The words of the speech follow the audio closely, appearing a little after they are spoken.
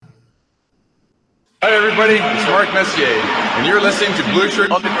everybody, it's Mark Messier, and you're listening to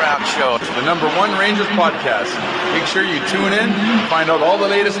Blueshirt Underground Show, the #1 Rangers podcast. Make sure you tune in and find out all the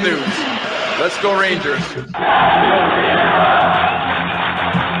latest news. Let's go Rangers!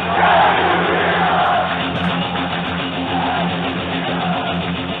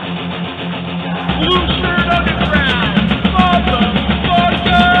 Blueshirt Underground, motherfucker!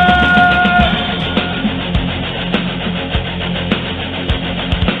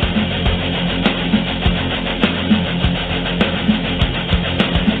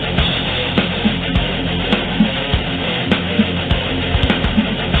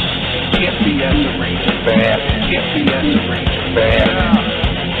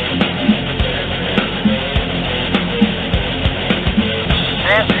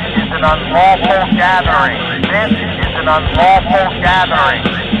 Unlawful gathering. This is an unlawful gathering.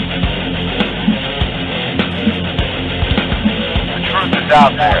 The truth is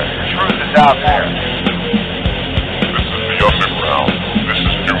out there. The truth is out there. This is the underground. This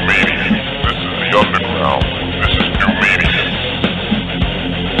is new media. This is the underground. This is new media.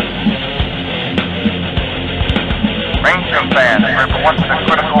 Ranger fans, remember what's the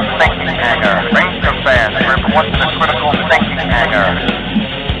critical thinking hangar. Ranger fans, remember what's the critical thinking hangar.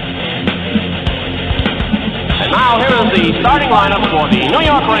 And now here is the starting lineup for the New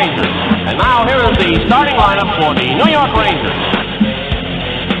York Rangers. And now here is the starting lineup for the New York Rangers.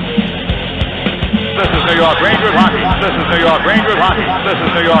 This is New York Rangers hockey. This is New York Rangers hockey. This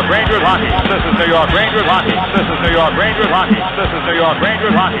is New York Rangers hockey. This is New York Rangers hockey. This is New York Rangers hockey. This is New York Rangers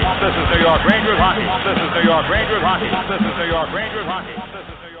hockey. This is New York Rangers hockey. This is New York Rangers hockey. This is New York Rangers hockey. This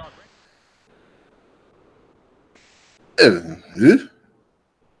is New York.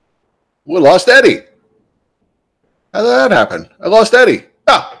 We lost Eddie. How did that happen? I lost Eddie.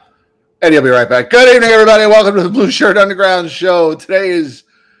 Oh, Eddie will be right back. Good evening, everybody. Welcome to the Blueshirt Underground Show. Today is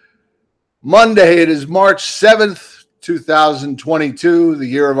Monday. It is March 7th, 2022, the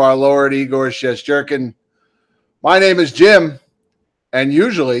year of our Lord, Igor Shesterkin. My name is Jim, and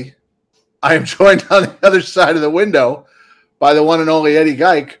usually I am joined on the other side of the window by the one and only Eddie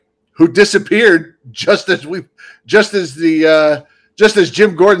Geik, who disappeared just as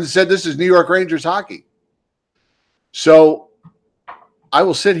Jim Gordon said this is New York Rangers hockey. So I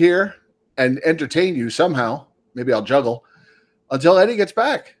will sit here and entertain you somehow. Maybe I'll juggle until Eddie gets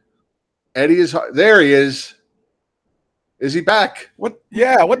back. Eddie is there. He is. Is he back? What?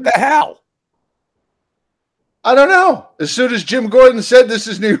 Yeah, what the hell? I don't know. As soon as Jim Gordon said this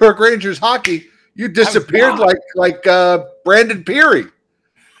is New York Rangers hockey, you disappeared like Brandon Peary.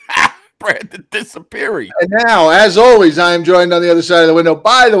 Brandon disappearing. And now, as always, I am joined on the other side of the window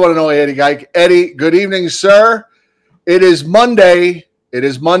by the one and only Eddie Geik. Eddie, good evening, sir. It is Monday. It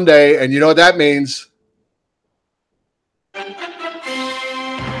is Monday, and you know what that means.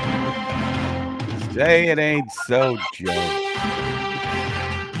 Say it ain't so, Joe.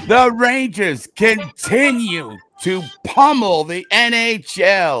 The Rangers continue to pummel the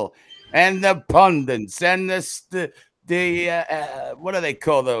NHL and the pundits and the what do they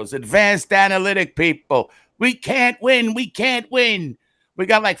call those? Advanced analytic people. We can't win. We can't win. We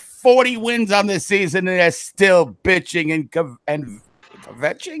got like 40 wins on this season, and they're still bitching and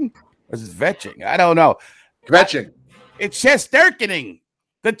kvetching? Or is it vetching? I don't know. Kvetching. It's Shesterkining.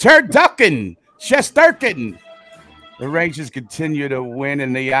 The turducken. Shesterkin. The Rangers continue to win,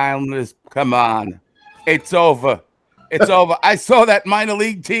 and the Islanders, come on. It's over. It's over. I saw that minor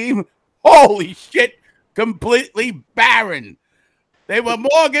league team. Holy shit. Completely barren. They were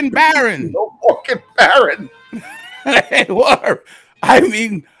Morgan Barron. No Morgan Barron. They were. I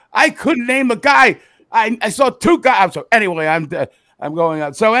mean, I couldn't name a guy. I saw two guys. So anyway, I'm going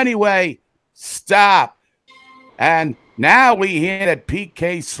on. So anyway, stop. And now we hear that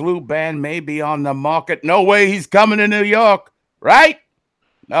PK Subban may be on the market. No way he's coming to New York, right?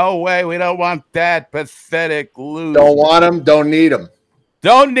 No way. We don't want that pathetic loser. Don't want him. Don't need him.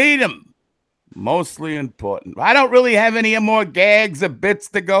 Don't need him. Mostly important. I don't really have any more gags or bits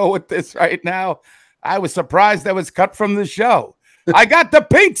to go with this right now. I was surprised that was cut from the show. I got the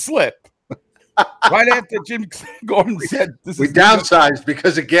pink slip right after Jim Gordon said this. We downsized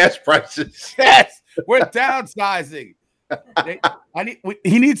because of gas prices. Yes, we're downsizing.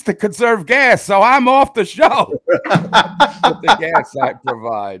 He needs to conserve gas, so I'm off the show with the gas I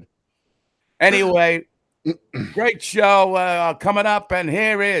provide. Anyway, great show coming up, and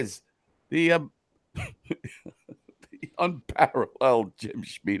here is the unparalleled Jim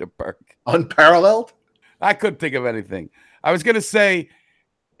Schmiedeberg. Unparalleled? I couldn't think of anything. I was going to say,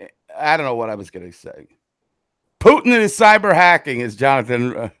 I don't know what I was going to say. Putin and his cyber hacking is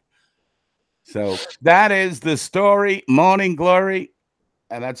Jonathan. So that is the story, Morning Glory.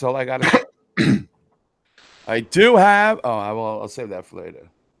 And that's all I got to say. I do have. Oh, I'll save that for later.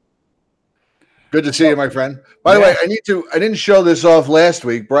 Good to see you, my friend. By the way, I didn't show this off last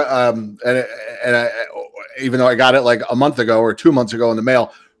week, even though I got it like a month ago or 2 months ago in the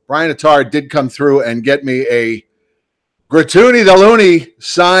mail, Brian Attar did come through and get me a Gratuity the Looney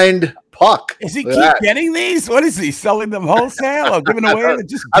signed puck. Does he keep getting these? What is he selling them wholesale or giving away?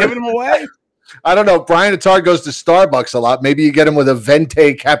 Just giving them away? I don't know. Brian Attar goes to Starbucks a lot. Maybe you get him with a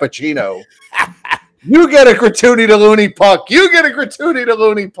venti cappuccino. You get a Gratuity the Looney puck. You get a Gratuity the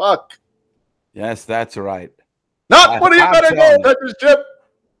Looney puck. Yes, that's right. What are you going to go, Peppers Chip?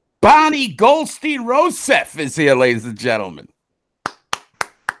 Bonnie Goldstein-Rosef is here, ladies and gentlemen.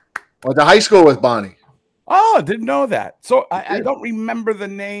 Went to high school with Bonnie. Oh, I didn't know that. So I don't remember the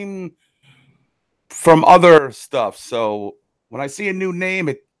name from other stuff. So when I see a new name,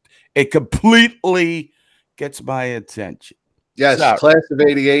 it completely gets my attention. Yes, class of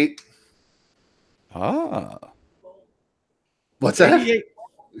 88. Ah. What's that?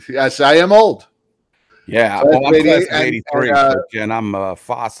 Yes, I am old. Yeah, well, I'm class of 83, and I'm a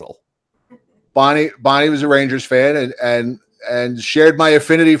fossil. Bonnie was a Rangers fan and shared my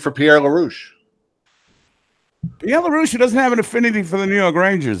affinity for Pierre LaRouche. Pierre LaRouche doesn't have an affinity for the New York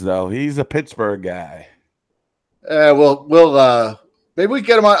Rangers, though. He's a Pittsburgh guy. We'll maybe we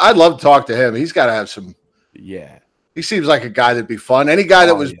get him on. I'd love to talk to him. He's got to have some. Yeah. He seems like a guy that'd be fun. Any guy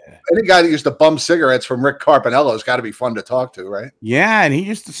that used to bum cigarettes from Rick Carpinello has got to be fun to talk to, right? Yeah, and he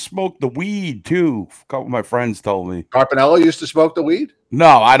used to smoke the weed too. A couple of my friends told me. Carpinello used to smoke the weed? No,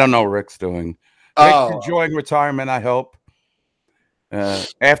 I don't know what Rick's doing. Rick's enjoying retirement, I hope.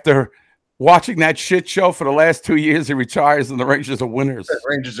 After watching that shit show for the last 2 years, he retires and the Rangers are winners. The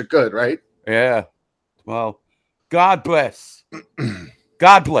Rangers are good, right? Yeah. Well, God bless.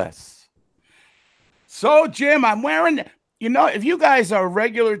 God bless. So, Jim, I'm wearing, if you guys are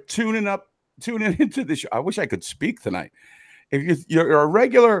regular tuning into the show, I wish I could speak tonight. If you're a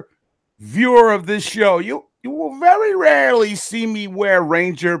regular viewer of this show, you will very rarely see me wear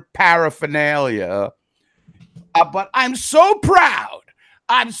Ranger paraphernalia. But I'm so proud.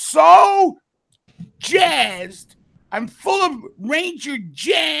 I'm so jazzed. I'm full of Ranger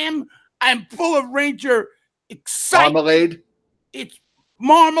jam. I'm full of Ranger excitement. Marmalade. It's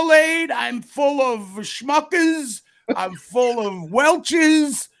marmalade. I'm full of schmuckers. I'm full of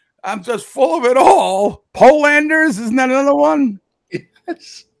Welches. I'm just full of it all. Polanders, isn't that another one?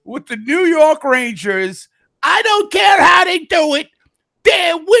 Yes. With the New York Rangers, I don't care how they do it.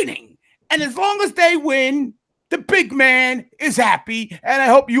 They're winning. And as long as they win, the big man is happy. And I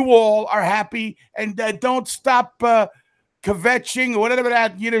hope you all are happy. And don't stop kvetching or whatever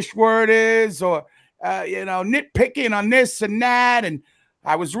that Yiddish word is, or, nitpicking on this and that. And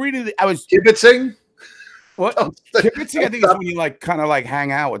I was reading, Kibitzing? What? Kibitzing, I think, is when you kind of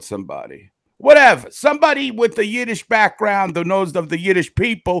hang out with somebody. Whatever. Somebody with the Yiddish background that knows of the Yiddish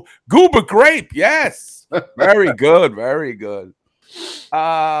people. Goober grape. Yes. Very good. Very good.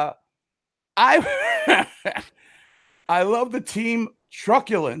 I love the team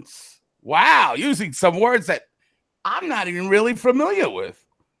truculence. Wow. Using some words that I'm not even really familiar with.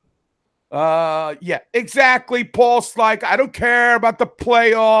 Yeah, exactly. Paul Slike. I don't care about the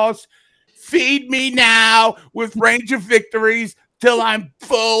playoffs. Feed me now with Ranger victories till I'm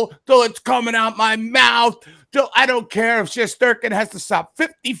full, till it's coming out my mouth, till I don't care if Shesterkin has to stop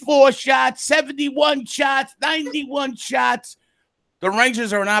 54 shots, 71 shots, 91 shots. The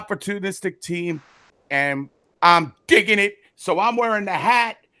Rangers are an opportunistic team, and I'm digging it. So I'm wearing the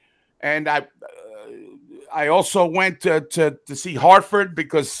hat, and I also went to see Hartford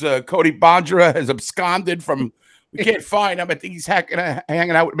because Cody Bondra has absconded from. We can't find him. I think he's hanging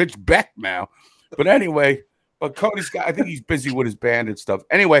out with Mitch Beck now. But anyway, Cody's I think he's busy with his band and stuff.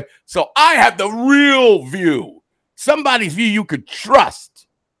 Anyway, so I have the real view. Somebody's view you could trust.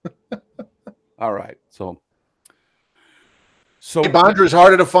 All right. So Bondra is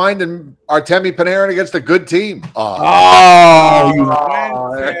harder to find than Artemi Panarin against a good team. You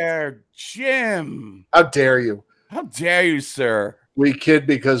went there, Jim. How dare you? How dare you, sir? We kid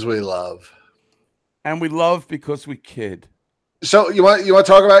because we love. And we love because we kid. So you want to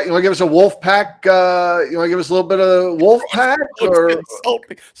talk about? You want to give us a wolf pack? You want to give us a little bit of wolf pack? Or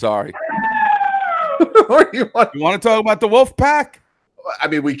sorry. Or you want to talk about the wolf pack? I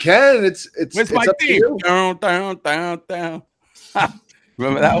mean, we can. It's my theme. Down.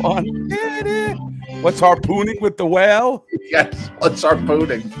 Remember that one? What's harpooning with the whale? Yes. What's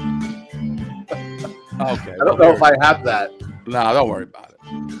harpooning? Okay. I don't know if I have that. No, don't worry about it.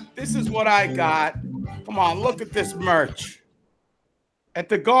 This is what I got. Come on, look at this merch. At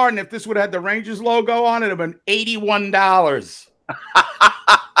the Garden, if this would have had the Rangers logo on it, it would have been $81.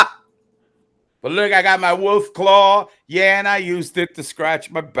 But look, I got my wolf claw. Yeah, and I used it to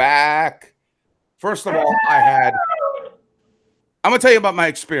scratch my back. First of all, I'm going to tell you about my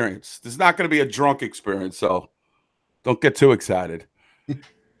experience. This is not going to be a drunk experience, so don't get too excited.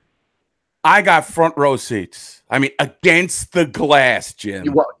 I got front row seats. I mean, against the glass,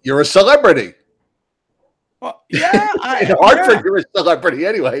 Jim. You're a celebrity. Well, yeah. In Hartford, you're a celebrity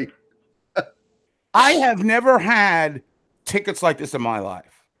anyway. I have never had tickets like this in my life.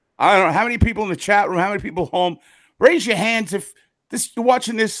 I don't know how many people in the chat room, how many people home. Raise your hands if you're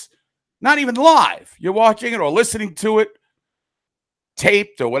watching this, not even live. You're watching it or listening to it,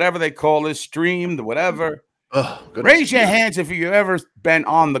 taped or whatever they call this, streamed or whatever. Oh, raise your hands if you've ever been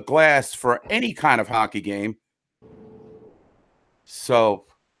on the glass for any kind of hockey game. So,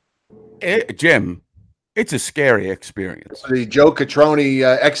 Jim, it's a scary experience. The Joe Catroni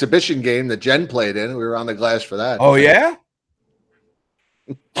exhibition game that Jen played in, we were on the glass for that. Oh, yeah?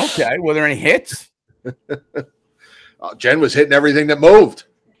 Okay. Were there any hits? Jen was hitting everything that moved.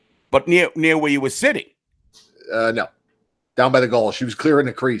 But near where you were sitting? No. Down by the goal. She was clearing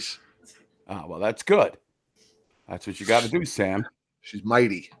the crease. Oh, well, that's good. That's what you got to do, Sam. She's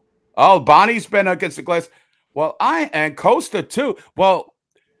mighty. Oh, Bonnie's been against the glass. Well, and Costa, too. Well,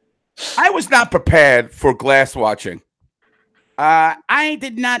 I was not prepared for glass watching. I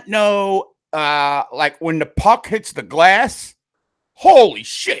did not know, like, when the puck hits the glass, holy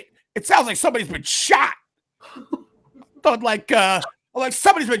shit, it sounds like somebody's been shot. Thought like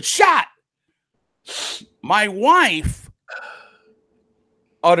somebody's been shot. My wife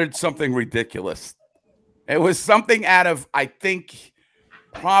uttered something ridiculous. It was something out of, I think,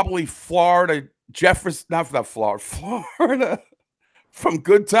 probably Florida, Florida, from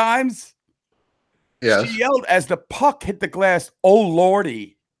Good Times. Yes. She yelled as the puck hit the glass, "Oh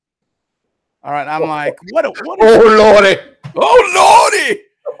Lordy!" All right, I'm like, what? Oh Lordy! Oh Lordy!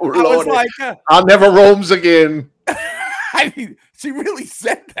 Oh I was Lordy! like, I'll never roams again. I mean, she really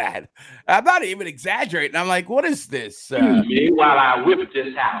said that. I'm not even exaggerating. I'm like, what is this? Meanwhile, I whip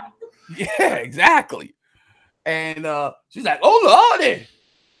this out. Yeah, exactly. And she's like, "Oh Lordy,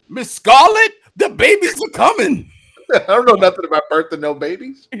 Miss Scarlett, the babies are coming." I don't know nothing about birth and no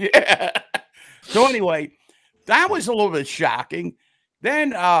babies. Yeah. So anyway, that was a little bit shocking.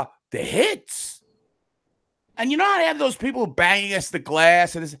 Then the hits. And you know how they have those people banging against the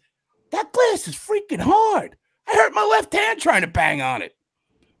glass? And that glass is freaking hard. I hurt my left hand trying to bang on it.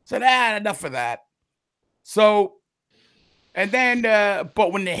 Said, enough of that. So, and then,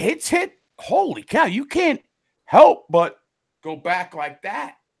 but when the hits hit, holy cow, you can't help but go back like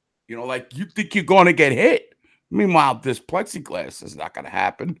that. You know, like you think you're going to get hit. Meanwhile, this plexiglass is not going to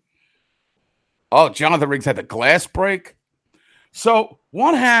happen. Oh, Jonathan Riggs had the glass break. So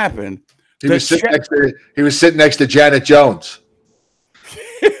what happened? He was sitting next to Janet Jones.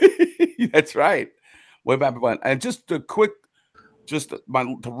 That's right. Way back when. And just a quick, to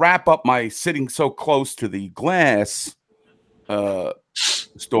wrap up my sitting so close to the glass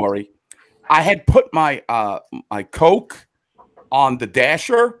story. I had put my my Coke on the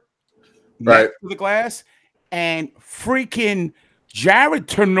dasher next to the glass, and freaking Jared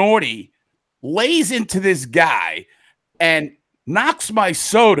Ternorti lays into this guy and knocks my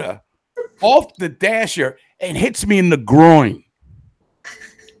soda off the dasher and hits me in the groin.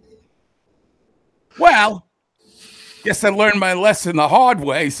 Well, guess I learned my lesson the hard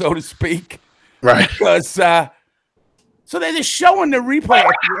way, so to speak. Right. Because so they're just showing the replay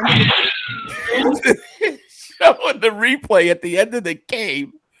at the end of the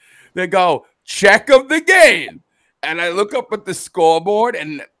game. They go, check of the game. And I look up at the scoreboard,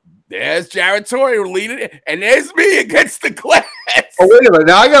 and there's Jared Torrey leading it, and there's me against the glass. Oh, wait a minute.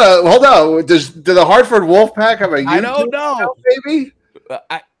 Now I gotta hold on. Do the Hartford Wolfpack have a YouTube I don't know, baby?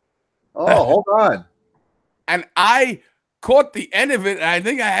 Hold on. And I caught the end of it, and I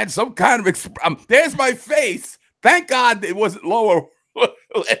think I had some kind of there's my face. Thank God it wasn't lower.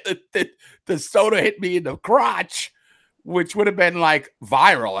 The soda hit me in the crotch, which would have been like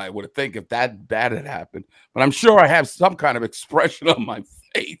viral, I would think, if that had happened. But I'm sure I have some kind of expression on my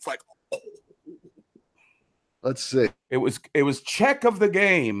face, like. Let's see. It was check of the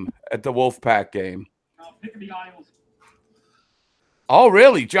game at the Wolfpack game. Pick the aisles. Oh,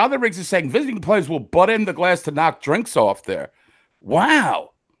 really? Jonathan Riggs is saying visiting players will butt in the glass to knock drinks off there.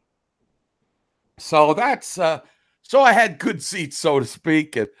 Wow. So that's so I had good seats, so to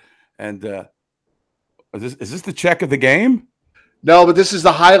speak, and is this the check of the game? No, but this is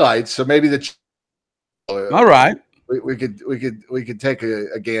the highlights. So maybe all right. We could take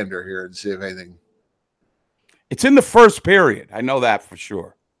a gander here and see if anything. It's in the first period. I know that for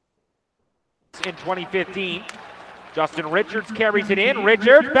sure. In 2015, Justin Richards carries it in.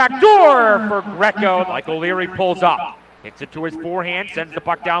 Richards, backdoor for Greco. Mike O'Leary pulls up. Hits it to his forehand, sends the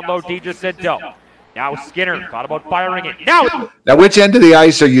puck down low. DeJacinto. Now Skinner thought about firing it. Now which end of the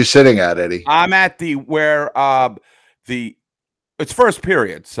ice are you sitting at, Eddie? I'm at it's first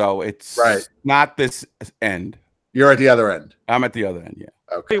period, so it's not this end. You're at the other end. I'm at the other end, yeah.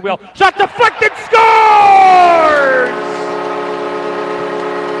 Okay. Will shot deflected, scores!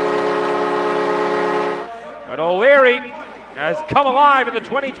 But O'Leary has come alive in the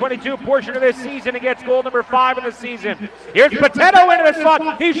 2022 portion of this season and gets goal number 5 of the season. Here's Potato into the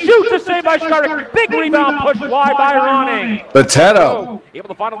slot. He shoots a save by Stark. Big rebound pushed wide by Ronning. Potato. Able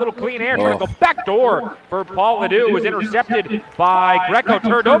to find a little clean air. Trying to go back door for Paul Ledoux. Was intercepted by Greco.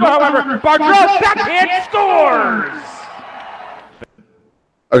 Turned over, however. Bardreau backhand scores.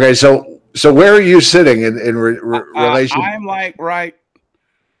 Okay, so where are you sitting in relation? I'm like right.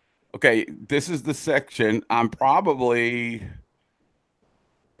 Okay, this is the section. I'm probably,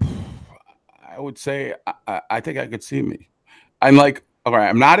 I would say, I think I could see me. I'm like, all right,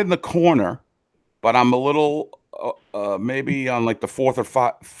 I'm not in the corner, but I'm a little, maybe on like the 4th or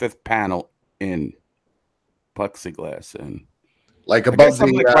 5th panel in plexiglass. And like above the,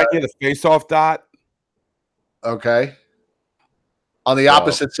 like right near the face-off dot. Okay. On the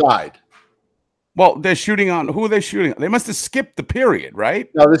opposite side. Well, they're shooting on. Who are they shooting on? They must have skipped the period, right?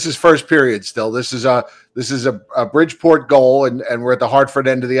 No, this is first period still. This is a Bridgeport goal, and we're at the Hartford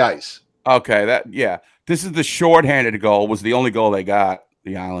end of the ice. Okay, this is the shorthanded goal. Was the only goal they got,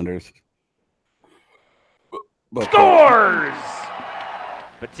 the Islanders. Scores!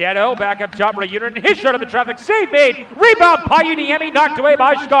 Potato back up top for a unit. His shot of the traffic. Save made. Rebound. Payuniemi knocked away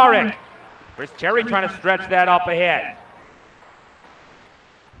by Skaric. Chris Terry trying to stretch that up ahead.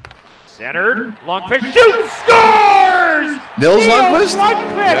 Centered, Lundqvist shoots, scores! Nils Lundqvist?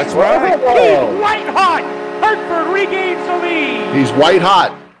 That's right. He's white hot. Hartford regains the lead. He's white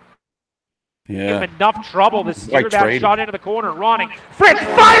hot. Yeah. Give him enough trouble to steer Like that trading. shot into the corner. Ronning. Fritz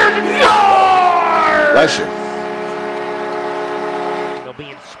fires and scores! Bless you. They'll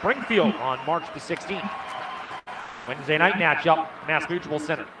be in Springfield on March the 16th. Wednesday night matchup, Mass Mutual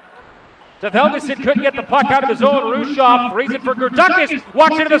Center. Seth Helgeson couldn't get the puck out of his own. Rushoff frees it for Gurdakis.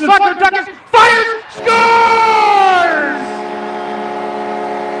 Walks into the slot. Gurdakis fires, scores!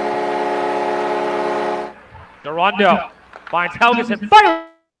 Durando finds Helgeson. Fire!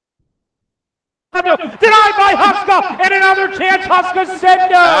 Denied by Huska, and another chance. Huska said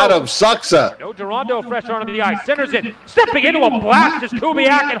no. Adam Suxa. No Durando fresh onto the ice. Centers it. Stepping into a blast is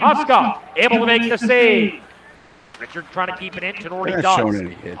Kubiak, and Huska able to make the save. Richard trying to keep it in. Tenori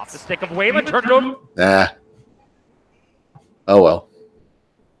does. Off the stick of Whalen. Turned it over. Nah. Oh, well.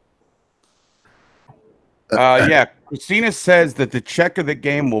 Yeah. Christina says that the check of the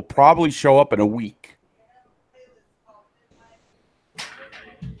game will probably show up in a week.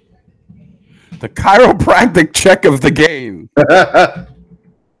 The chiropractic check of the game.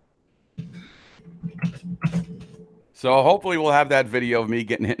 So hopefully we'll have that video of me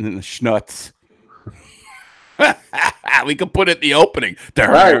getting hit in the schnuts. We could put it in the opening.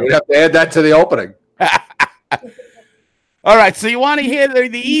 Right, we have to add that to the opening. All right, so you want to hear the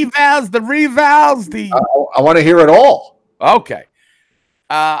evals, the revals, the... I want to hear it all. Okay.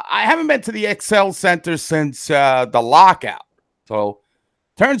 I haven't been to the Excel Center since the lockout. So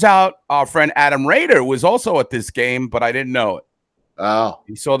turns out our friend Adam Rader was also at this game, but I didn't know it. Oh.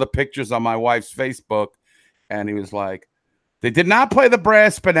 He saw the pictures on my wife's Facebook, and he was like, they did not play the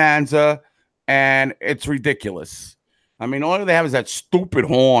Brass Bonanza, and it's ridiculous. I mean, all they have is that stupid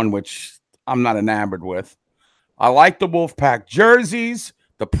horn, which I'm not enamored with. I like the Wolfpack jerseys.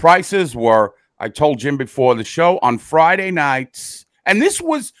 The prices were, I told Jim before the show, on Friday nights. And this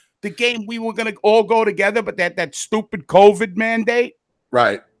was the game we were going to all go together, but that stupid COVID mandate.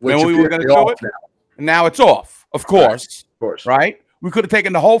 Right. Which we were going to do it. Now. And now it's off, of course. Right. Of course. Right? We could have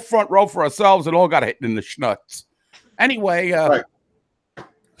taken the whole front row for ourselves and all got hit in the schnuts. Anyway, right.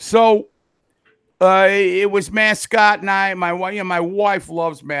 So it was mascot night. My wife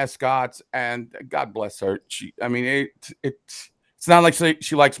loves mascots, and God bless her. It's not like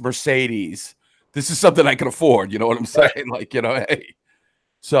she likes Mercedes. This is something I can afford. You know what I'm saying? Like, hey.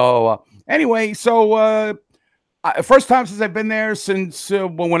 So anyway, first time since I've been there since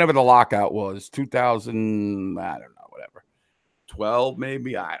whenever the lockout was, 2000. I don't know, whatever, 12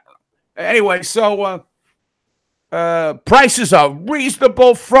 maybe. I don't know. Anyway, so prices are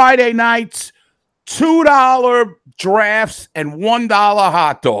reasonable. Friday nights. $2 drafts and $1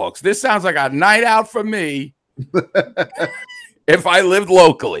 hot dogs. This sounds like a night out for me if I lived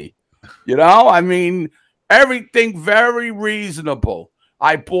locally. I mean, everything very reasonable.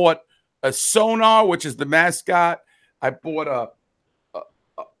 I bought a Sonar, which is the mascot. I bought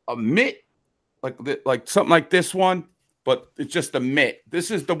a mitt, like something like this one, but it's just a mitt.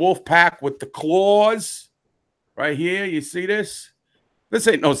 This is the wolf pack with the claws right here. You see this? This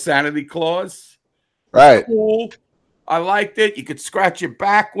ain't no sanity claws. Right. Cool. I liked it. You could scratch your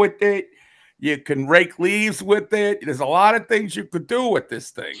back with it. You can rake leaves with it. There's a lot of things you could do with this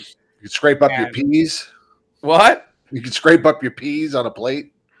thing. You can scrape up your peas. What? You can scrape up your peas on a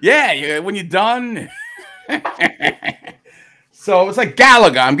plate. Yeah, when you're done. So it's like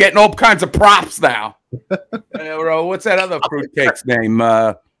Gallagher. I'm getting all kinds of props now. What's that other fruitcake's name?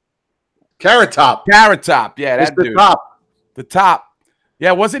 Carrot Top. Carrot Top. Yeah, that's the top. The top.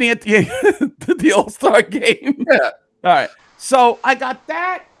 Yeah, wasn't he at the All-Star game? Yeah. All right. So I got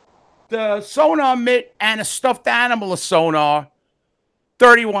that, the sonar mitt, and a stuffed animal of sonar,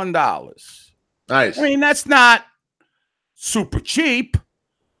 $31. Nice. I mean, that's not super cheap,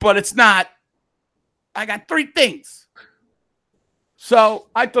 but it's not. I got 3 things. So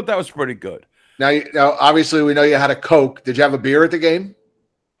I thought that was pretty good. Now, obviously, we know you had a Coke. Did you have a beer at the game?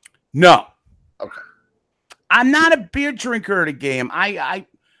 No. Okay. I'm not a beer drinker at a game. I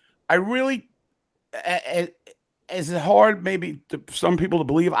really, as hard maybe to some people to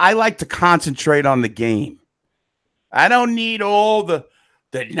believe, I like to concentrate on the game. I don't need all the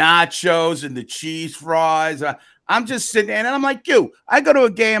nachos and the cheese fries. I'm just sitting there, and I'm like you. I go to a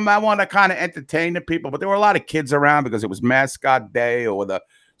game, I want to kind of entertain the people, but there were a lot of kids around because it was mascot day or the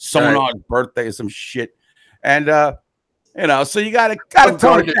Sonar's birthday or some shit. And, so you got to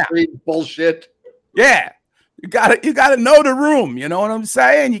tone it down. Bullshit. Yeah. You gotta know the room. You know what I'm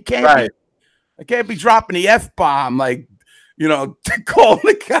saying? You can't I can't be dropping the F-bomb like, calling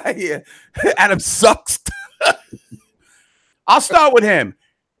the guy here. Adam sucks. I'll start with him.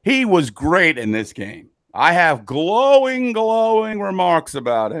 He was great in this game. I have glowing remarks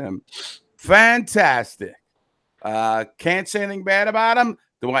about him. Fantastic. Can't say anything bad about him.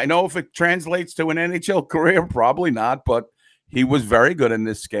 Do I know if it translates to an NHL career? Probably not, but he was very good in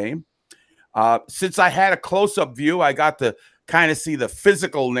this game. Since I had a close-up view, I got to kind of see the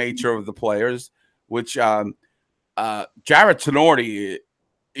physical nature of the players, which Jared Tenorti,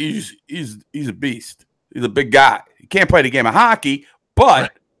 he's a beast. He's a big guy. He can't play the game of hockey,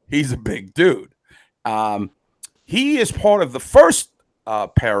 but he's a big dude. He is part of the first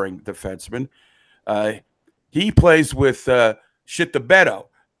pairing defenseman. He plays with the Beto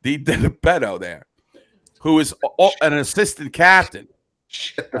there, who is an assistant captain.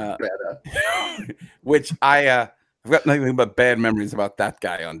 Which I've got nothing but bad memories about that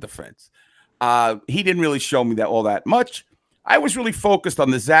guy on defense. He didn't really show me all that much. I was really focused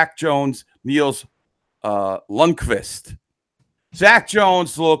on the Zach Jones, Niels Lundqvist. Zach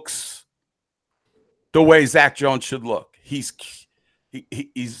Jones looks the way Zach Jones should look. He's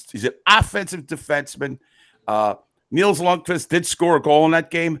an offensive defenseman. Niels Lundqvist did score a goal in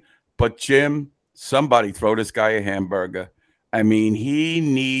that game, but Jim, somebody throw this guy a hamburger. I mean, he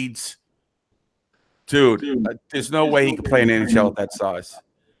needs, there's no way he can play in NHL at that size.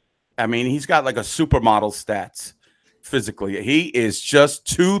 I mean, he's got like a supermodel stats physically. He is just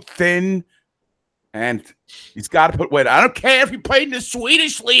too thin, and he's got to put weight. I don't care if he played in the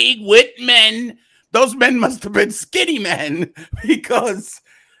Swedish league with men. Those men must have been skinny men because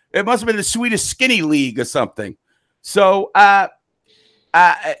it must have been the Swedish skinny league or something. So I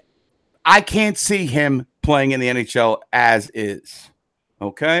can't see him playing in the NHL as is.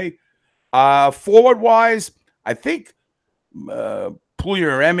 Okay. Forward-wise, I think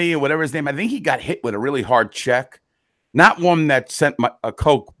Pugliaremi or whatever his name, I think he got hit with a really hard check. Not one that sent a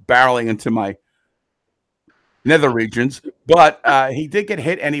Coke barreling into my nether regions, but he did get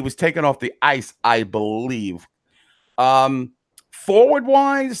hit and he was taken off the ice, I believe.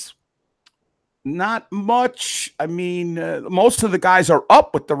 Forward-wise, not much. I mean, most of the guys are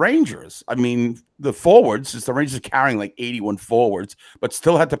up with the Rangers. I mean, the forwards, since the Rangers are carrying like 81 forwards, but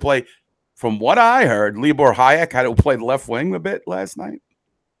still had to play, from what I heard, Libor Hayek had to play the left wing a bit last night.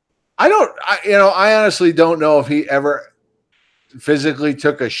 I honestly don't know if he ever physically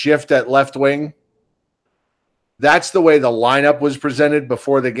took a shift at left wing. That's the way the lineup was presented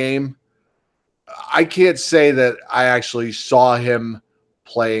before the game. I can't say that I actually saw him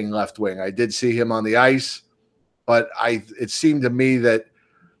playing left wing. I did see him on the ice, but it seemed to me that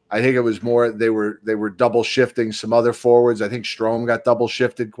I think it was more they were double shifting some other forwards. I think Strome got double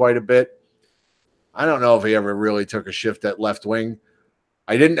shifted quite a bit. I don't know if he ever really took a shift at left wing.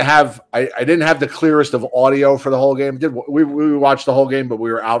 I didn't have the clearest of audio for the whole game. We watched the whole game, but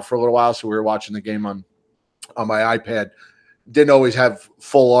we were out for a little while, so we were watching the game on my iPad. Didn't always have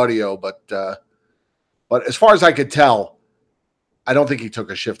full audio, but as far as I could tell, I don't think he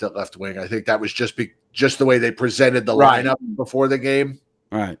took a shift at left wing. I think that was just the way they presented the Right. lineup before the game.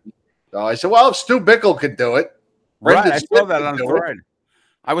 Right. So I said, well, if Stu Bickle could do it, Right. Brendan I Smith saw that could on the do it. thread.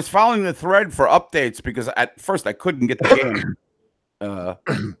 I was following the thread for updates because at first I couldn't get the game.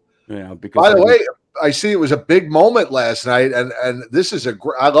 Because By the way, I see it was a big moment last night, and this is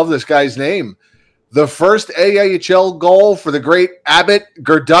I love this guy's name. The first AHL goal for the great Abbott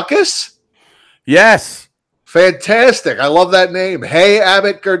Gerdukis. yes. Fantastic. I love that name. Hey,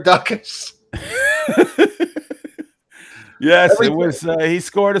 Abbott Gerdukis. Yes, it was. He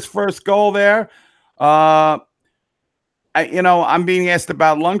scored his first goal there. I'm being asked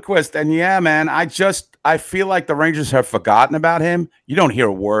about Lundqvist, and yeah, man, I feel like the Rangers have forgotten about him. You don't hear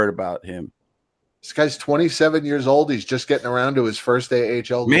a word about him. This guy's 27 years old. He's just getting around to his first AHL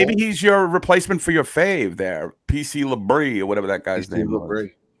goal. Maybe he's your replacement for your fave there, PC Labrie or whatever that guy's name was.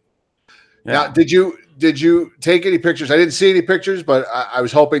 Yeah. Now, did you take any pictures? I didn't see any pictures, but I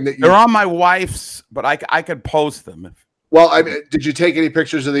was hoping that they're on my wife's, but I could post them. Well, I mean, did you take any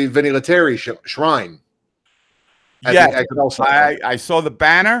pictures of the Vinny Lettieri shrine? Yeah, I saw the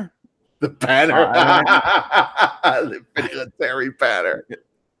banner. The banner. The Vinny Lettieri banner.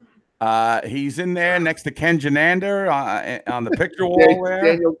 He's in there next to Ken Janander on the picture wall there.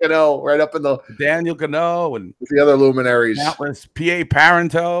 Daniel Cano, right up in the Daniel Cano and the other luminaries. Countless P.A.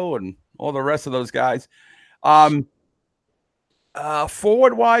 Parento and all the rest of those guys.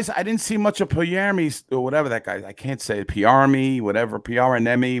 Forward wise, I didn't see much of Piermi or whatever that guy. I can't say it. Piermi, whatever,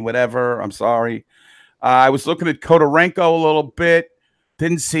 Piermi, whatever. I'm sorry. I was looking at Kodorenko a little bit.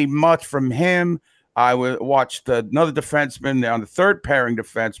 Didn't see much from him. I watched another defenseman on the third pairing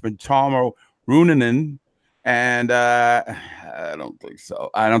defenseman, Tomo Runanen, and I don't think so.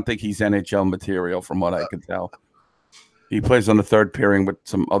 I don't think he's NHL material from what I can tell. He plays on the third pairing with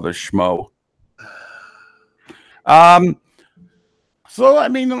some other schmo. So, I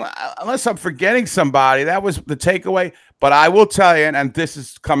mean, unless I'm forgetting somebody, that was the takeaway. But I will tell you, and this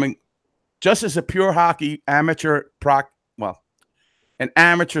is coming just as a pure hockey amateur an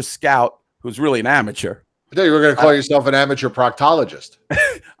amateur scout who's really an amateur. I thought you were going to call yourself an amateur proctologist.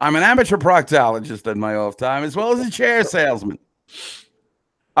 I'm an amateur proctologist in my off time, as well as a chair salesman.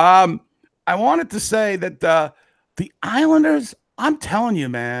 I wanted to say that the Islanders, I'm telling you,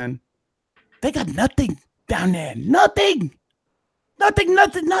 man, they got nothing down there. Nothing. I thought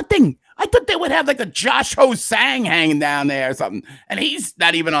they would have like a Josh Ho-Sang hanging down there or something. And he's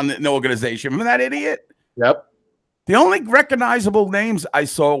not even on the organization. Remember that idiot? Yep. The only recognizable names I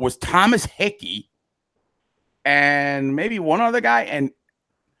saw was Thomas Hickey and maybe one other guy, and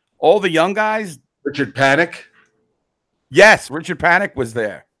all the young guys. Richard Panik. Yes, Richard Panik was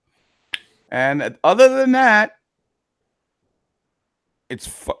there. And other than that, it's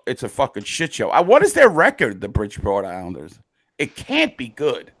a fucking shit show. What is their record, the Bridgeport Islanders? It can't be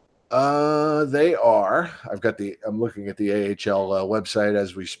good. They are. I'm looking at the AHL website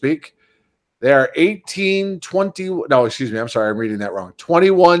as we speak. They are 18-20. No, excuse me. I'm sorry. I'm reading that wrong.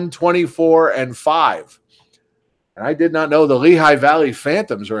 21-24-5. And I did not know the Lehigh Valley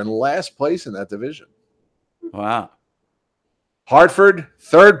Phantoms are in last place in that division. Wow. Hartford,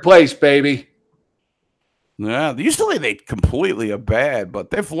 third place, baby. Yeah. Usually they completely are bad,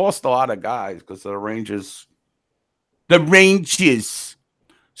 but they've lost a lot of guys because of the Rangers. The Rangers.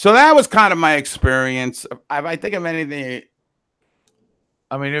 So that was kind of my experience. If I think of anything,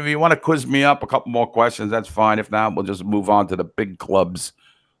 I mean, if you want to quiz me up a couple more questions, that's fine. If not, we'll just move on to the big club's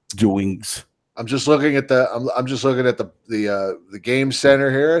doings. I'm just looking at the game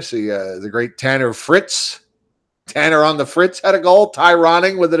center here. I see the great Tanner Fritz. Tanner on the Fritz had a goal. Ty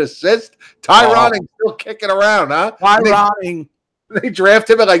Ronning with an assist. Ty Ronning still kicking around, huh? Ty Ronning. They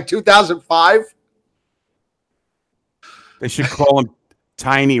drafted him in like 2005. They should call him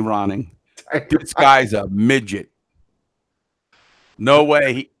Tiny Ronning. This guy's a midget. No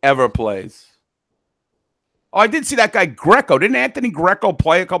way he ever plays. Oh, I did see that guy Greco. Didn't Anthony Greco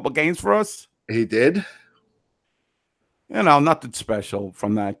play a couple games for us? He did. You know, nothing special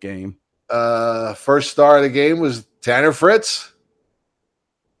from that game. First star of the game was Tanner Fritz.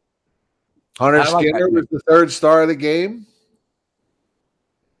 Hunter Skinner was the third star of the game.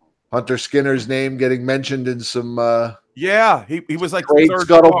 Hunter Skinner's name getting mentioned in some yeah, he was like great third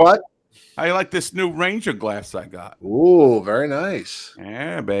scuttlebutt. I like this new Ranger glass I got. Ooh, very nice.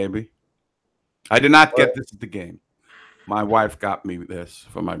 Yeah, baby. I did not get this at the game. My wife got me this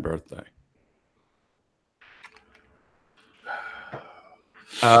for my birthday.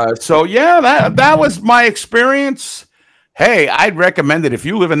 So yeah, that was my experience. Hey, I'd recommend it if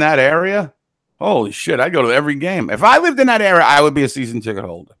you live in that area. Holy shit, I'd go to every game. If I lived in that area, I would be a season ticket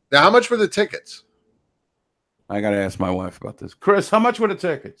holder. Now, how much were the tickets? I got to ask my wife about this. Chris, how much were the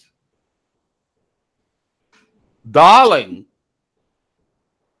tickets? Darling.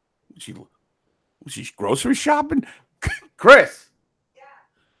 Was she grocery shopping? Chris,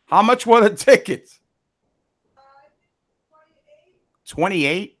 how much were the tickets?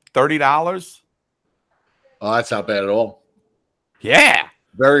 28 $30. Oh, that's not bad at all. Yeah.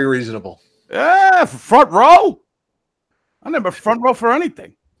 Very reasonable. Yeah, front row. I never front row for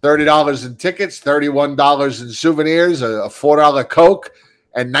anything. $30 in tickets, $31 in souvenirs, a $4 Coke,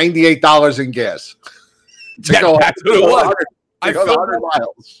 and $98 in gas. That's what it was. I filled 100 up,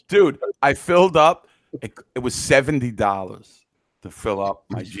 miles. Dude, I filled up. It was $70 to fill up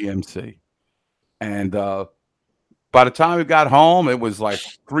my GMC. And by the time we got home, it was like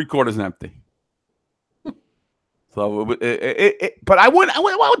 3/4 empty. So, but I would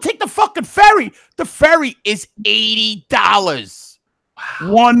take the fucking ferry. The ferry is $80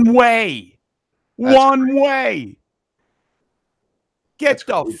 one way. That's One crazy. way. Get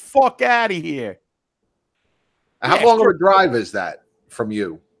the fuck out of here. How long of a drive is that from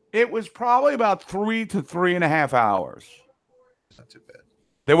you? It was probably about 3 to 3.5 hours. Not too bad.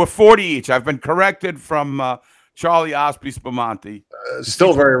 There were 40 each. I've been corrected from Charlie Osby Spamonti.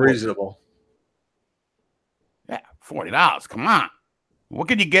 Still very reasonable. Yeah, $40. Come on. What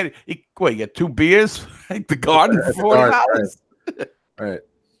can you get? You get 2 beers at the garden for $40? Right.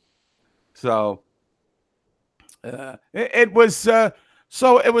 So it was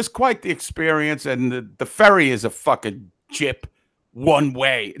so it was quite the experience, and the ferry is a fucking chip one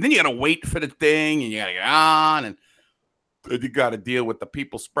way. And then you gotta wait for the thing, and you gotta get on, and you gotta deal with the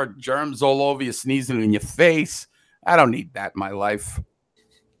people spread germs all over you, sneezing in your face. I don't need that in my life.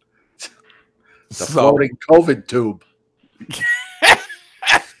 The floating COVID tube.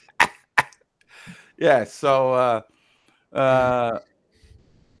 Yeah, so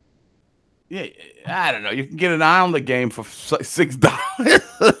yeah, I don't know. You can get an eye on the game for $6.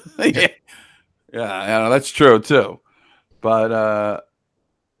 Yeah, that's true too. But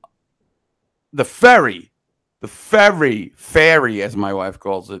the ferry, as my wife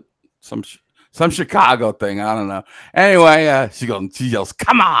calls it, some Chicago thing. I don't know. Anyway, she yells,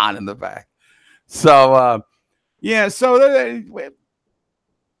 "Come on!" in the back. So yeah, so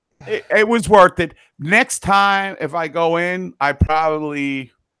it was worth it. Next time, if I go in, I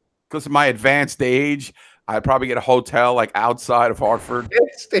probably, because of my advanced age, I'd probably get a hotel like outside of Hartford.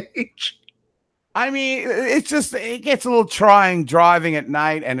 Stage. I mean, it gets a little trying driving at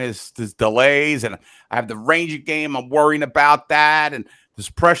night, and there's delays, and I have the Ranger game. I'm worrying about that, and there's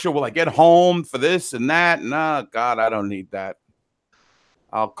pressure. Will I get home for this and that? No, God, I don't need that.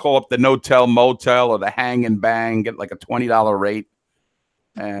 I'll call up the No-Tell Motel or the Hang and Bang, get like a $20 rate,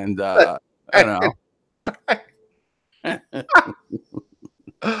 and I don't know.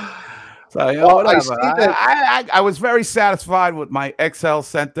 So, whatever. I was very satisfied with my XL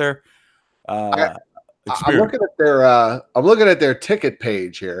Center experience. I'm looking at their ticket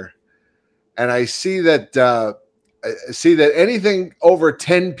page here, and I see that anything over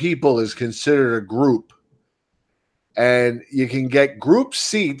 10 people is considered a group, and you can get group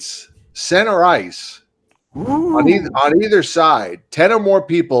seats, center ice, on either side. 10 or more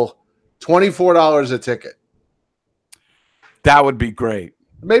people, $24 a ticket. That would be great.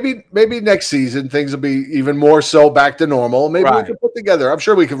 Maybe next season things will be even more so back to normal. Maybe we can put together. I'm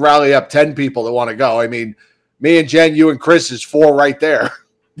sure we could rally up 10 people that want to go. I mean, me and Jen, you and Chris is 4 right there.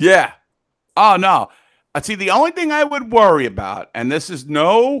 Yeah. Oh no. See, the only thing I would worry about, and this is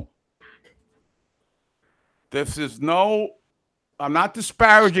no. I'm not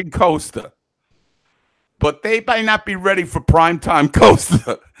disparaging Costa, but they might not be ready for primetime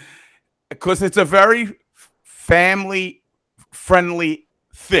Costa because it's a very family-friendly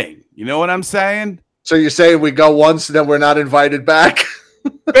thing. You know what I'm saying? So you're saying we go once and then we're not invited back?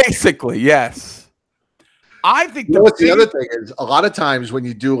 Basically, yes. I think the other thing is, a lot of times when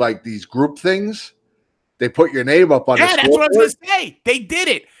you do like these group things, they put your name up on the that's what I was going to say. They did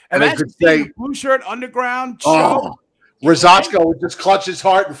it. And they could say Blueshirt Underground show. Rosacco would just clutch his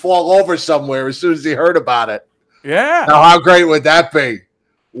heart and fall over somewhere as soon as he heard about it. Yeah. Now, how great would that be?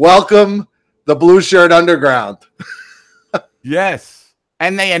 Welcome the Blueshirt Underground. Yes.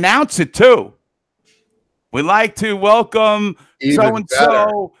 And they announce it too. We'd like to welcome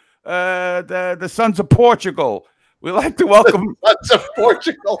so-and-so, the Sons of Portugal. We'd like to welcome Sons of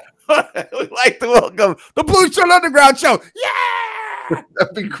Portugal. We'd like to welcome the Blueshirt Underground show. Yeah.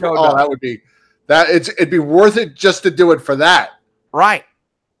 That'd be cool. Oh, that would be it'd be worth it just to do it for that. Right.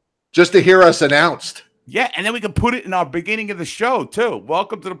 Just to hear us announced. Yeah, and then we can put it in our beginning of the show too.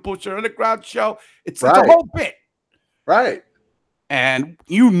 Welcome to the Blueshirt Underground show. It's a whole bit. Right. And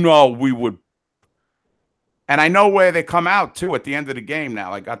we would. And I know where they come out too at the end of the game.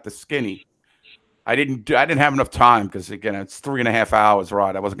 Now I got the skinny. I didn't have enough time because again it's 3.5 hours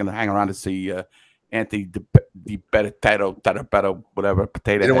ride. I wasn't going to hang around to see Anthony Di Benedetto, whatever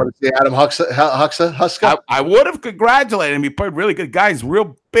potato. You don't want to see Adam Huska? I would have congratulated him. He played really good. Guy's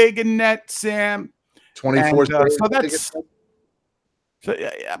real big in net, Sam. 24. So that's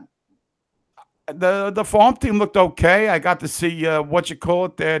yeah. The farm team looked okay. I got to see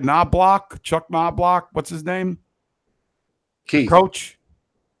there, Knobloch, Chuck Knobloch. What's his name? Keith. Coach.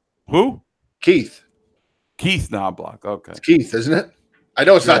 Who? Keith Knobloch. Okay. It's Keith, isn't it? I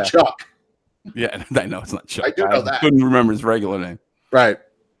know it's not Chuck. Yeah, I know it's not Chuck. I do know that. Couldn't remember his regular name. Right.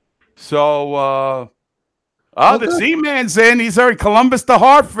 So, the Z-Man's in. He's already Columbus to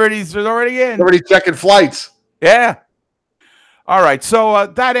Hartford. He's already in. Already checking flights. Yeah. All right. So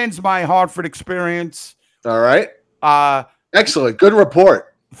that ends my Hartford experience. All right. Excellent. Good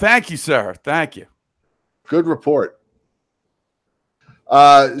report. Thank you, sir. Thank you. Good report.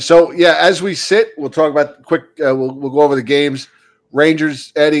 So yeah, as we sit, we'll talk about quick. We'll go over the games.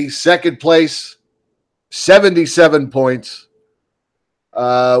 Rangers, Eddie, second place, 77 points.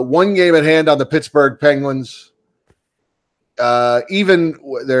 1 game at hand on the Pittsburgh Penguins. Even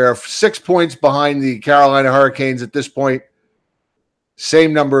they're 6 points behind the Carolina Hurricanes at this point.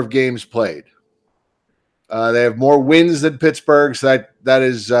 Same number of games played. They have more wins than Pittsburgh, so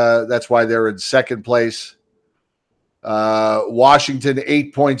that's why they're in second place. Washington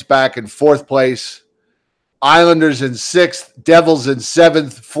 8 points back in fourth place. Islanders in sixth, Devils in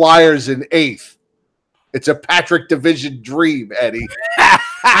seventh, Flyers in eighth. It's a Patrick Division dream, Eddie.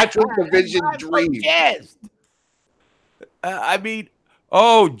 Patrick Division dream. Yes. I mean,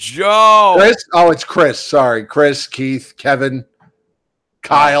 Joe. Chris? Oh, it's Chris. Sorry. Chris, Keith, Kevin,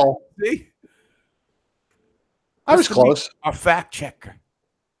 Kyle. See? I was close. A fact checker.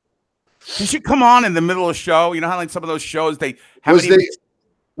 He should come on in the middle of the show. You know how like some of those shows they have.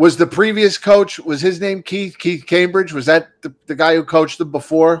 Was the previous coach, was his name Keith Cambridge? Was that the guy who coached them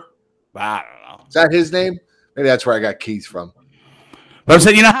before? I don't know. Is that his name? Maybe that's where I got Keith from. But I'm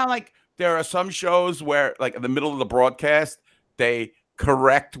saying, you know how like there are some shows where like in the middle of the broadcast, they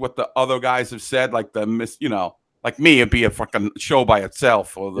correct what the other guys have said, like like me, it'd be a fucking show by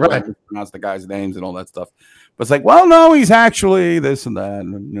itself, or the way pronounce the guys' names and all that stuff. But it's like, well, no, he's actually this and that,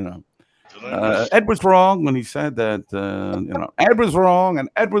 and Ed was wrong when he said that. Ed was wrong, and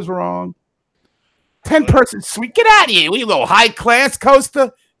Ed was wrong. 10-person suite. Get out of here. We go high class,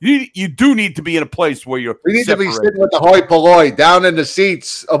 Costa. You do need to be in a place where you're. We need to be sitting with the hoi polloi down in the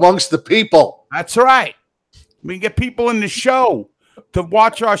seats amongst the people. That's right. We can get people in the show to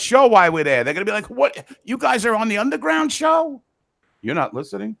watch our show while we're there. They're gonna be like, "What? You guys are on the underground show? You're not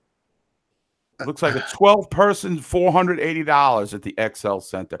listening." Looks like a 12-person, $480 at the XL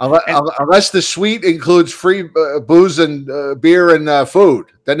Center. Unless the suite includes free booze and beer and food,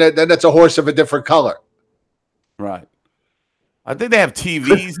 then that's a horse of a different color. Right. I think they have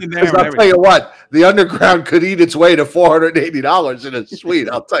TVs in there. I'll tell you what, the underground could eat its way to $480 in a suite.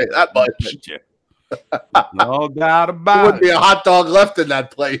 I'll tell you that much. No doubt about it. There wouldn't be a hot dog left in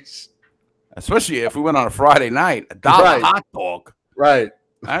that place. Especially if we went on a Friday night. $1 hot dog. Right.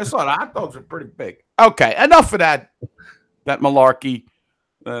 I saw the hot dogs are pretty big. Okay, enough of that malarkey.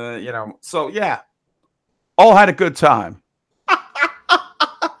 So yeah, all had a good time.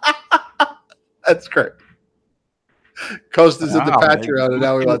 That's great. Costa's in the Patreon, and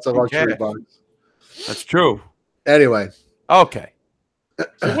now we want some luxury box. That's true. Anyway, okay.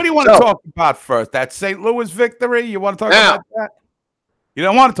 So what do you want to talk about first? That St. Louis victory? You want to talk about that? You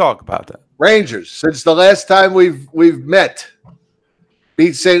don't want to talk about that. Rangers. Since the last time we've met.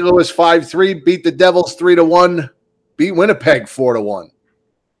 Beat St. Louis 5-3, beat the Devils 3-1, beat Winnipeg 4-1.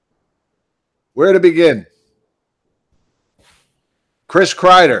 Where to begin? Chris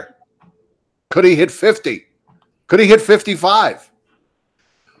Kreider. Could he hit 50? Could he hit 55?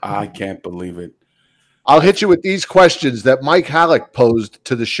 I can't believe it. I'll hit you with these questions that Mike Halleck posed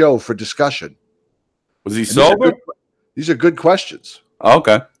to the show for discussion. Was he sober? These are good questions.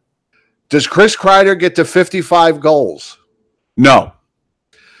 Okay. Does Chris Kreider get to 55 goals? No.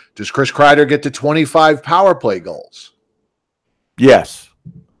 Does Chris Kreider get to 25 power play goals? Yes.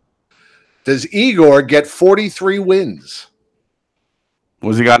 Does Igor get 43 wins?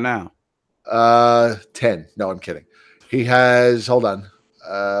 What's he got now? 10. No, I'm kidding. He has, hold on.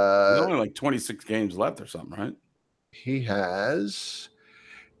 There's only like 26 games left or something, right?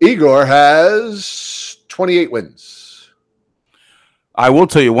 Igor has 28 wins. I will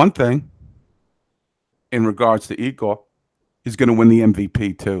tell you one thing in regards to Igor. He's going to win the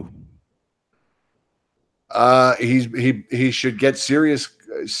MVP too. He should get serious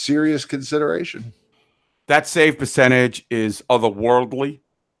consideration. That save percentage is otherworldly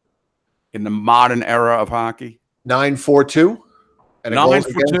in the modern era of hockey. 942 and a goals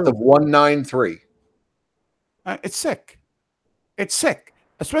against of 193. It's sick. It's sick,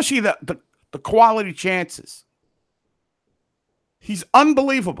 especially the quality chances. He's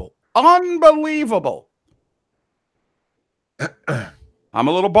unbelievable. Unbelievable. I'm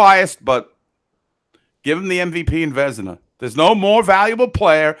a little biased, but give him the MVP and Vezina. There's no more valuable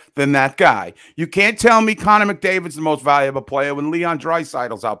player than that guy. You can't tell me Connor McDavid's the most valuable player when Leon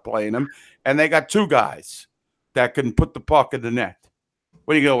Draisaitl's out playing him, and they got two guys that can put the puck in the net.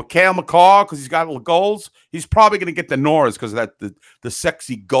 What do you go with Cale McCaw because he's got goals? He's probably going to get the Norris because of that the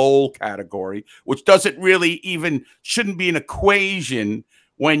sexy goal category, which doesn't really even shouldn't be an equation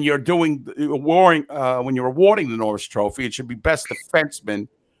when you're doing when you're awarding the Norris Trophy. It should be best defenseman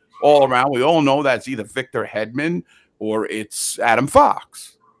all around. We all know that's either Victor Hedman or it's Adam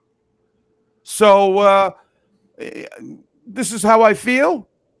Fox. So this is how I feel.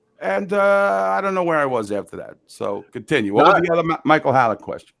 And I don't know where I was after that. So continue. What were the other Michael Halleck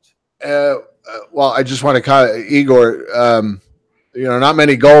questions? Well, I just want to Igor, not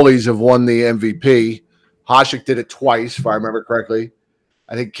many goalies have won the MVP. Hasek did it twice, if I remember correctly.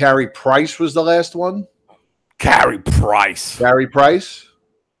 I think Carey Price was the last one. Carey Price.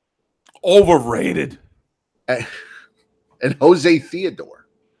 Overrated. And Jose Theodore.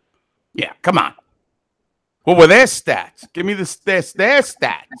 Yeah, come on. What were their stats? Give me their stats.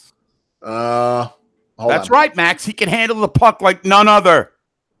 That's right, Max. He can handle the puck like none other.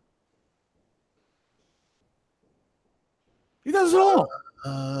 He does it all.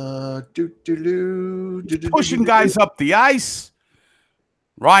 Pushing guys up the ice.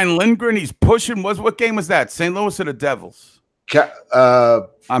 Ryan Lindgren, he's pushing. What game was that? St. Louis or the Devils?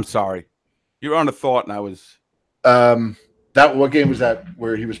 I'm sorry. You're on a thought, and I was. What game was that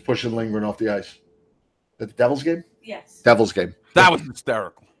where he was pushing Lindgren off the ice? The Devils game? Yes. Devils game. That was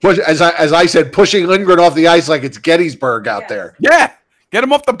hysterical. As I said, pushing Lindgren off the ice like it's Gettysburg out there. Yeah. Get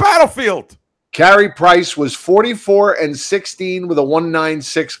him off the battlefield. Carey Price was 44-16 with a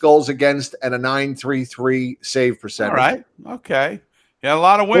 196 goals against and a 933 save percentage. All right. Okay. Yeah, a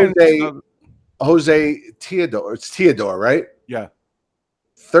lot of wins. Jose Theodore. It's Theodore, right? Yeah.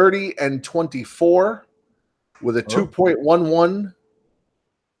 30-24 with a 2.11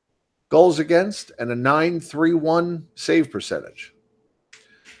 goals against and a 931 save percentage.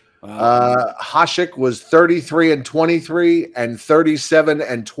 Hasek was 33-23 and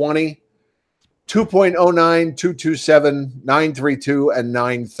 37-20, 2.09, 227, 932, and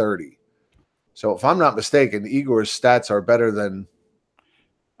 930. So if I'm not mistaken, Igor's stats are better than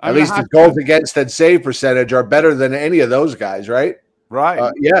at least his goals against and save percentage are better than any of those guys, right?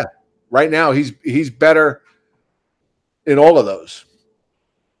 Right. Yeah. Right now he's better in all of those.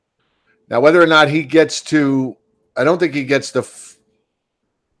 Now, whether or not he gets to, I don't think he gets the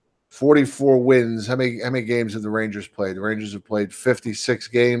 44 wins. How many games have the Rangers played? The Rangers have played 56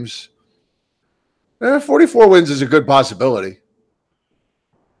 games. 44 wins is a good possibility.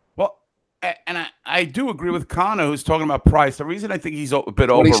 Well, and I do agree with Connor, who's talking about Price. The reason I think he's a bit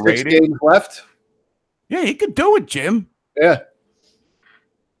overrated. 26 games left? Yeah, he could do it, Jim. Yeah.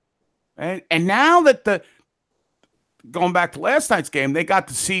 And now that going back to last night's game, they got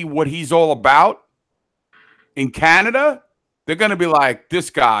to see what he's all about in Canada. They're going to be like,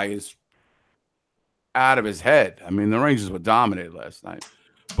 this guy is out of his head. I mean, the Rangers were dominated last night.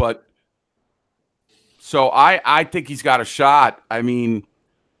 But so I think he's got a shot. I mean,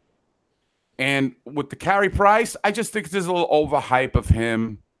 and with the Carey Price, I just think there's a little overhype of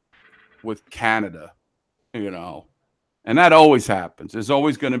him with Canada, And that always happens. There's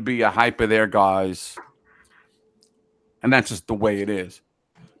always going to be a hype of their guys. And that's just the way it is.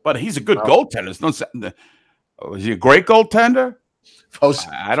 But he's a good goaltender. Is he a great goaltender?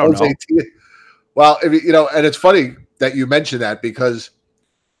 I don't know. Well, and it's funny that you mentioned that because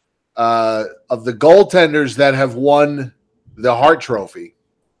of the goaltenders that have won the Hart Trophy,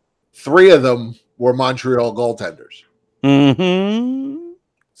 3 of them were Montreal goaltenders. Mm-hmm.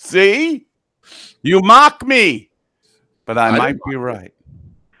 See? You mock me. But I might be right.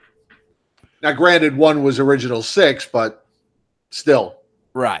 Now, granted, one was original 6, but still.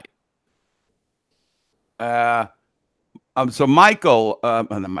 Right. So Michael,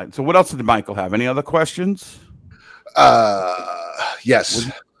 so what else did Michael have? Any other questions? Yes.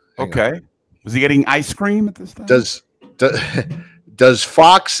 Okay. Was he getting ice cream at this time? Does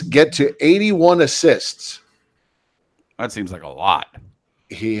Fox get to 81 assists? That seems like a lot.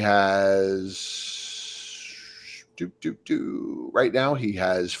 He has right now he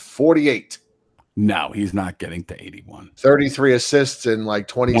has 48. No, he's not getting to 81. 33 assists in like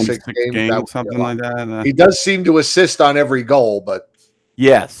 26 games. Something like that. He does seem to assist on every goal, but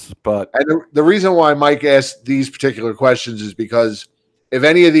yes, but and the reason why Mike asked these particular questions is because if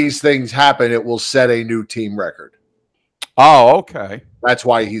any of these things happen, it will set a new team record. oh, okay. That's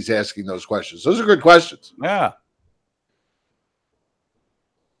why he's asking those questions. Those are good questions. Yeah. I'll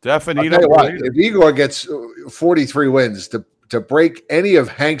Definitely. tell you what, if Igor gets 43 wins to break any of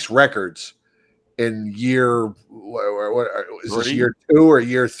Hank's records in year, what is this, year 2 or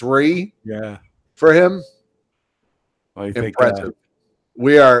year 3? Yeah. For him, Well, you impressive.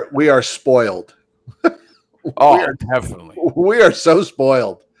 We are spoiled. Definitely. We are so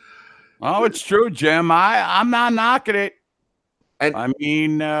spoiled. Oh, it's true, Jim. I'm not knocking it. And I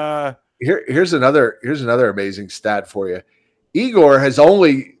mean, here's another amazing stat for you. Igor has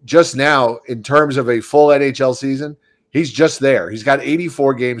only just now, in terms of a full NHL season, he's just there. He's got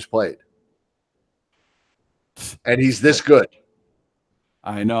 84 games played. And he's this good.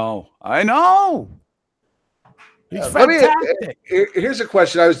 I know. He's fantastic. Here's a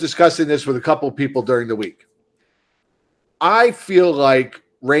question. I was discussing this with a couple of people during the week. I feel like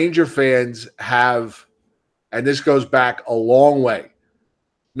Ranger fans have, and this goes back a long way,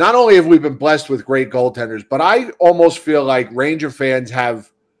 not only have we been blessed with great goaltenders, but I almost feel like Ranger fans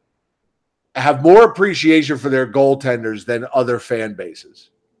have more appreciation for their goaltenders than other fan bases.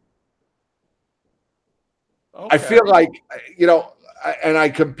 Okay. I feel like, and I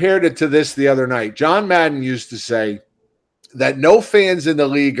compared it to this the other night. John Madden used to say that no fans in the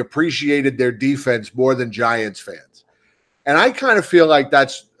league appreciated their defense more than Giants fans. And I kind of feel like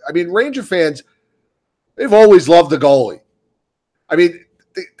Ranger fans, they've always loved the goalie. I mean,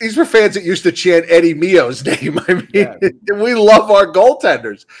 these were fans that used to chant Eddie Mio's name. I mean, we love our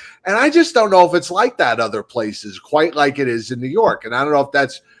goaltenders. And I just don't know if it's like that other places, quite like it is in New York. And I don't know if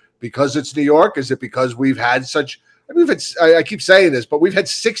that's because it's New York. Is it because we've had I keep saying this, but we've had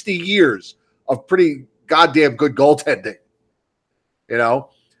 60 years of pretty goddamn good goaltending. Yeah,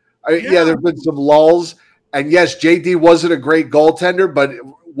 there have been some lulls. And yes, JD wasn't a great goaltender, but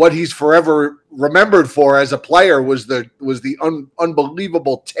what he's forever remembered for as a player was the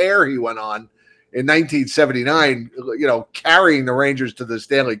unbelievable tear he went on in 1979, carrying the Rangers to the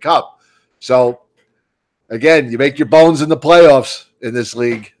Stanley Cup. So again, you make your bones in the playoffs in this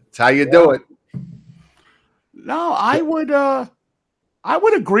league. It's how you do it. No, I would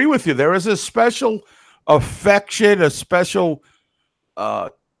agree with you. There is a special affection, a special I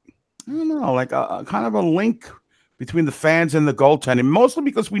don't know, like a kind of a link between the fans and the goaltending, mostly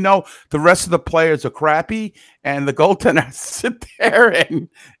because we know the rest of the players are crappy and the goaltender sit there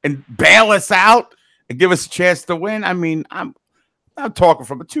and bail us out and give us a chance to win. I mean, I'm talking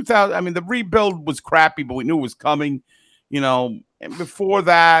from 2000. I mean, the rebuild was crappy, but we knew it was coming, and before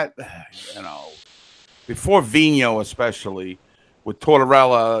that, before Vigneault, especially with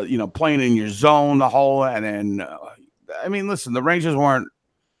Tortorella, playing in your zone the whole, and then, listen, the Rangers weren't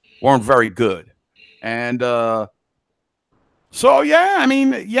very good. And, I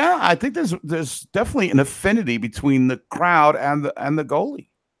think there's definitely an affinity between the crowd and the goalie.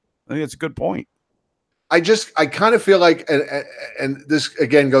 I think that's a good point. I kind of feel like, and this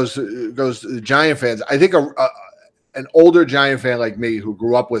again goes to the Giant fans. I think an older Giant fan like me who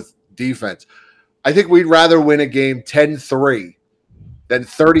grew up with defense, I think we'd rather win a game 10-3 than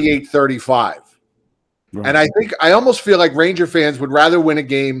 38-35. Right. And I almost feel like Ranger fans would rather win a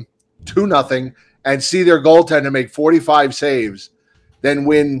game 2-0 and see their goaltender make 45 saves than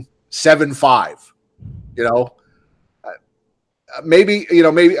win 7-5. Maybe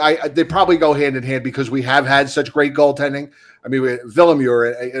they probably go hand in hand because we have had such great goaltending. I mean,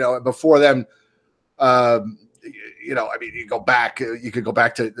 Villemure, before them, you could go back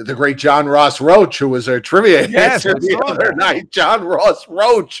to the great John Ross Roach, who was our trivia answer the other night. John Ross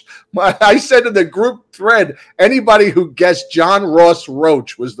Roach. I said in the group thread, anybody who guessed John Ross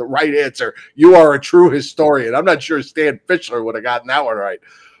Roach was the right answer. You are a true historian. I'm not sure Stan Fischler would have gotten that one right.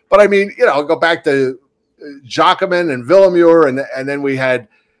 But I mean, go back to Jockerman and Villemure, and then we had,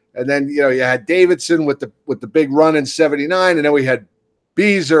 you had Davidson with the big run in '79, and then we had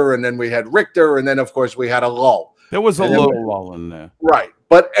Beezer, and then we had Richter, and then of course we had a lull. There was a little lull in there. Right.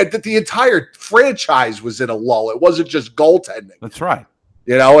 But the entire franchise was in a lull. It wasn't just goaltending. That's right.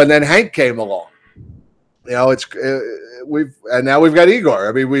 And then Hank came along. Now we've got Igor.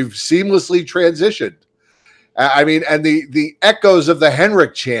 I mean, we've seamlessly transitioned. And the echoes of the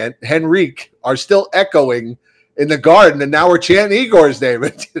Henrik are still echoing in the Garden, and now we're chanting Igor's name.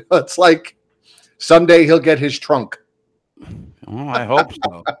 It's like someday he'll get his trunk. Oh, I hope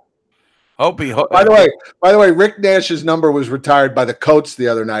so. By the way, Rick Nash's number was retired by the Coats the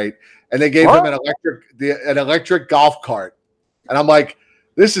other night, and they gave him an electric golf cart. And I'm like,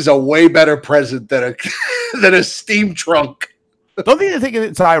 this is a way better present than a steam trunk. Don't you think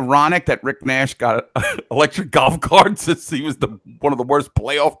it's ironic that Rick Nash got an electric golf cart since he was one of the worst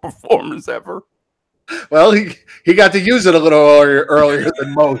playoff performers ever? Well, he got to use it a little earlier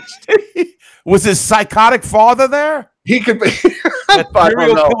than most. Was his psychotic father there? He could be that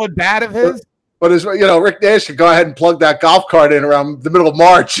serial killer dad of his. But as you know, Rick Nash could go ahead and plug that golf cart in around the middle of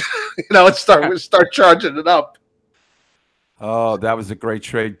March, and start charging it up. Oh, that was a great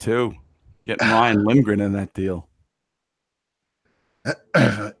trade too. Getting Ryan Lindgren in that deal.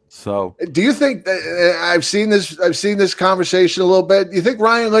 So, do you think that I've seen this conversation a little bit? Do you think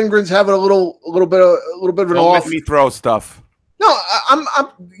Ryan Lindgren's having a little bit of an off? Let me throw stuff. No, I'm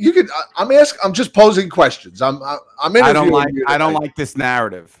just posing questions. I'm interviewing you. I don't like this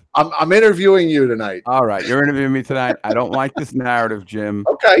narrative. I'm interviewing you tonight. All right, you're interviewing me tonight. I don't like this narrative, Jim.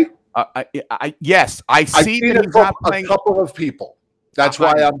 Okay. Yes, I see that he's not playing. A couple of people. That's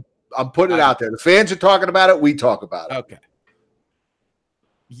why I'm putting it out there. The fans are talking about it. We talk about it. Okay.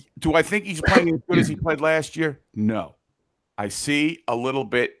 Do I think he's playing as good as he played last year? No. I see a little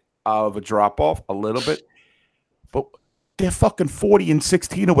bit of a drop off, a little bit, but they're fucking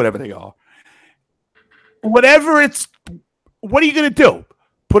 40-16 or whatever they are. What are you going to do?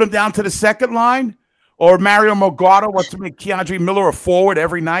 Put him down to the second line? Or Mario Morgado wants to make Keandre Miller a forward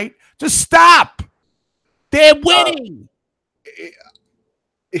every night? Just stop. They're winning.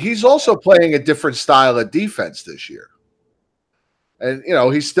 He's also playing a different style of defense this year. And, you know,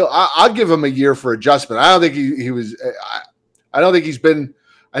 he's still – I'll give him a year for adjustment. I don't think he was – I don't think he's been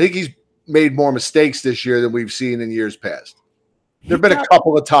 – I think he's made more mistakes this year than we've seen in years past. There have been a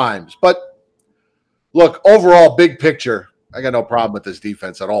couple of times. But, look, overall, big picture, I got no problem with this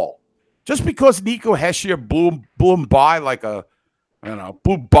defense at all. Just because Nico Hischier blew him by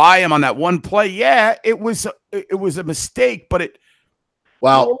blew by him on that one play, yeah, it was a mistake, but there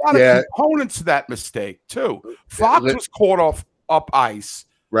were a lot of components to that mistake, too. Fox was caught up ice.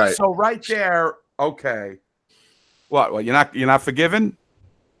 Right. So right there, okay. What? Well, you're not forgiven?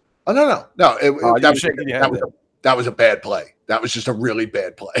 Oh no. That was a bad play. That was just a really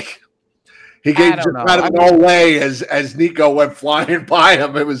bad play. He gave just out of no way as Nico went flying by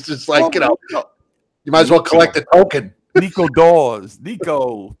him. It was just like, you might as well collect the token. Nico Dawes.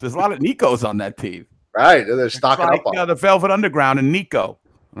 There's a lot of Nicos on that team. Right. They're stocking up on the Velvet Underground and Nico. I don't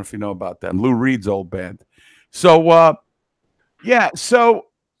know if you know about them. Lou Reed's old band. So, so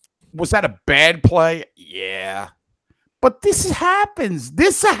was that a bad play? Yeah. But this happens.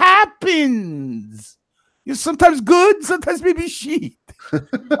 You're sometimes good, sometimes maybe shit.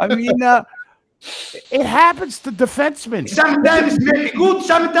 I mean, it happens to defensemen. Sometimes maybe good,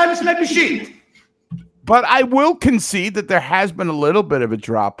 sometimes maybe shit. But I will concede that there has been a little bit of a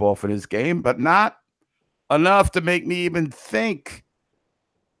drop-off in his game, but not enough to make me even think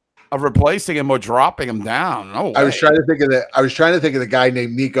of replacing him or dropping him down. No way. I was trying to think of the guy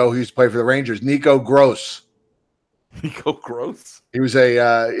named Nico who used to play for the Rangers. Nico Gross. Nico Gross? He was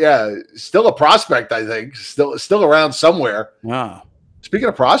still a prospect, I think. Still around somewhere. Yeah. Speaking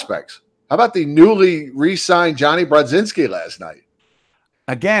of prospects, how about the newly re-signed Johnny Brodzinski last night?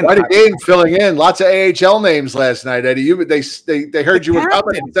 Again, quite a game filling in. Lots of AHL names last night, Eddie. They heard you were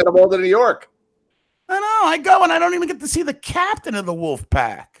coming and sent them all to New York. I know. I go and I don't even get to see the captain of the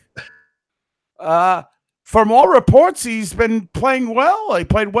Wolfpack. From all reports, he's been playing well. He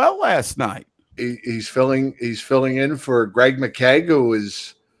played well last night. He's filling in for Greg McKegg, who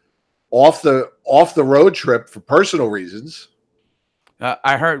is off the road trip for personal reasons.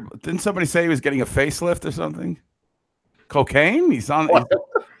 I heard. Didn't somebody say he was getting a facelift or something? Cocaine? He's on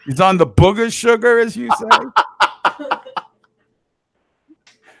the booger sugar, as you say.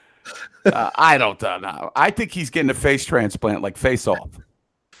 I don't know. I think he's getting a face transplant, like Face Off,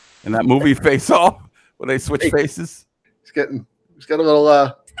 in that movie Face Off, where they switch faces. He's got a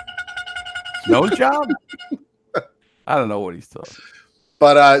little nose job. I don't know what he's talking.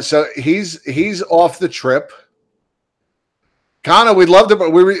 But so he's off the trip. Connor, we'd love to.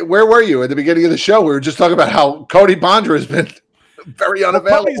 Where were you at the beginning of the show? We were just talking about how Cody Bondra has been very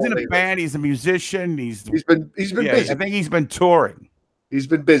unavailable. He's in a band. He's a musician. He's been busy. I think he's been touring. He's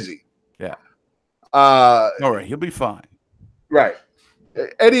been busy. Yeah. All right, he'll be fine. Right.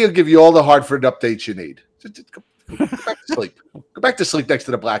 Eddie will give you all the Hartford updates you need. Go back to sleep. Go back to sleep next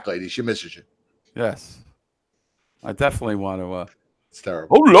to the black lady. She misses you. Yes. I definitely want to. It's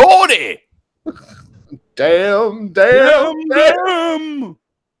terrible. Oh, Lordy! Damn.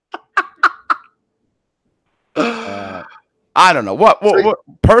 I don't know what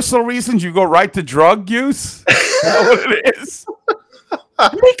personal reasons. You go right to drug use. Is that what it is? How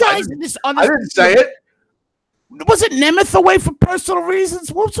many guys in this? I didn't say it. Was it Nemeth away for personal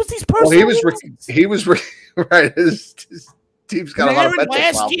reasons? What's with these personal? Well, he was right. His team's got a lot of mental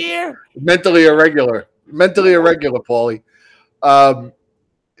problems. Year. Mentally irregular, Paulie. Well,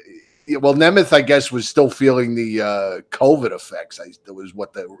 Nemeth, I guess, was still feeling the COVID effects. That was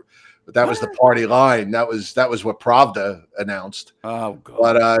was the party line. That was what Pravda announced. Oh, God.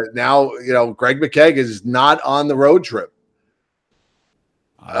 But now, Greg McKegg is not on the road trip.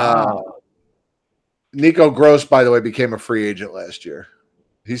 Nico Gross, by the way, became a free agent last year.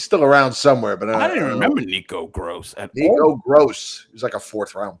 He's still around somewhere, but I didn't remember Nico Gross at Nico all. Gross. He was like a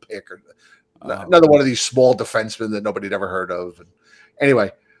 4th round pick or another one of these small defensemen that nobody'd ever heard of. And anyway,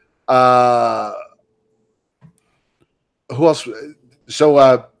 who else? So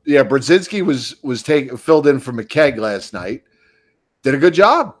Brzezinski was filled in for McKegg last night. Did a good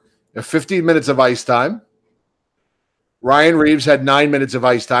job. 15 minutes of ice time. Ryan Reeves had 9 minutes of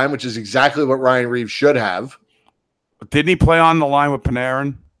ice time, which is exactly what Ryan Reeves should have. Didn't he play on the line with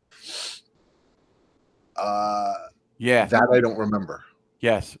Panarin? Yeah. That I don't remember.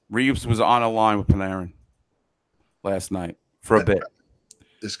 Yes. Reeves was on a line with Panarin last night for a bit.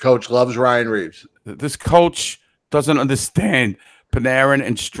 This coach loves Ryan Reeves. This coach doesn't understand Panarin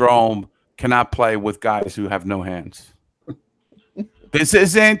and Strome cannot play with guys who have no hands. This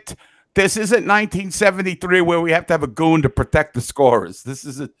isn't 1973 where we have to have a goon to protect the scorers. This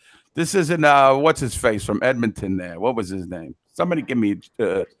isn't what's his face from Edmonton there. What was his name? Somebody give me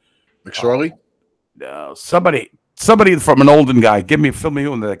McSorley? No, somebody from an olden guy. Fill me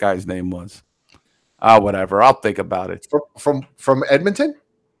in who that guy's name was. Whatever. I'll think about it. From Edmonton?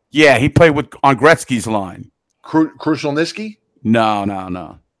 Yeah, he played on Gretzky's line. Krushelnyski?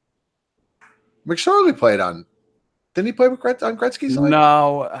 No. McSorley played on. Didn't he play on Gretzky's line?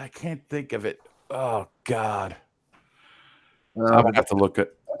 No, I can't think of it. Oh, God. I would have to look at.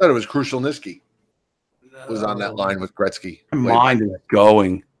 I thought it was Krushelnyski. Was on that line with Gretzky. My mind is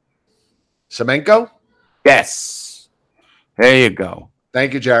going. Semenko? Yes. There you go.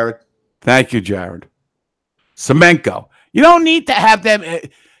 Thank you, Jared. Semenko. You don't need to have them.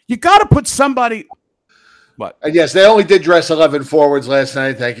 You got to put somebody. What? And yes, they only did dress 11 forwards last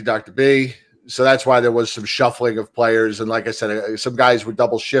night. Thank you, Dr. B. So that's why there was some shuffling of players. And like I said, some guys were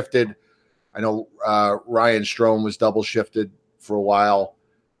double shifted. I know Ryan Strome was double shifted for a while.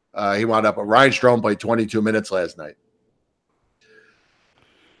 He wound up, Ryan Strome played 22 minutes last night.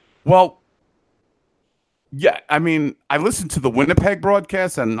 Well, yeah, I mean, I listened to the Winnipeg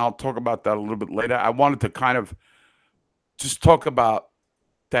broadcast, and I'll talk about that a little bit later. I wanted to kind of just talk about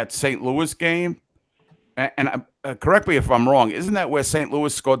that St. Louis game. And correct me if I'm wrong. Isn't that where St.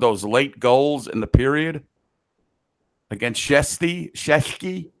 Louis scored those late goals in the period against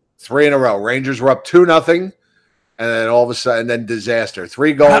Shesky? 3 in a row. Rangers were up 2-0, and then all of a sudden, then disaster.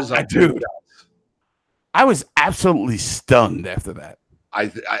 3 goals. Dude, I was absolutely stunned after that.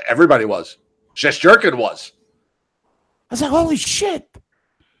 Everybody was. Shesterkin was. I was like, holy shit.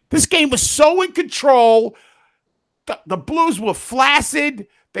 This game was so in control. The Blues were flaccid.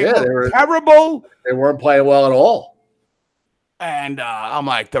 They were terrible. They weren't playing well at all. And I'm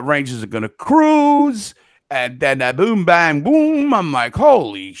like, the Rangers are going to cruise. And then boom, bang, boom. I'm like,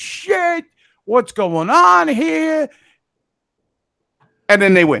 holy shit. What's going on here? And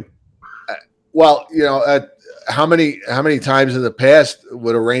then they win. Well, how many times in the past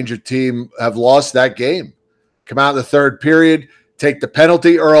would a Ranger team have lost that game? Come out in the third period, take the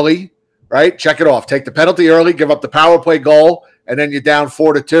penalty early, right? Check it off. Take the penalty early, give up the power play goal, and then you're down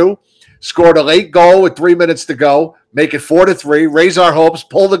 4-2. Scored a late goal with 3 minutes to go, make it 4-3, raise our hopes,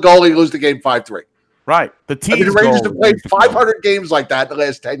 pull the goalie, lose the game 5-3. Right. The Rangers have played 500 games like that in the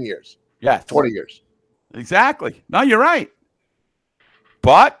last 10 years. Yeah. 20 years. Exactly. No, you're right.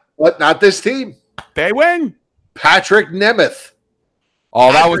 But not this team. They win. Patrick Nemeth.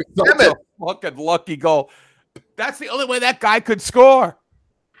 Oh, that was such a fucking lucky goal. That's the only way that guy could score.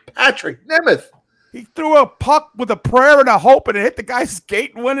 Patrick Nemeth. He threw a puck with a prayer and a hope, and it hit the guy's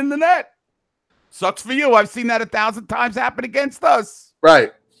skate and went in the net. Sucks for you. I've seen that 1,000 times happen against us.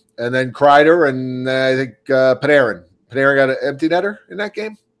 Right. And then Kreider and I think Panarin. Panarin got an empty netter in that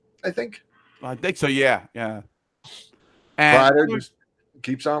game, I think. I think so, yeah. And Kreider just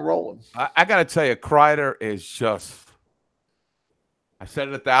keeps on rolling. I got to tell you, Kreider is just, I've said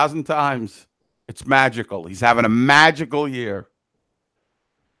it 1,000 times, it's magical. He's having a magical year.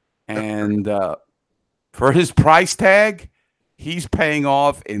 And for his price tag, he's paying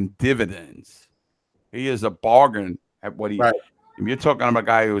off in dividends. He is a bargain at what he. Right. If you're talking about a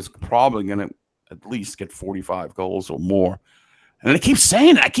guy who is probably going to at least get 45 goals or more. And I keep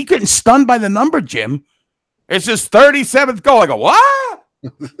saying it. I keep getting stunned by the number, Jim. It's his 37th goal. I go, what?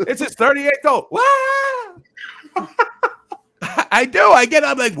 It's his 38th goal. What? I do.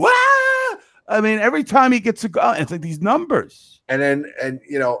 I'm like, what? I mean, every time he gets a goal, it's like these numbers. And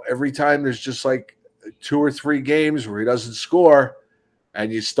every time there's just like 2 or 3 games where he doesn't score,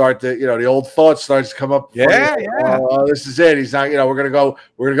 and you start to, the old thought starts to come up. Yeah. Oh, this is it. He's not, we're gonna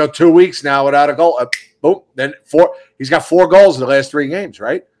go 2 weeks now without a goal. Boom. Then 4. He's got 4 goals in the last 3 games,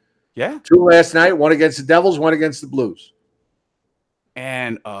 right? Yeah. 2 last night, 1 against the Devils, 1 against the Blues.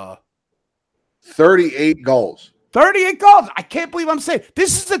 And 38 goals. 38 goals. I can't believe I'm saying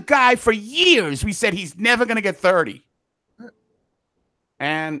this is a guy for years. We said he's never going to get 30.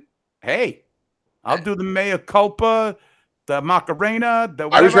 And hey, I'll do the mea culpa, the Macarena.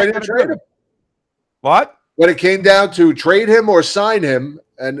 I was ready to trade him. What? When it came down to trade him or sign him,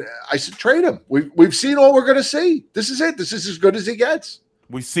 and I said trade him. We've seen all we're going to see. This is it. This is as good as he gets.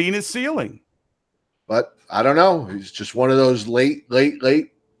 We've seen his ceiling. But I don't know. He's just one of those late. I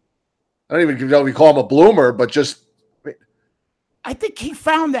don't even know if we call him a bloomer, but just. I think he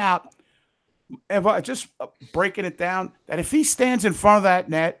found out, if I just breaking it down, that if he stands in front of that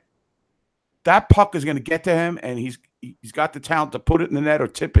net, that puck is going to get to him, and he's got the talent to put it in the net or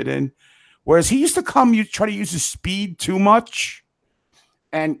tip it in. Whereas he used to try to use his speed too much,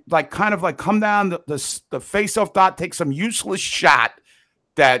 and come down the face-off dot, take some useless shot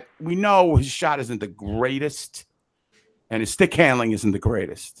that we know his shot isn't the greatest, and his stick handling isn't the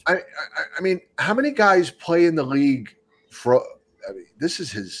greatest. I mean, how many guys play in the league for? This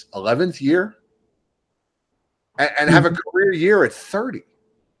is his 11th year, and have a career year at 30.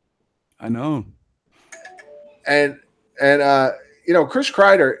 I know. And Chris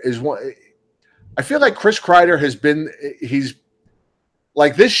Kreider is one. I feel like Chris Kreider he's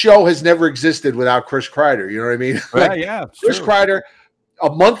like, this show has never existed without Chris Kreider. You know what I mean? Yeah. Chris Kreider. A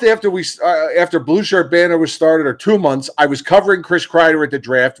month after after Blueshirt Banner was started, or 2 months, I was covering Chris Kreider at the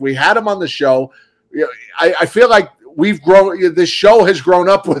draft. We had him on the show. I feel like we've grown. This show has grown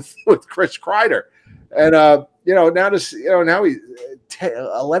up with Chris Kreider, and now he's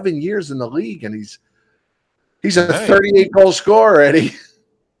 11 years in the league, and he's a 38 goal scorer, Eddie.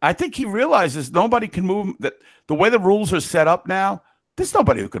 I think he realizes nobody can move him. That the way the rules are set up now, there's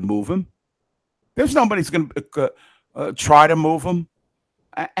nobody who can move him. There's nobody who's going to try to move him.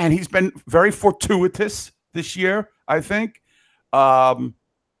 And he's been very fortuitous this year, I think.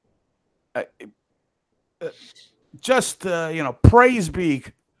 Praise be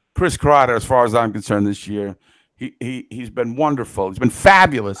Chris Kreider as far as I'm concerned this year. He's been wonderful. He's been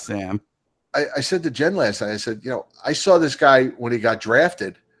fabulous, Sam. I said to Jen last night, I said, I saw this guy when he got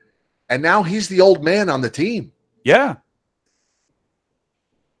drafted, and now he's the old man on the team. Yeah.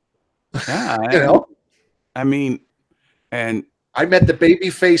 Yeah. I mean, and I met the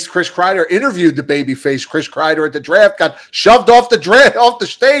baby-faced Chris Kreider, interviewed the baby-faced Chris Kreider at the draft, got shoved off the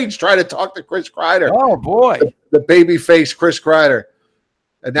stage trying to talk to Chris Kreider. Oh, boy. The baby-faced Chris Kreider.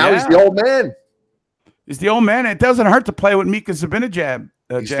 And now he's the old man. He's the old man. It doesn't hurt to play with Mika Zibanejad.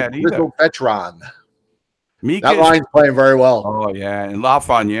 He's the veteran. Mika that line's playing very well. Oh, yeah. And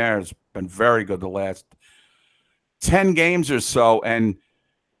Lafreniere has been very good the last 10 games or so. And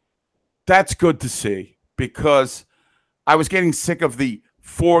that's good to see, because I was getting sick of the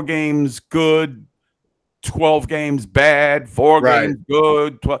 4 games good, 12 games bad, 4 games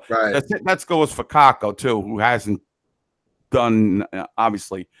good. 12. Right. Let's go with Kako, too, who hasn't done,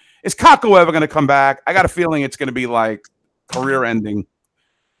 obviously. Is Kako ever going to come back? I got a feeling it's going to be like career ending.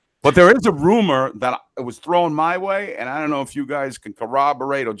 But there is a rumor that it was thrown my way, and I don't know if you guys can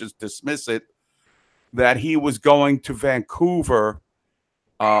corroborate or just dismiss it, that he was going to Vancouver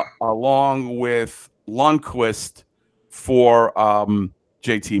along with Lundqvist for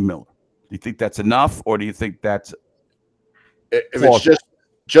JT Miller. Do you think that's enough, or do you think that's if it's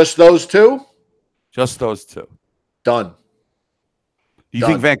just those two? Just those two. Done. Do you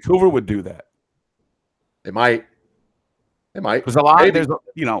think Vancouver would do that? They might. Because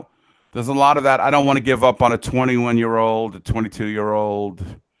there's a lot of that. I don't want to give up on a 21-year-old, a 22-year-old.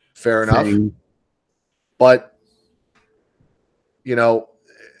 Fair enough. But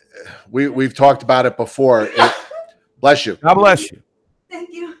we've talked about it before. Bless you. God bless you.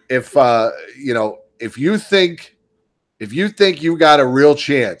 Thank you. If you think you got a real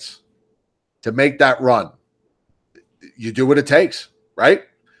chance to make that run, you do what it takes, right?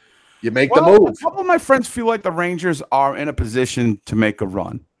 You make the move. A couple of my friends feel like the Rangers are in a position to make a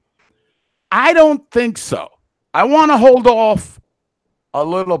run. I don't think so. I want to hold off a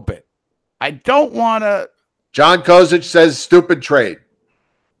little bit. I don't want to. John Kozic says stupid trade.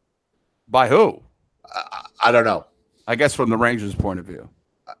 By who? I don't know. I guess from the Rangers' point of view.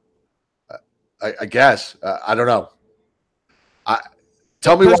 I guess. I don't know.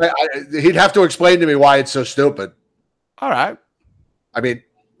 Tell me why. He'd have to explain to me why it's so stupid. All right. I mean,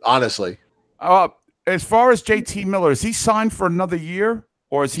 honestly. As far as JT Miller, is he signed for another year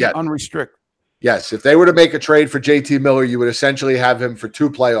or is he unrestricted? Yes. If they were to make a trade for JT Miller, you would essentially have him for 2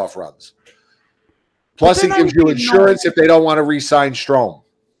 playoff runs. Plus, he gives you insurance if they don't want to re-sign Strome.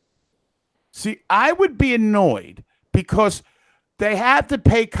 See, I would be annoyed because they had to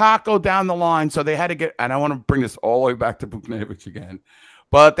pay Kako down the line, so they had to get – and I want to bring this all the way back to Buchnevich again.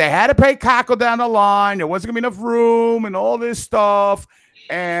 But they had to pay Kako down the line. There wasn't going to be enough room and all this stuff.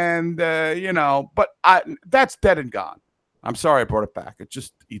 And, but that's dead and gone. I'm sorry I brought it back. It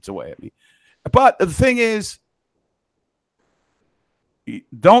just eats away at me. But the thing is,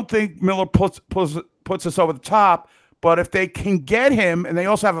 don't think Miller puts us over the top. But if they can get him, and they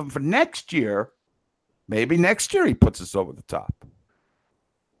also have him for next year, maybe next year he puts us over the top.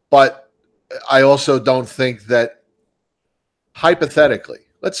 But I also don't think that hypothetically,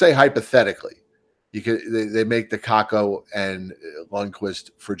 let's say hypothetically, they make the Kako and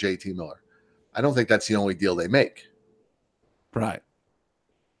Lundqvist for JT Miller. I don't think that's the only deal they make. Right.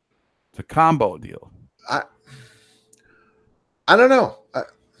 It's a combo deal. I don't know.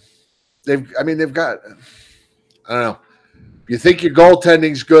 They've got. I don't know. You think your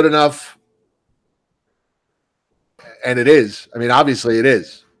goaltending's good enough, and it is. I mean, obviously it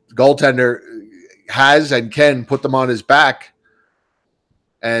is. The goaltender has and can put them on his back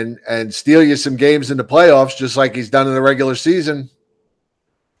and steal you some games in the playoffs, just like he's done in the regular season.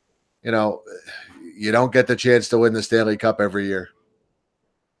 You don't get the chance to win the Stanley Cup every year.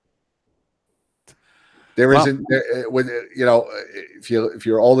 There isn't, if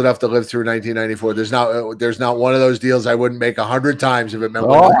you're old enough to live through 1994, there's not one of those deals I wouldn't make 100 times if it meant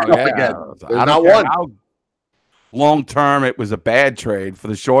again. There's not one. Long term, it was a bad trade. For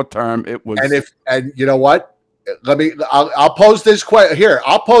the short term, it was. And you know what? I'll pose this question here.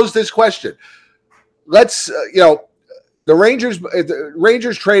 I'll pose this question. Let's the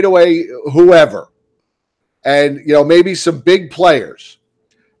Rangers trade away whoever, and maybe some big players.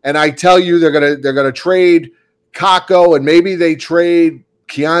 And I tell you, they're gonna trade Kako, and maybe they trade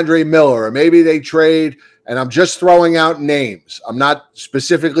Keandre Miller, or maybe they trade. And I'm just throwing out names. I'm not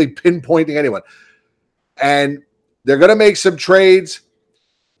specifically pinpointing anyone. And they're gonna make some trades,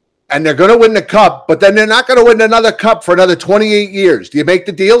 and they're gonna win the cup. But then they're not gonna win another cup for another 28 years. Do you make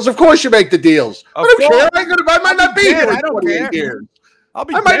the deals? Of course, you make the deals. I don't care. I might not be here in 28 years.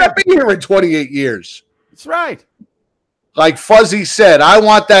 I might not be here in 28 years. That's right. Like Fuzzy said, I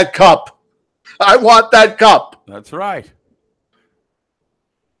want that cup. I want that cup. That's right.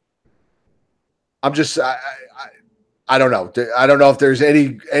 I'm just, I don't know. I don't know if there's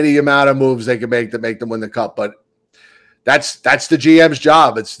any amount of moves they can make to make them win the cup, but that's the GM's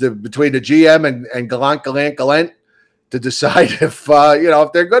job. It's between the GM and Gallant to decide if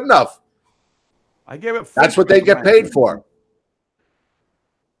they're good enough. I gave it. That's what they get paid for.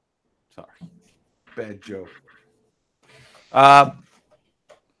 Sorry, bad joke.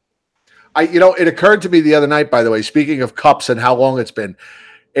 It occurred to me the other night, by the way, speaking of cups and how long it's been,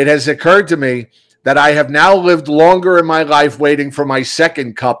 it has occurred to me that I have now lived longer in my life waiting for my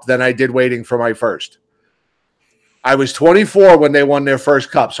second cup than I did waiting for my first. I was 24 when they won their first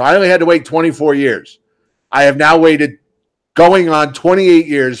cup, so I only had to wait 24 years. I have now waited going on 28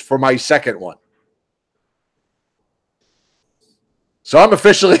 years for my second one. So I'm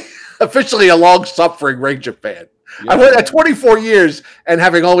officially a long-suffering Ranger fan. Yeah. I went at 24 years and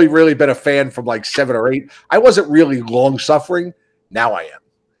having only really been a fan from like 7 or 8. I wasn't really long-suffering. Now I am.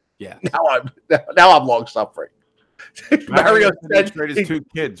 Yeah. Now I'm long-suffering. Mario said trade his 2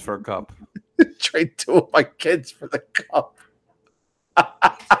 kids for a cup. Trade 2 of my kids for the cup.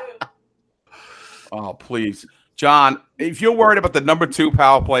 Oh, please. John, if you're worried about the number 2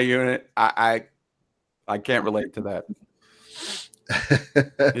 power play unit, I can't relate to that.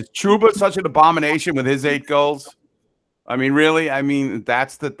 Is Trouba such an abomination with his 8 goals? I mean, really? I mean,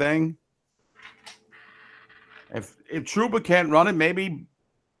 that's the thing. If Trouba can't run it, maybe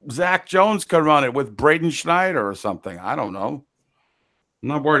Zach Jones could run it with Braden Schneider or something. I don't know. I'm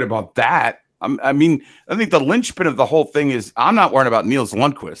not worried about that. I think the linchpin of the whole thing is I'm not worried about Niels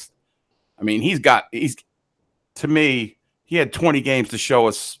Lundqvist. I mean, to me, he had 20 games to show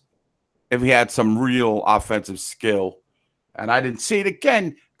us if he had some real offensive skill. And I didn't see it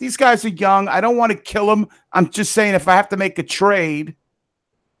again. These guys are young. I don't want to kill them. I'm just saying if I have to make a trade,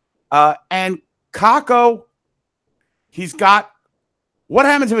 and Kako, he's got what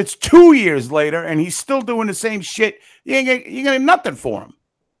happens if it's 2 years later and he's still doing the same shit? You ain't gonna have nothing for him.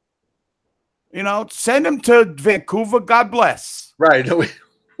 Send him to Vancouver. God bless. Right. We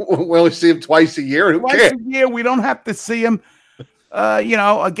only see him twice a year. Who cares? Twice a year. We don't have to see him.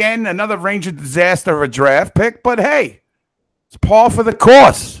 Again, another Ranger disaster of a draft pick. But hey, it's par for the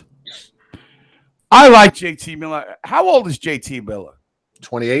course. I like JT Miller. How old is JT Miller?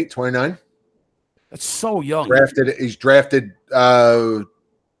 28, 29. That's so young. He's drafted 2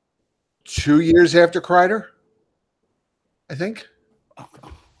 years after Kreider, I think. It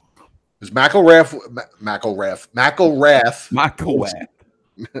was McElrath.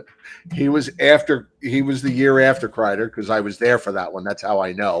 He was the year after Kreider because I was there for that one. That's how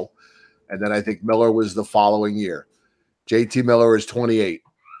I know. And then I think Miller was the following year. JT Miller is 28.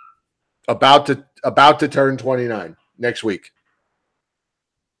 About to turn 29 next week.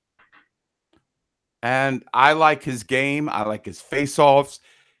 And I like his game. I like his face-offs.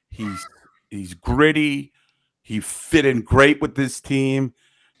 He's gritty. He fit in great with this team.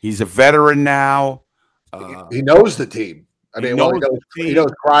 He's a veteran now. He knows the team. He knows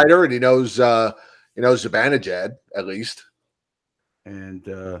Kreider and he knows Zibanejad at least. And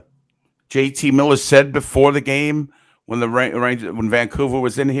JT Miller said before the game when Vancouver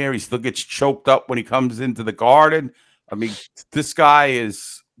was in here, he still gets choked up when he comes into the Garden. I mean, this guy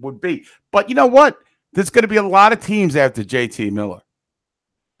would be. But you know what? There's going to be a lot of teams after JT Miller.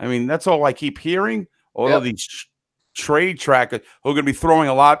 I mean, that's all I keep hearing. All of these trade trackers who are going to be throwing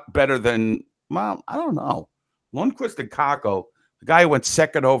a lot better than, well, I don't know. Lundqvist and Kakko, the guy who went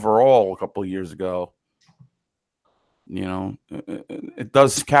second overall a couple of years ago, it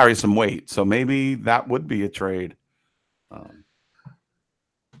does carry some weight. So maybe that would be a trade.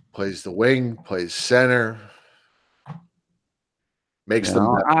 Plays the wing, plays center. Makes them.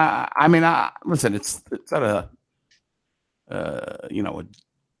 Listen, it's not a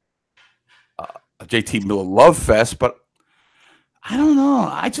JT Miller love fest, but I don't know.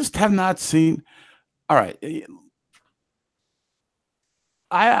 I just have not seen. All right, anyway,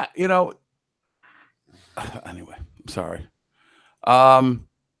 I'm sorry.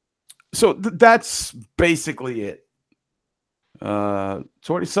 So that's basically it.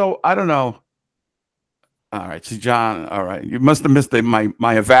 So I don't know. All right, see, John. All right, you must have missed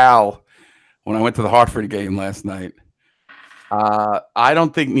my eval when I went to the Hartford game last night. I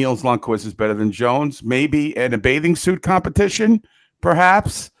don't think Niels Lundqvist is better than Jones. Maybe in a bathing suit competition,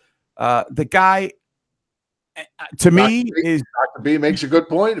 perhaps. The guy, to me, is Dr. B makes a good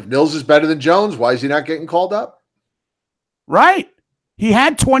point. If Niels is better than Jones, why is he not getting called up? Right. He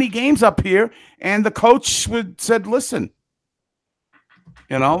had 20 games up here, and the coach said, "Listen."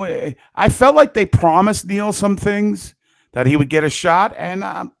 I felt like they promised Neil some things that he would get a shot, and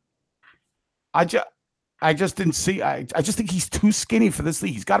I just didn't see. I just think he's too skinny for this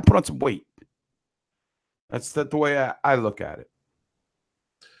league. He's got to put on some weight. That's the way I look at it.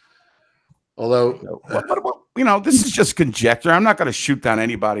 Although, this is just conjecture. I'm not going to shoot down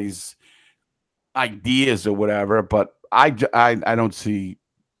anybody's ideas or whatever, but I don't see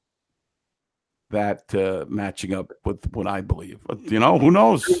that matching up with what I believe. But, who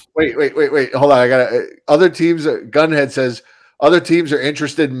knows? Wait. Hold on. I got other teams. Gunhead says other teams are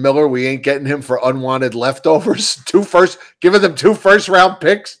interested in Miller. We ain't getting him for unwanted leftovers. Giving them 2 first-round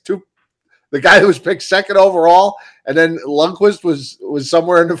picks. The guy who was picked second overall, and then Lundqvist was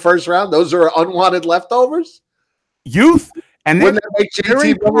somewhere in the first round. Those are unwanted leftovers. Youth, and wouldn't that make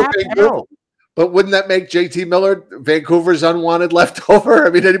JT Miller Vancouver? But wouldn't that make JT Miller Vancouver's unwanted leftover? I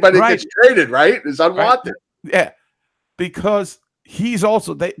mean, anybody that gets traded, right, is unwanted. Right. Yeah, because he's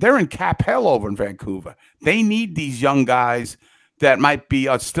also they're in cap hell over in Vancouver. They need these young guys that might be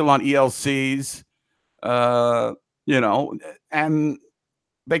still on ELCs, and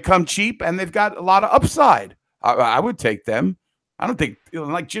they come cheap and they've got a lot of upside. I would take them. I don't think,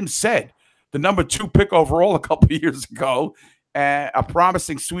 like Jim said, the number 2 pick overall a couple of years ago, a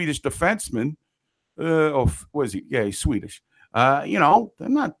promising Swedish defenseman. Was he? Yeah, he's Swedish. They're not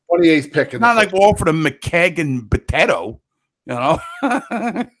 28th pick. Not like we're for the McKegg and Boteto,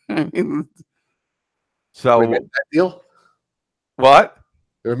 So we make that deal. What?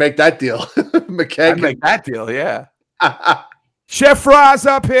 We make that deal. McKegg. I'd make that deal. Yeah. Chef Roz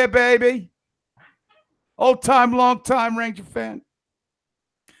up here, baby. Old time, long time Ranger fan.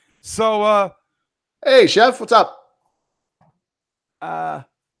 So, hey, Chef, what's up? Well,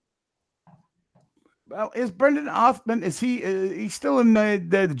 is Brendan Othman? Is he's still in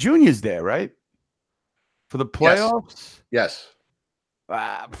the juniors there, right? For the playoffs? Yes.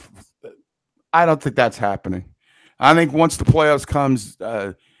 I don't think that's happening. I think once the playoffs comes,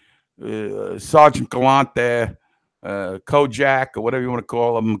 Sergeant Gallant there, Kojak or whatever you want to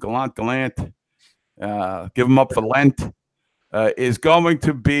call him, Gallant, give him up for Lent. is going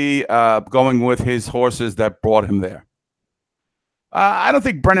to be going with his horses that brought him there. I don't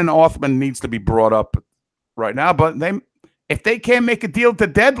think Brennan Othman needs to be brought up right now, but if they can't make a deal at the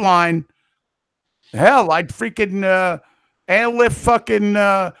deadline, hell, I'd freaking airlift fucking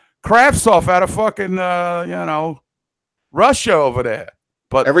Kravtsov out of fucking Russia over there.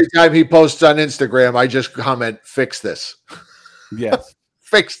 But every time he posts on Instagram, I just comment, "Fix this." Yes,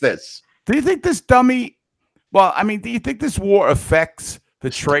 fix this. Do you think this dummy? Well, I mean, do you think this war affects the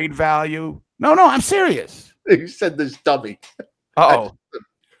trade value? No, I'm serious. You said this dummy. Oh,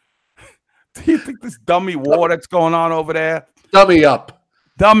 do you think this dummy war that's going on over there? Dummy up,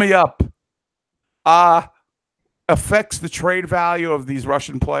 affects the trade value of these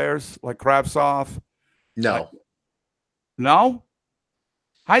Russian players like Kravtsov? No. No?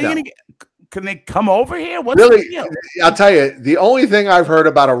 How are you going to get? Can they come over here? What's really? The deal? I'll tell you, the only thing I've heard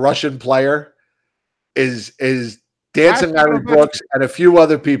about a Russian player is Dancing Larry Brooks and a few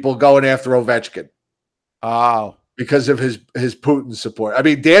other people going after Ovechkin. Oh. Because of his Putin support. I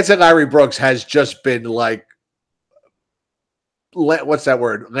mean, Dancing Larry Brooks has just been like, what's that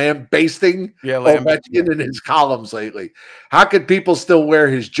word? Lambasting Ovechkin in his columns lately. How could people still wear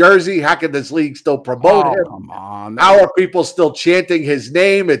his jersey? How can this league still promote him? Come on. How are people still chanting his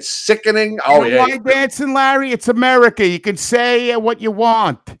name? It's sickening. Oh, yeah. Why Dancing Larry? It's America. You can say what you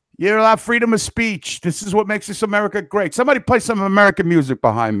want. You have freedom of speech. This is what makes this America great. Somebody play some American music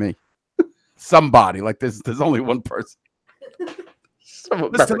behind me. Somebody like this. There's only one person.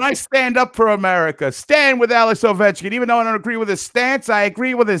 Listen, I stand up for America. Stand with Alex Ovechkin. Even though I don't agree with his stance, I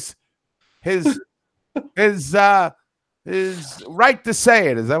agree with his right to say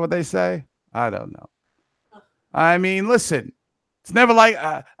it. Is that what they say? I don't know. I mean, listen, it's never like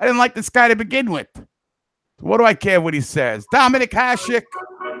I didn't like this guy to begin with. What do I care what he says? Dominic Hasek.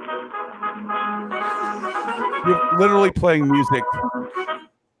 You're literally playing music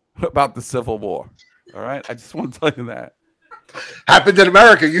about the Civil War. All right? I just want to tell you that. Happened in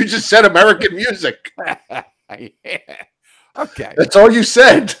America. You just said American music. Yeah. Okay. That's all you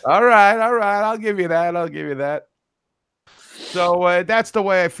said. All right. I'll give you that. So that's the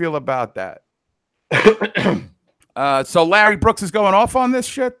way I feel about that. So Larry Brooks is going off on this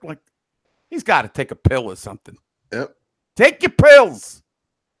shit? Like, he's got to take a pill or something. Yep. Take your pills.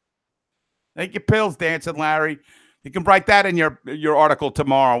 Take your pills, Dancing Larry. You can write that in your article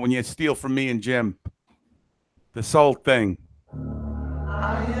tomorrow when you steal from me and Jim. This whole thing.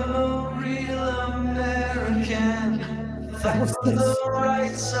 I am a real American. Fight for the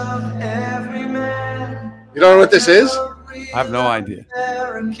rights of every man. You don't know what this is? I have no idea.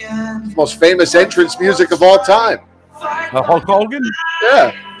 It's the most famous entrance music of all time. Hulk Hogan?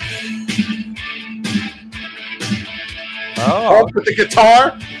 Yeah. Oh. Hulk with the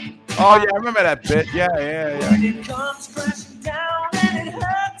guitar? Oh, yeah, I remember that bit. Yeah. It comes crashing down and it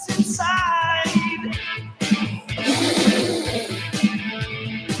hurts inside.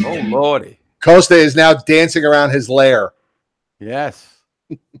 Oh, Lordy. Costa is now dancing around his lair. Yes.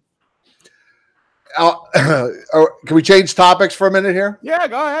 Can we change topics for a minute here? Yeah,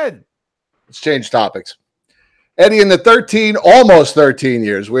 go ahead. Let's change topics. Eddie, in the almost 13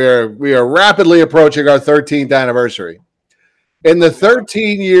 years, we are rapidly approaching our 13th anniversary. In the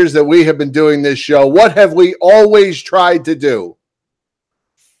 13 years that we have been doing this show, what have we always tried to do?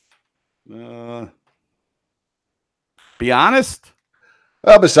 Be honest?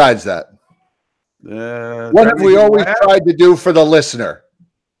 Well, besides that, what have we always tried to do for the listener?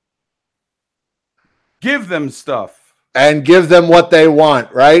 Give them stuff. And give them what they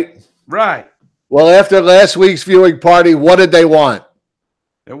want, right? Right. Well, after last week's viewing party, what did they want?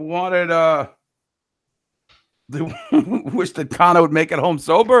 They wanted, they wish that Connor would make it home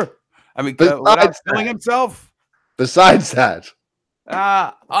sober. I mean, without killing himself. Besides that.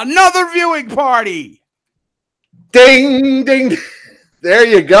 Another viewing party. Ding, ding. There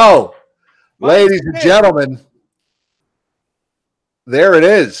you go. Ladies and gentlemen, there it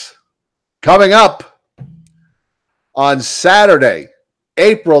is. Coming up on Saturday,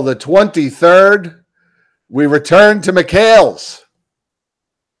 April the 23rd, we return to McHale's,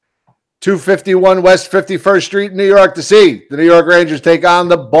 251 West 51st Street, New York, to see the New York Rangers take on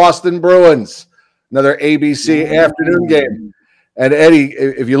the Boston Bruins. Another ABC afternoon game. And Eddie,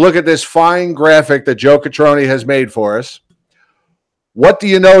 if you look at this fine graphic that Joe Catroni has made for us, what do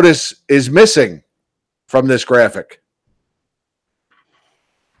you notice is missing from this graphic?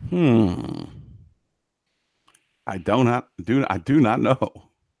 I do not know.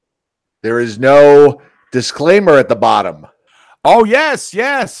 There is no disclaimer at the bottom. Oh, yes.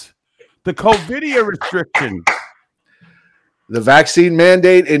 The COVID restriction. The vaccine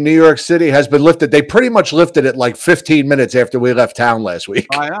mandate in New York City has been lifted. They pretty much lifted it like 15 minutes after we left town last week.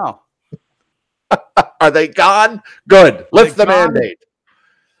 I know. Are they gone? Good. Lift the mandate.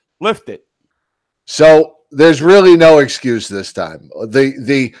 Lift it. So there's really no excuse this time.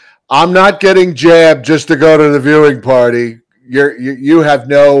 I'm not getting jabbed just to go to the viewing party. You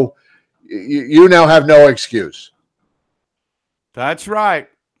now have no excuse. That's right.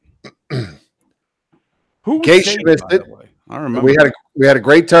 Who In case you missed it, I remember. we had a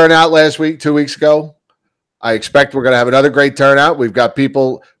great turnout last week, 2 weeks ago. I expect we're going to have another great turnout. We've got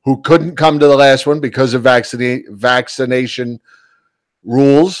people who couldn't come to the last one because of vaccination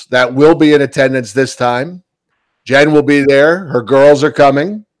rules that will be in attendance this time. Jen will be there. Her girls are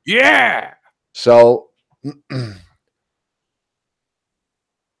coming. Yeah. So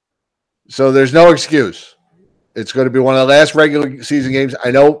there's no excuse. It's going to be one of the last regular season games.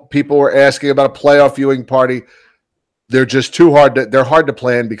 I know people were asking about a playoff viewing party. They're just too hard they're hard to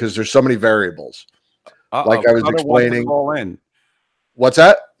plan because there's so many variables. Like I was explaining. Call in. What's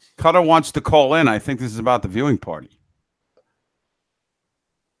that? Cutter wants to call in. I think this is about the viewing party.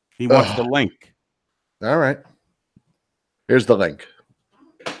 He wants the link. All right. Here's the link.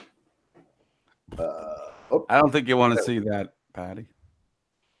 I don't think you want to see that, Patty.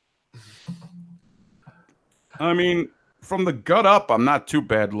 I mean, from the gut up, I'm not too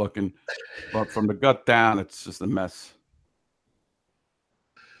bad looking. But from the gut down, it's just a mess.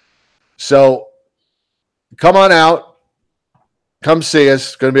 So come on out. Come see us.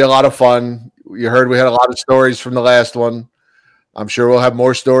 It's going to be a lot of fun. You heard we had a lot of stories from the last one. I'm sure we'll have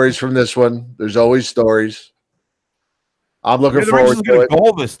more stories from this one. There's always stories. I'm looking forward to it.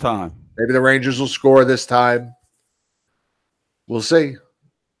 Goal this time. Maybe the Rangers will score this time. We'll see.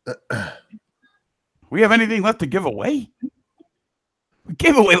 We have anything left to give away? We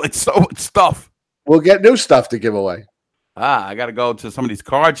gave away like so much stuff. We'll get new stuff to give away. I got to go to some of these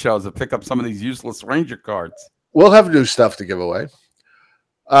card shows to pick up some of these useless Ranger cards. We'll have new stuff to give away.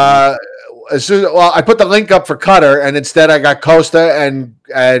 I put the link up for Cutter, and instead I got Costa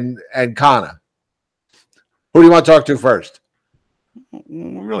and Kana. Who do you want to talk to first? We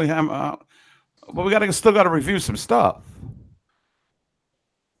really have, but we still got to review some stuff.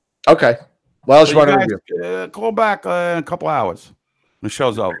 Okay. What else you want to review? Call back in a couple hours when the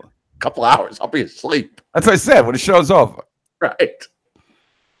show's over. Couple hours? I'll be asleep. That's what I said when the show's over. Right.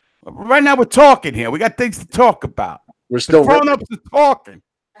 Right now we're talking here. We got things to talk about. We're still grown-ups are talking.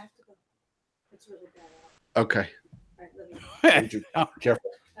 Okay.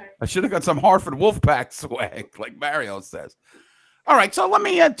 Careful. I should have got some Hartford Wolfpack swag, like Mario says. All right, so let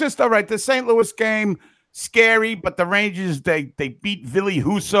me the St. Louis game, scary, but the Rangers, they beat Ville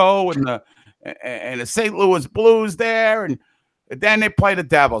Husso and the St. Louis Blues there, and then they play the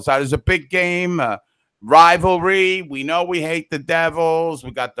Devils. That was a big game, rivalry. We know we hate the Devils.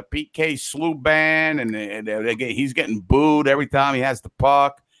 We got the PK Slew band, and he's getting booed every time he has the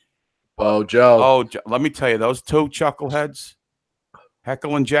puck. Oh, Joe. Let me tell you, those two chuckleheads,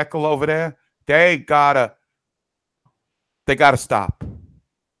 Heckle and Jekyll over there, they gotta stop.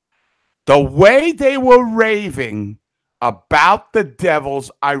 The way they were raving about the Devils,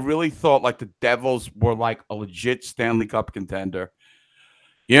 I really thought like the Devils were like a legit Stanley Cup contender.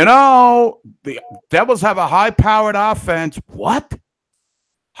 You know, the Devils have a high-powered offense. What? They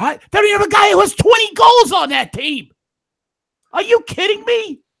don't have a guy who has 20 goals on that team. Are you kidding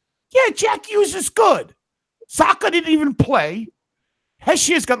me? Yeah, Jack Hughes is good. Saka didn't even play.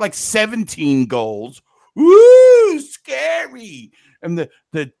 Heshia's got like 17 goals. Woo, scary. And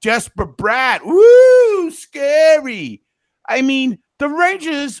the Jesper Bratt, woo, scary. I mean, the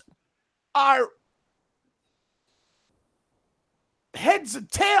Rangers are heads and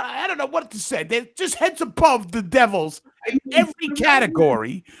tail. I don't know what to say. They're just heads above the Devils in every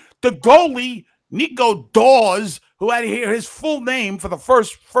category. The goalie, Nico Dawes, who had to hear his full name for the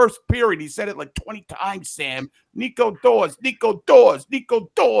first period. He said it like 20 times, Sam. Nico Dawes, Nico Dawes,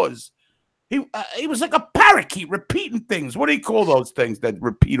 Nico Dawes. He was like a parakeet repeating things. What do you call those things that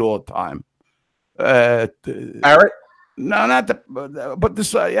repeat all the time? Parrot? No, not the. But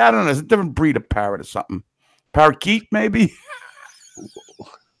this. I don't know. It's a different breed of parrot or something. Parakeet, maybe.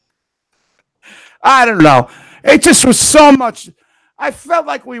 I don't know. It just was so much. I felt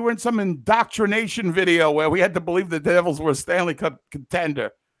like we were in some indoctrination video where we had to believe the Devils were a Stanley Cup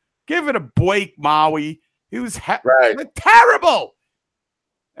contender. Give it a break, Maui. He was terrible.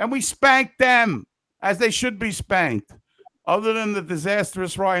 And we spanked them as they should be spanked. Other than the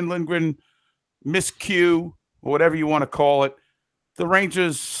disastrous Ryan Lindgren miscue, or whatever you want to call it, the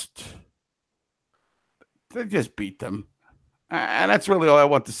Rangers, they just beat them. And that's really all I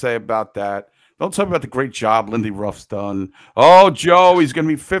want to say about that. Don't tell me about the great job Lindy Ruff's done. Oh, Joe, he's going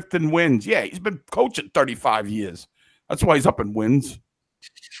to be 5th in wins. Yeah, he's been coaching 35 years. That's why he's up in wins.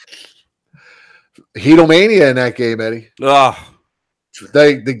 Heatlemania in that game, Eddie. Ugh.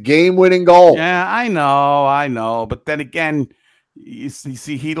 The game-winning goal. Yeah, I know. But then again, you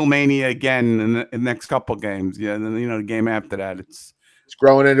see Heatlemania again in the next couple games. Yeah, and then, the game after that, it's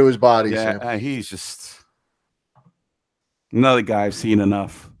growing into his body. Yeah, he's just another guy I've seen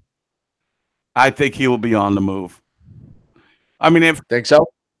enough. I think he will be on the move. I mean, think so?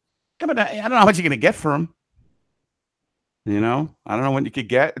 I don't know how much you're going to get for him. I don't know what you could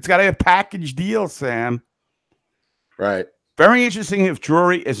get. It's got to be a package deal, Sam. Right. Very interesting if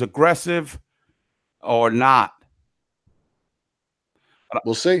Drury is aggressive or not.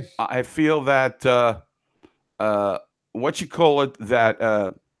 We'll see. I feel that that we're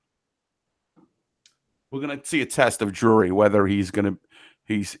going to see a test of Drury, whether he's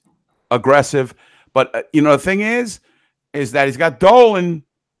aggressive. But, the thing is that he's got Dolan.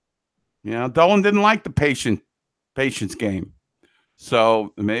 Dolan didn't like the patience game.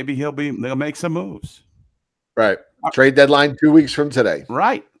 So maybe they'll make some moves. Right. Trade deadline 2 weeks from today.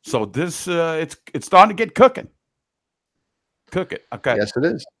 Right. So this it's starting to get cooking. Cook it. Okay. Yes, it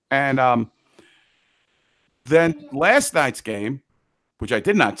is. And then last night's game, which I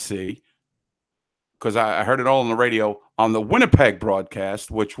did not see because I heard it all on the radio on the Winnipeg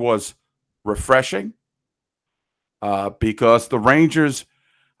broadcast, which was refreshing because the Rangers,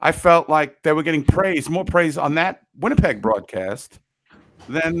 I felt like they were getting more praise on that Winnipeg broadcast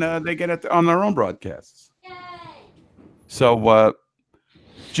than they get on their own broadcasts. So,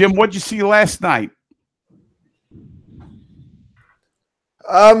 Jim, what'd you see last night?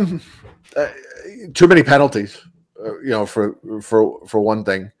 Too many penalties. For one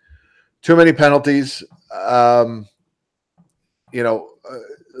thing, too many penalties. I'd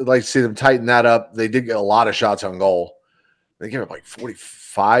like to see them tighten that up. They did get a lot of shots on goal. They gave up like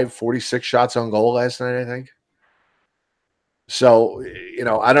 45, 46 shots on goal last night, I think. So,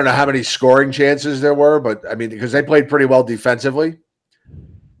 I don't know how many scoring chances there were, but I mean, because they played pretty well defensively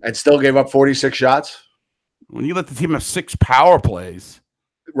and still gave up 46 shots. When you let the team have 6 power plays.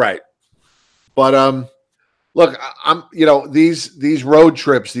 Right. But, look, I'm, these road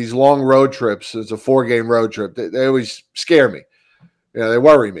trips, these long road trips, it's a 4-game road trip. They always scare me. They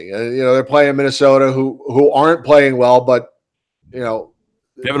worry me. They're playing Minnesota who aren't playing well, but,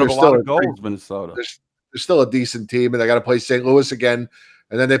 giving up a lot of goals, Minnesota. They're still a decent team, and they got to play St. Louis again,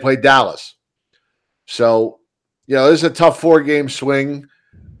 and then they play Dallas. So, this is a tough 4-game swing,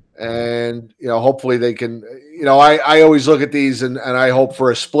 and hopefully they can. I always look at these and I hope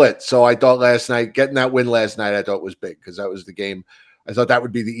for a split. So I thought getting that win last night, I thought was big because that was the game. I thought that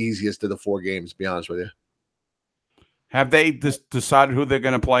would be the easiest of the 4 games. To be honest with you. Have they decided who they're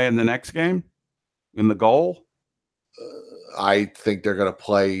going to play in the next game? In the goal? I think they're going to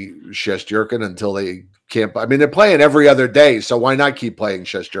play Shesterkin until they can't. I mean, they're playing every other day, so why not keep playing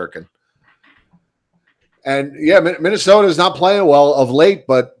Shesterkin? And yeah, Minnesota is not playing well of late,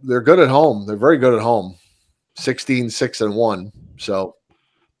 but they're good at home. They're very good at home. 16-6-1. So,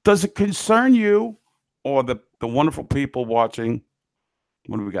 does it concern you or the wonderful people watching?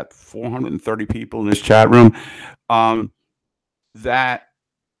 What do we got? 430 people in this chat room. That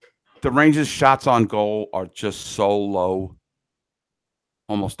the Rangers' shots on goal are just so low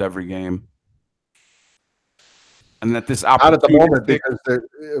almost every game. And that this opportunity... Not at the moment because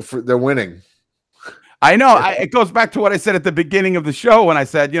they're winning. I know. It goes back to what I said at the beginning of the show when I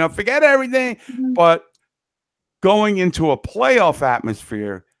said, forget everything. But going into a playoff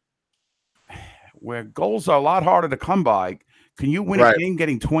atmosphere where goals are a lot harder to come by, can you win a game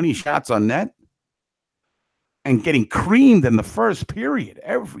getting 20 shots on net? And getting creamed in the first period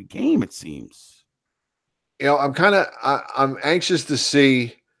every game, it seems. I'm anxious to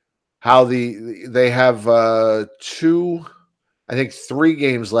see how they have 3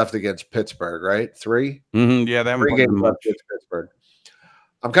 games left against Pittsburgh, right? 3? Mm-hmm. Yeah, they haven't 3 games left against Pittsburgh.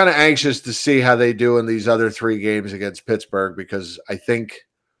 I'm kind of anxious to see how they do in these other 3 games against Pittsburgh because I think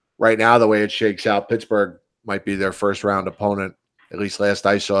right now the way it shakes out, Pittsburgh might be their first round opponent. At least last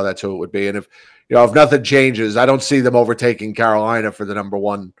I saw, that's who it would be. And if nothing changes, I don't see them overtaking Carolina for the number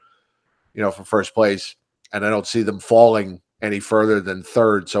 1, for first place. And I don't see them falling any further than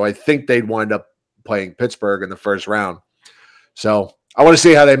 3rd. So I think they'd wind up playing Pittsburgh in the first round. So I want to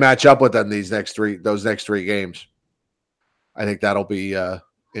see how they match up with them those next 3 games. I think that'll be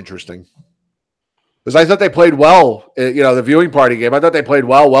interesting. Because I thought they played well, the viewing party game. I thought they played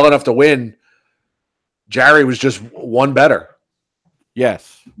well enough to win. Jarry was just one better.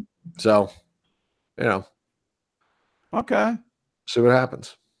 Yes. So, okay. See what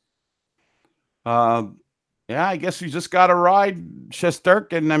happens. Yeah, I guess you just got to ride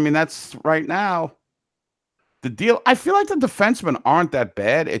Shesterkin. I mean, that's right now the deal. I feel like the defensemen aren't that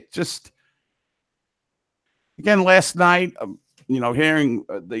bad. It just, again, last night, hearing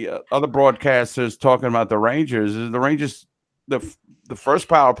the other broadcasters talking about the Rangers, the first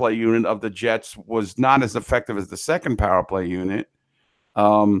power play unit of the Jets was not as effective as the second power play unit.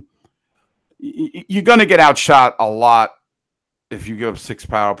 You're going to get outshot a lot if you give up 6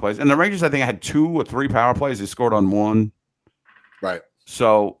 power plays. And the Rangers, I think, had 2 or 3 power plays. They scored on 1. Right.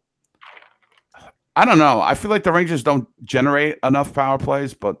 So, I don't know. I feel like the Rangers don't generate enough power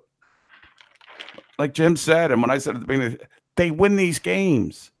plays, but like Jim said, and when I said at the beginning, they win these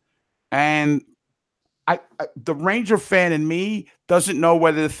games. And the Ranger fan in me doesn't know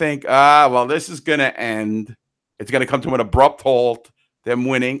whether to think, well, this is going to end. It's going to come to an abrupt halt, them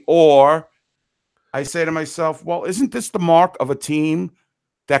winning, or I say to myself, well, isn't this the mark of a team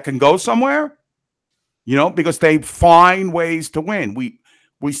that can go somewhere? Because they find ways to win.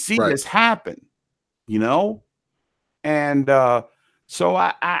 We see this happen, and so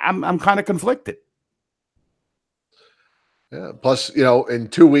I'm kind of conflicted. Yeah. Plus, in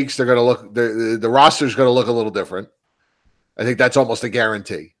 2 weeks they're going to look. The roster's going to look a little different. I think that's almost a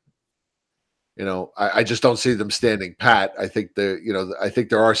guarantee. I just don't see them standing pat. I think I think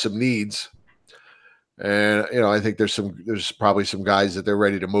there are some needs. And I think there's probably some guys that they're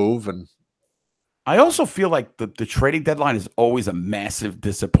ready to move. And I also feel like the trading deadline is always a massive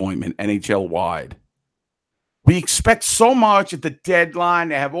disappointment NHL wide. We expect so much at the deadline.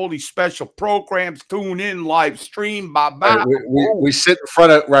 They have all these special programs, tune in, live stream, blah blah. We sit in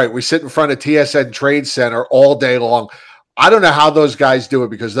front of TSN Trade Center all day long. I don't know how those guys do it,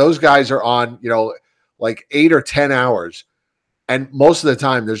 because those guys are on like 8 or 10 hours. And most of the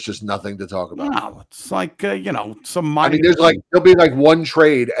time, there's just nothing to talk about. No, it's like, some money. I mean, there'll be like one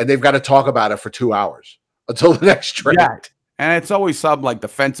trade, and they've got to talk about it for 2 hours until the next trade. Yeah. And it's always something like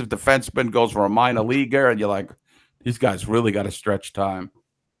defensive defenseman goes for a minor leaguer, and you're like, these guys really got to stretch time.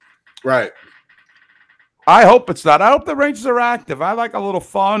 Right. I hope it's not. I hope the Rangers are active. I like a little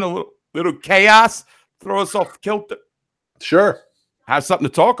fun, a little chaos, throw us off kilter. Sure. Have something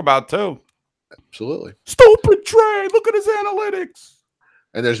to talk about, too. Absolutely. Stupid trade. Look at his analytics.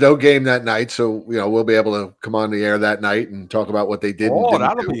 And there's no game that night, so we'll be able to come on the air that night and talk about what they did. Oh,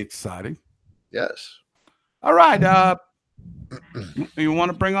 that'll be exciting. Yes. All right. You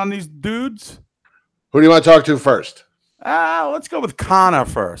want to bring on these dudes? Who do you want to talk to first? Let's go with Connor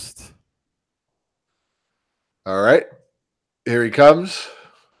first. All right. Here he comes.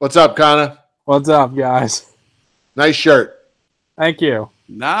 What's up, Connor? What's up, guys? Nice shirt. Thank you.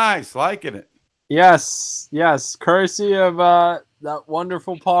 Nice. Liking it. Yes. Courtesy of that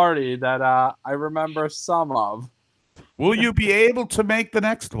wonderful party that I remember some of. Will you be able to make the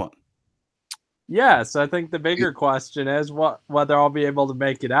next one? Yes. I think the bigger question is whether I'll be able to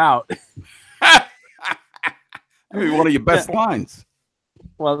make it out. I mean, one of your best lines.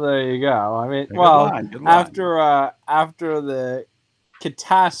 Well, there you go. I mean, Good line. after the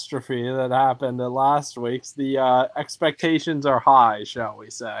catastrophe that happened at last week's, the expectations are high, shall we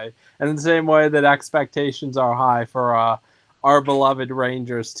say, and in the same way that expectations are high for our beloved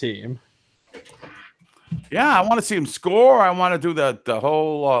Rangers team. Yeah, I want to see him score. I want to do the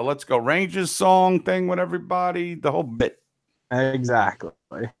whole "Let's Go Rangers" song thing with everybody. The whole bit. Exactly.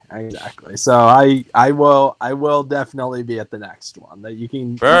 So I will definitely be at the next one that you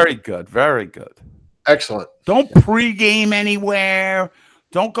can. Very good. Excellent. Don't pregame anywhere.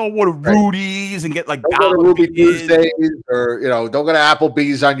 Don't go with Rudy's and get like don't go to Ruby Tuesdays, or don't go to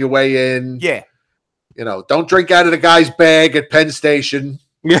Applebee's on your way in. Yeah. Don't drink out of the guy's bag at Penn Station.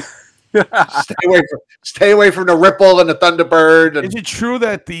 Yeah. Stay away from the Ripple and the Thunderbird. Is it true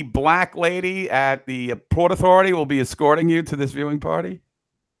that the black lady at the Port Authority will be escorting you to this viewing party?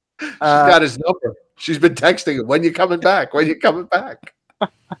 She's got his number. She's been texting him. When you coming back?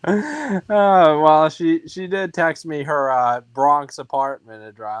 Well, she did text me her Bronx apartment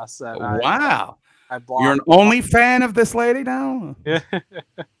address. And wow. I blocked. You're an only fan of this lady now?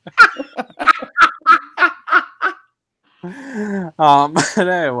 But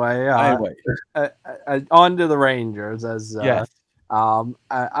anyway, on to the Rangers. Yes.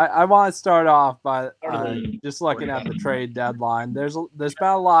 I want to start off by just looking at the trade deadline. There's been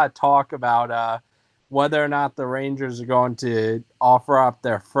a lot of talk about whether or not the Rangers are going to offer up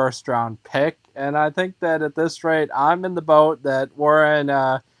their first round pick, and I think that at this rate, I'm in the boat that we're in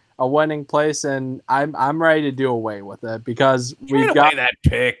a winning place, and I'm ready to do away with it because we've got that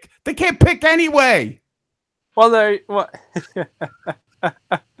pick. They can't pick anyway. Well,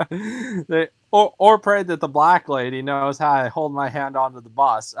 or pray that the black lady knows how I hold my hand onto the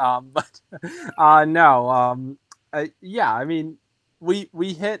bus. Yeah, I mean,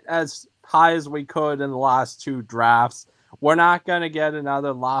 we hit as high as we could in the last 2 drafts. We're not going to get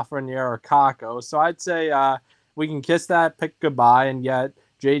another Lafreniere or Kako, so I'd say we can kiss that pick goodbye and get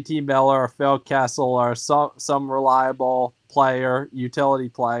JT Miller or Phil Kessel or some reliable player, utility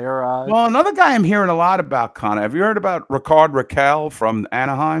player. Well, another guy I'm hearing a lot about, Connor. Have you heard about Ricard Raquel from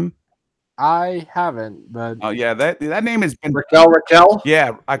Anaheim? I haven't, but Oh yeah, that name has been Raquel.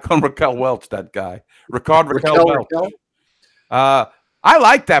 Yeah, I call him Raquel Welch. That guy, Ricard Raquel Welch. Raquel? I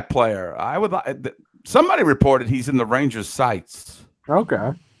like that player. I would. Somebody reported he's in the Rangers' sights.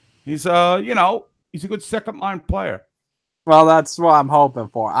 Okay. He's he's a good second line player. Well, that's what I'm hoping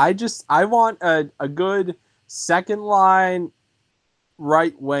for. I want a good second line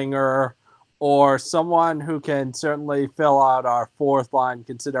right winger or someone who can certainly fill out our fourth line,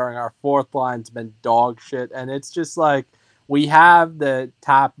 considering our fourth line's been dog shit. And it's just like we have the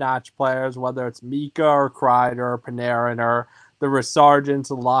top-notch players, whether it's Mika or Kreider or Panarin or the Resurgence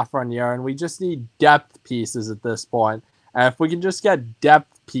and Lafreniere, and we just need depth pieces at this point. And if we can just get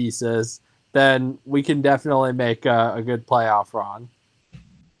depth pieces, then we can definitely make a good playoff run.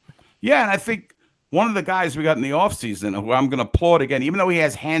 Yeah, and I think one of the guys we got in the offseason, who I'm going to applaud again, even though he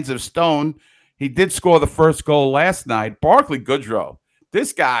has hands of stone, he did score the first goal last night. Barclay Goodrow.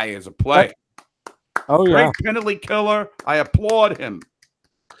 This guy is a player. Oh, yeah. Great penalty killer. I applaud him.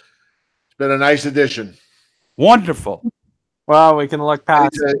 It's been a nice addition. Wonderful. Well, we can look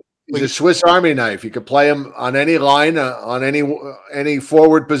past. He's a Swiss Army knife. You could play him on any line, on any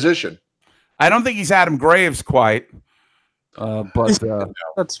forward position. I don't think he's Adam Graves quite, but that's fair.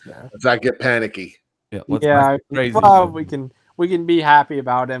 Let's not get panicky. Yeah, well, we can be happy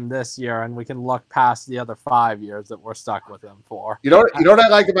about him this year, and we can look past the other 5 years that we're stuck with him for. You know what I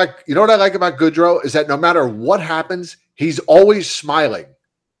like about Goodrow is that no matter what happens, he's always smiling.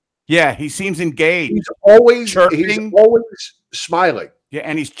 Yeah, he seems engaged. He's always chirping. He's always smiling. Yeah,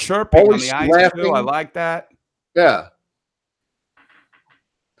 and he's chirping always on the ice laughing. too. I like that. Yeah.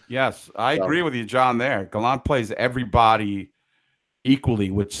 Yes, I agree with you, John. There, Gallant plays everybody equally,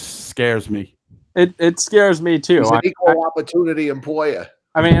 which scares me. It scares me too. He's an equal opportunity employer.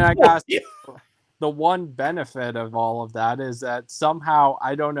 I mean, I guess the one benefit of all of that is that somehow,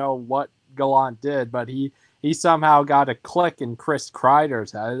 I don't know what Gallant did, but he somehow got a click in Chris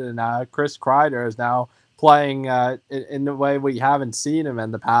Kreider's head, and Chris Kreider is now playing in the way we haven't seen him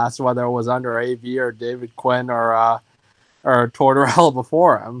in the past, whether it was under AV or David Quinn or Tortorella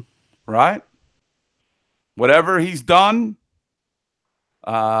before him. Right. Whatever he's done,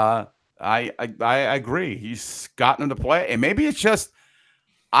 I agree. He's gotten into play, and maybe it's just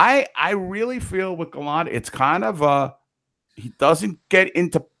I really feel with Gallant, it's kind of he doesn't get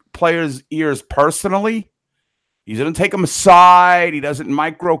into players' ears personally. He doesn't take them aside. He doesn't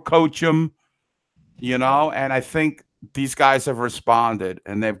micro coach them, and I think these guys have responded,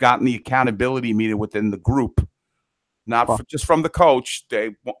 and they've gotten the accountability meter within the group, not just from the coach.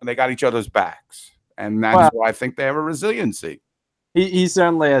 They got each other's backs, and that's why I think they have a resiliency. He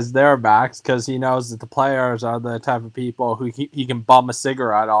certainly has their backs because he knows that the players are the type of people who he can bum a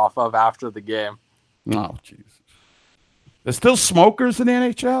cigarette off of after the game. Oh, Jesus. There's still smokers in the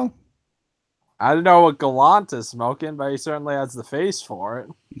NHL? I don't know what Gallant is smoking, but he certainly has the face for it.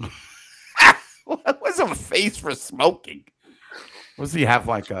 What's a face for smoking? Does he have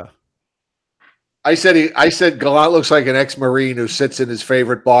like a... I said Gallant looks like an ex-Marine who sits in his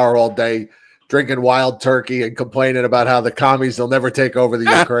favorite bar all day, drinking wild turkey and complaining about how the commies will never take over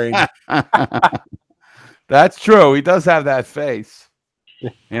the Ukraine. That's true. He does have that face.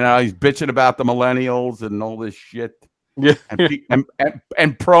 He's bitching about the millennials and all this shit. Yeah.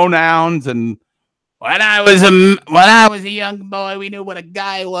 And pronouns and when I was a young boy, we knew what a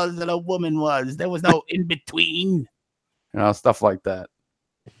guy was and a woman was. There was no in between. Stuff like that.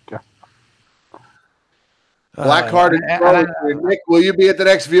 Black-hearted. Nick, will you be at the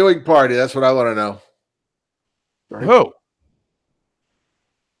next viewing party? That's what I want to know. Who?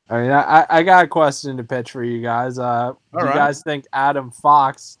 I mean, I got a question to pitch for you guys. Do you guys think Adam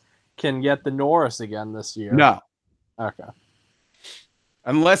Fox can get the Norris again this year? No. Okay.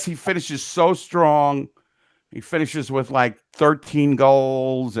 Unless he finishes so strong, he finishes with like 13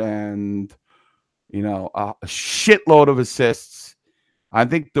 goals and a shitload of assists. I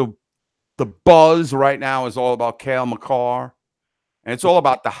think the buzz right now is all about Cale Makar, and it's all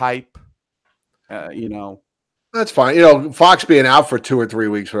about the hype. That's fine. Fox being out for 2 or 3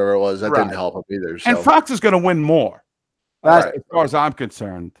 weeks, whatever it was, that didn't help him either. So. And Fox is going to win more, as far as I'm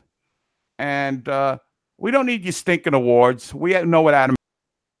concerned. And we don't need you stinking awards. We know what Adam.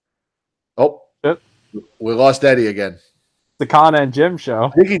 Oh, Yep. we lost Eddie again. The Connor and Jim show. I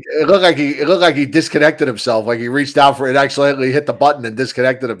think it looked like he disconnected himself. Like he reached out for it, accidentally hit the button and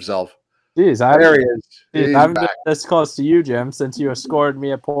disconnected himself. Jeez, There he is. Geez, He's I haven't back. been this close to you, Jim, since you escorted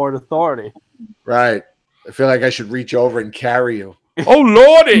me at Port Authority. Right. I feel like I should reach over and carry you. Oh,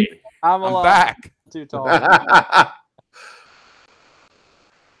 Lordy. I'm back. Too tall.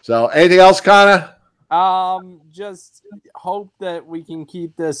 So, anything else, Connor? Just hope that we can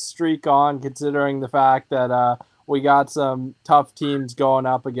keep this streak on, considering the fact that we got some tough teams going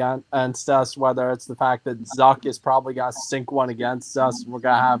up against us, whether it's the fact that Zuck is probably going to sink one against us. We're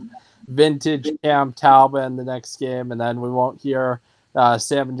going to have vintage Cam Talbot in the next game, and then we won't hear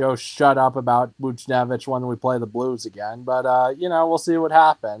Sam and Joe shut up about Buchnevich when we play the Blues again. But, we'll see what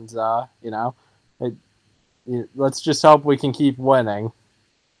happens. Let's just hope we can keep winning.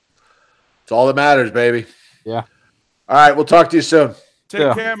 It's all that matters, baby. Yeah. All right, we'll talk to you soon.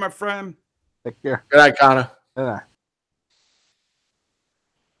 Take care, my friend. Take care. Good night, Connor. Good night.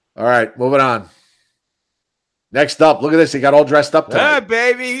 All right, moving on. Next up, look at this. He got all dressed up Yeah, tonight.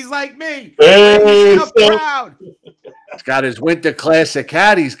 baby. He's like me. Hey, He's so proud. He's got his Winter Classic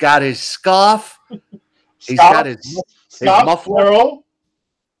hat. He's got his scarf. He's got his muffler.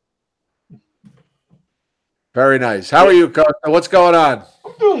 Very nice. How are you, Coach? What's going on?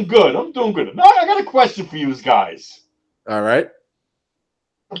 I'm doing good. Now, I got a question for you guys. All right.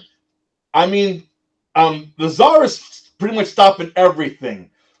 I mean, the Czar is pretty much stopping everything.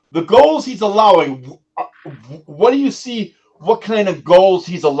 The goals he's allowing, what do you see? What kind of goals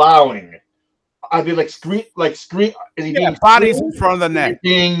he's allowing? Are they like screen? Is he being bodies screened? in front of the net. Is he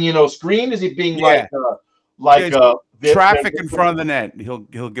being, screened? Is he being traffic in front of the net?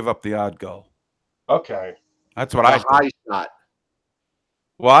 He'll give up the odd goal. Okay. That's what The I high shot.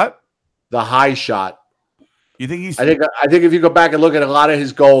 What? The high shot. You think he's? I think if you go back and look at a lot of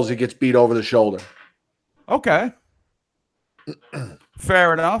his goals, he gets beat over the shoulder. Okay.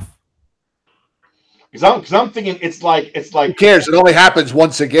 Fair enough. Because I'm thinking it's like Who cares? It only happens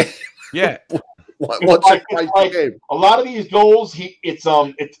once a game. Yeah. Once or twice a game. A lot of these goals, it's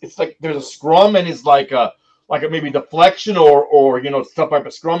like there's a scrum and it's like a maybe deflection or stuff like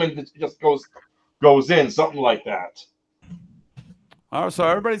a scrum and it just goes in, something like that. Oh, so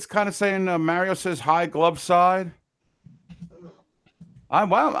everybody's kind of saying Mario says high glove side. I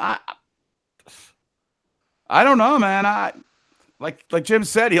don't know, man. Like Jim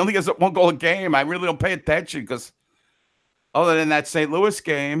said, he only gets one goal a game. I really don't pay attention because other than that St. Louis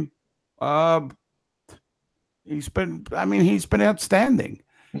game, he's been outstanding.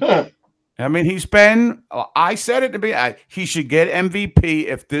 I said it to be, he should get MVP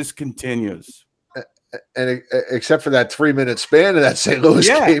if this continues. And except for that 3-minute span of that St. Louis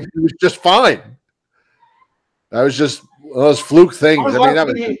game, he was just fine. That was just one of those fluke things. When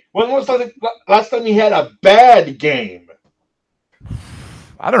was the last time he had a bad game?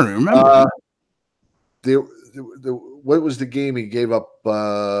 I don't remember. What was the game he gave up?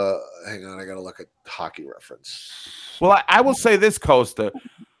 Hang on, I got to look at Hockey Reference. Well, I will say this, Costa.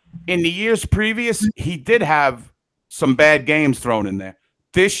 In the years previous, he did have some bad games thrown in there.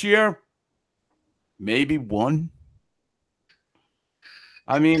 This year, maybe one.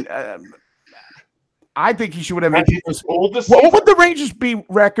 I mean, I think he should have MVP. What would the Rangers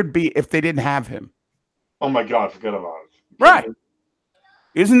record be if they didn't have him? Oh my God, forget about it. Right.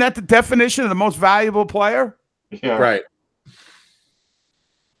 Isn't that the definition of the most valuable player? Yeah. Right.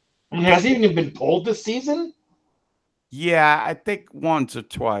 I mean, has he even been pulled this season? Yeah, I think once or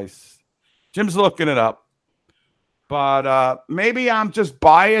twice. Jim's looking it up. But maybe I'm just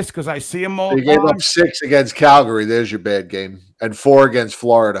biased because I see him all the He gave time. up 6 against Calgary. There's your bad game. And 4 against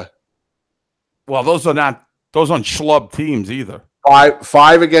Florida. Well, those aren't schlub teams either.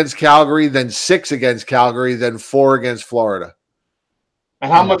 5 against Calgary, then 6 against Calgary, then 4 against Florida.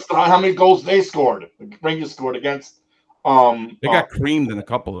 And how many goals they scored? The Rangers scored against. They got creamed in a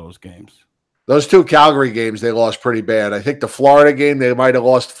couple of those games. Those 2 Calgary games, they lost pretty bad. I think the Florida game, they might have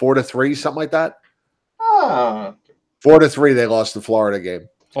lost 4-3, something like that. 4-3, they lost the Florida game.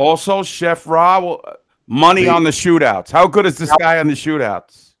 Also, Chef Ra, money on the shootouts. How good is this guy on the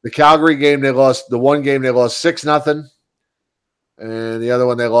shootouts? The Calgary game, they lost. The one game, they lost 6-0. And the other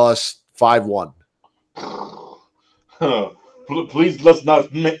one, they lost 5-1. Please, let's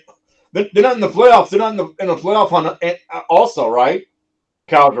not. They're not in the playoffs. They're not in the playoff hunt also, right?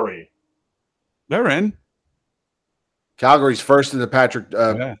 Calgary. They're in. Calgary's first in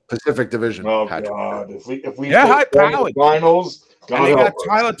the Pacific Division. Oh Patrick. God! If we high powered finals, and they got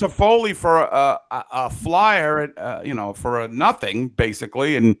Tyler Toffoli for a flyer at for a nothing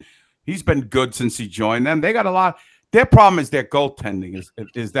basically, and he's been good since he joined them. They got a lot. their problem is their goaltending.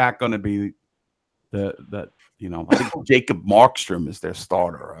 Is that going to be the I think Jacob Markstrom is their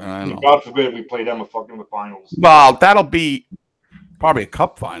starter. I don't know. God forbid we play them in the finals. Well, that'll be probably a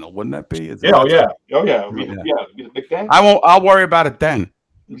cup final, wouldn't that be? Yeah. It'll be the big thing. I'll worry about it then.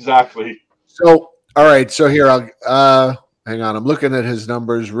 Exactly. So, all right. So here, I'll hang on. I'm looking at his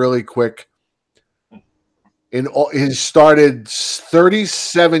numbers really quick. He's started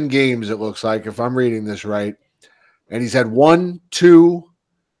 37 games, it looks like, if I'm reading this right. And he's had 1, 2,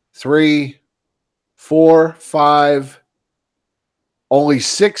 3, 4, 5. Only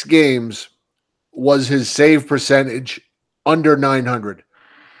 6 games was his save percentage under 900.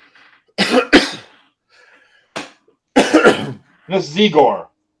 This is Igor.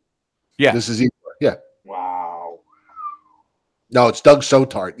 Yeah. This is Igor. Yeah. Wow. No, it's Doug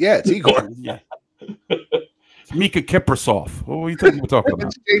Sotart. Yeah, it's Igor. Yeah. It's Mika Kiprasov. What do you think we're talking about?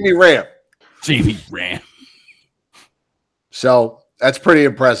 It's Jamie Ram. Jamie Ram. So that's pretty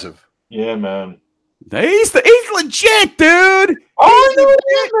impressive. Yeah, man. He's legit, dude. You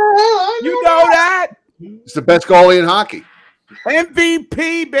know that. He's the best goalie in hockey.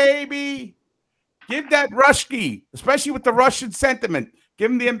 MVP, baby. Give that Rushki, especially with the Russian sentiment.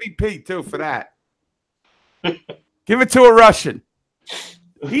 Give him the MVP, too, for that. Give it to a Russian.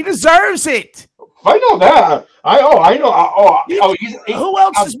 He deserves it. I know that. I know. Who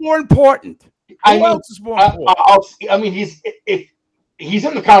else is more important? Who else is more important? He's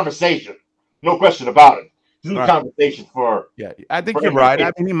in the conversation. No question about it. He's in the conversation for. Yeah, I think you're right.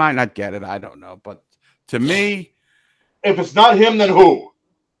 I mean, he might not get it. I don't know. But to me. If it's not him, then who?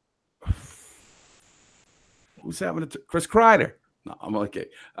 Who's having it? Chris Kreider. No, I'm okay.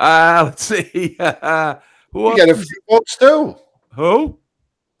 Let's see. Who else? Get a few votes too. Who?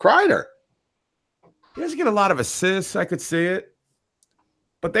 Kreider. He doesn't get a lot of assists. I could see it.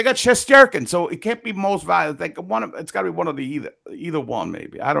 But they got Shesterkin, so it can't be most valuable. It's got to be one of the either one,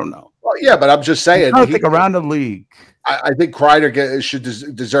 maybe. I don't know. Well, yeah, but I'm just saying. I think around the league. I think Kreider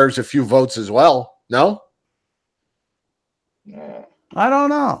deserves a few votes as well. No? Yeah. I don't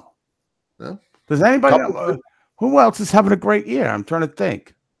know. No? Does anybody know? Who else is having a great year? I'm trying to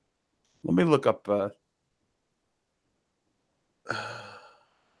think. Let me look up.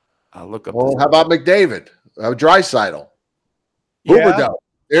 I'll look up. Well, how about McDavid? Draisaitl. Yeah. Huberdeau.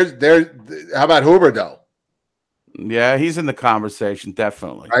 How about Huberdeau? Yeah, he's in the conversation,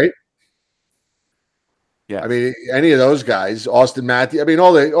 definitely. Right? Yeah. I mean, any of those guys, Austin Matthews. I mean,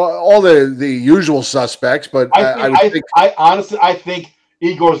 all the usual suspects. But I honestly think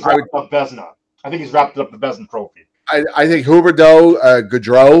Igor's wrapped up Vezina. I think he's wrapped up the Vezina trophy. I think Huberdeau,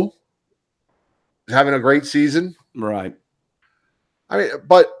 Gaudreau is having a great season. Right. I mean,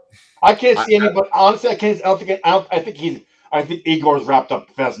 but I can't see any. But honestly, I think Igor's wrapped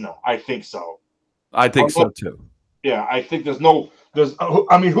up Vezina. I think so. I think so too. Yeah, I think who's in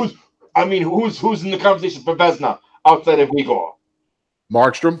the conversation for Vezina outside of Igor?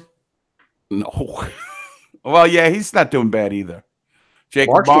 Markstrom? No. Well, yeah, he's not doing bad either.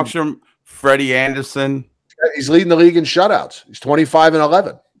 Jacob Markstrom, Freddie Anderson. He's leading the league in shutouts. He's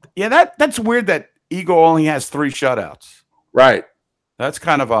 25-11. Yeah, that's weird that Igor only has 3 shutouts. Right. That's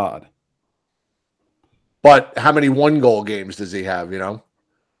kind of odd. But how many 1-goal games does he have,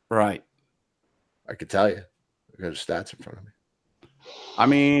 Right. I could tell you. I got his stats in front of me. I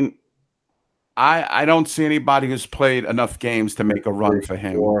mean, I don't see anybody who's played enough games to make a run for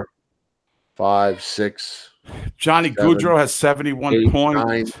him. 4, 5, 6. Johnny 7, Gaudreau has 71 8, points.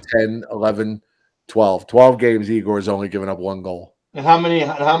 9, 10, 11, 12. 12 games, Igor has only given up 1 goal. And how many of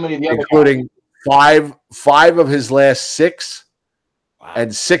the other including five of his last 6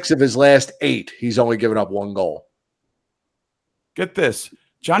 and 6 of his last 8. He's only given up 1 goal. Get this.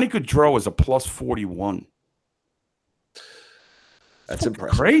 Johnny Gaudreau is a plus 41. That's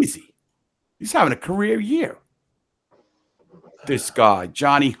impressive. Crazy. He's having a career year. This guy,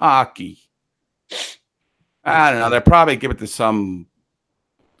 Johnny Hockey. I don't know. They'll probably give it to some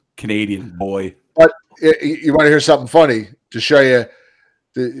Canadian boy. But you want to hear something funny to show you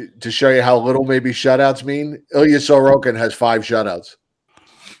how little maybe shutouts mean? Ilya Sorokin has 5 shutouts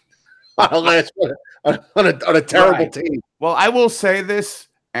on a terrible team. Well, I will say this,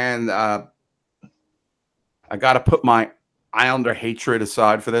 and I got to put my Islander hatred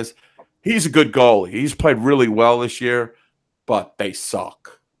aside for this. He's a good goalie. He's played really well this year, but they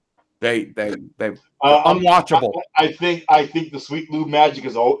suck. They unwatchable. I think the Sweet Lou magic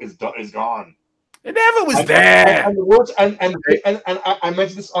is gone. It never was there. And the words and I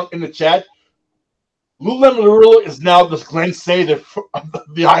mentioned this in the chat. Lou Lamoriello is now the Glenn Sather of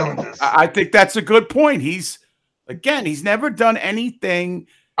the Islanders. I think that's a good point. He's never done anything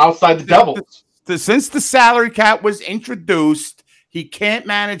outside the Devils since the salary cap was introduced, he can't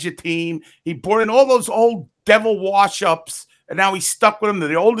manage a team. He brought in all those old devil wash-ups, and now he's stuck with them. They're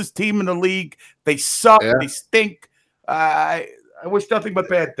the oldest team in the league. They suck. Yeah. They stink. I wish nothing but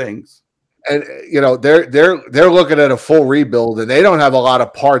bad things. And they're looking at a full rebuild, and they don't have a lot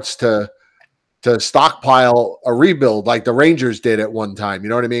of parts to stockpile a rebuild like the Rangers did at one time. You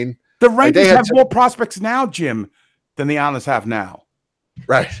know what I mean? The Rangers have more prospects now, Jim, than the Islanders have now.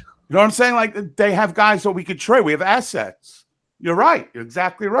 Right. You know what I'm saying? Like, they have guys that we could trade. We have assets. You're right. You're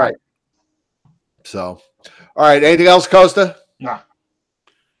exactly right. So, all right. Anything else, Costa? Nah.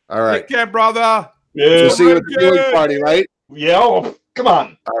 All right. Take care, brother. Yeah. We'll see you at the viewing party, right? Yeah. Oh, come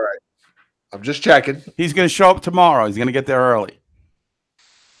on. All right. I'm just checking. He's going to show up tomorrow. He's going to get there early.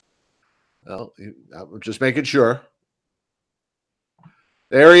 Well, I'm just making sure.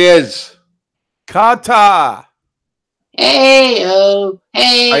 There he is. Kata. Hey, oh,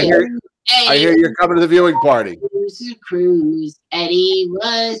 hey. I hear you're coming to the viewing party. Cruise. Eddie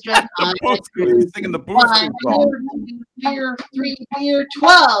was drunk on He's singing the Blueshirt song. Beer, 3, beer,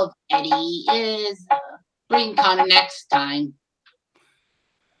 12. Eddie is bring Connor next time.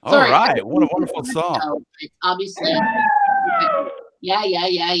 All right. What a wonderful song. It's obviously. Yeah.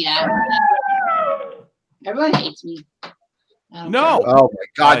 Everyone hates me. No. Oh, my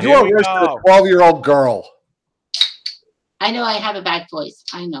God. You are worse than a 12-year-old girl. I know I have a bad voice.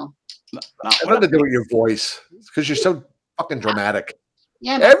 I know. Nothing to do with your voice. It's because you're so fucking dramatic.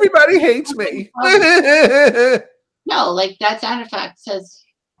 Yeah. Everybody hates me. No, like that sound effect says,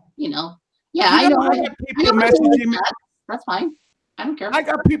 Yeah, I know. I got people messaging me. That's fine. I don't care. I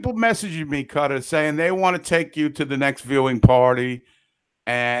got people messaging me, Cutter, saying they want to take you to the next viewing party.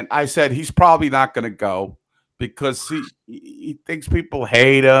 And I said he's probably not going to go because he thinks people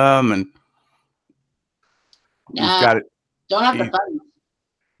hate him. And he's got it. Don't have the fun.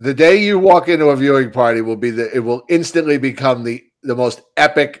 The day you walk into a viewing party it will instantly become the most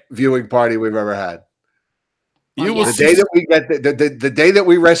epic viewing party we've ever had. The day that we get the day that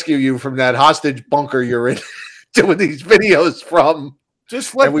we rescue you from that hostage bunker you're in, doing these videos from,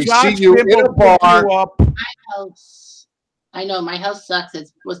 just let we Josh see you in a bar. My house, I know my house sucks.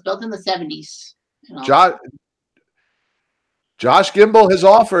 It was built in the 70s. Josh Gimble has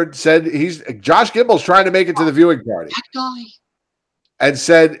offered. Josh Gimble's trying to make it to the viewing party. That guy. And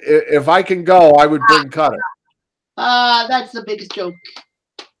said, if I can go, I would bring Cutter. That's the biggest joke.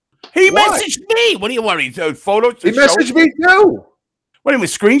 He messaged me. What do you want? Photos? He messaged me too. What, he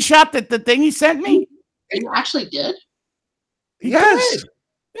screenshot the thing he sent me? You actually did? Yes. Did.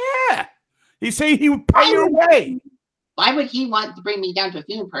 Yeah. He said he would pay your way. Why would he want to bring me down to a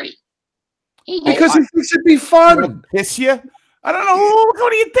viewing party? Because he thinks it'd be fun. Piss you? I don't know. What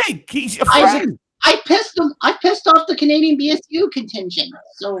do you think? He's a friend. I pissed him. I pissed off the Canadian BSU contingent.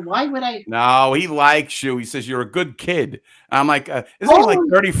 So why would I? No, he likes you. He says you're a good kid. I'm like, isn't he like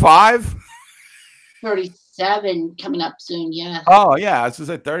 35? 37 coming up soon. Yeah. Oh yeah, this is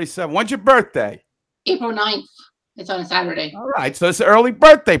at 37. When's your birthday? April 9th. It's on a Saturday. All right, so it's an early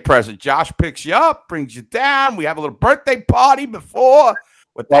birthday present. Josh picks you up, brings you down. We have a little birthday party before.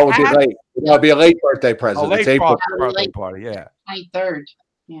 Well, it'll be late. It'll be a late birthday present. Late it's April. Birthday party. Yeah. 23rd.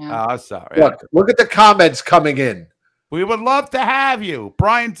 Yeah. Oh, sorry. Look at the comments coming in. We would love to have you,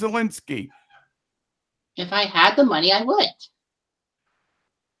 Brian Zelinsky. If I had the money, I would.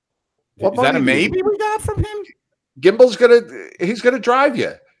 Is that a maybe we got from him? Gimble's he's gonna drive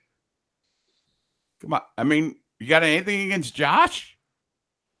you. Come on. I mean, you got anything against Josh?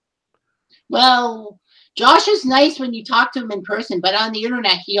 Well, Josh is nice when you talk to him in person, but on the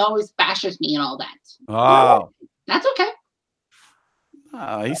internet, he always bashes me and all that. Oh. That's okay.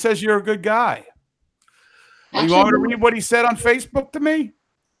 He says you're a good guy. Actually, you want me to read what he said on Facebook to me?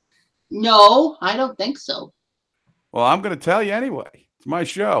 No, I don't think so. Well, I'm going to tell you anyway. It's my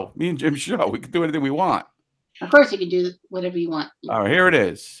show. Me and Jim's show. We can do anything we want. Of course you can do whatever you want. All right, here it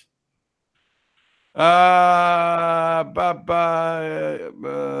is.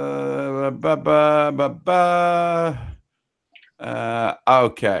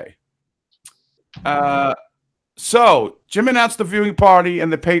 Okay. So, Jim announced the viewing party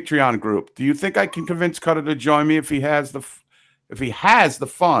and the Patreon group. Do you think I can convince Cutter to join me if he has the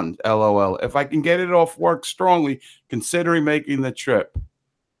fund? LOL. If I can get it off work strongly, considering making the trip.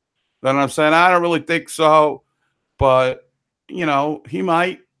 Then I'm saying I don't really think so, but he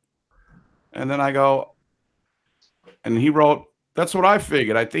might. And then I go, and he wrote, "That's what I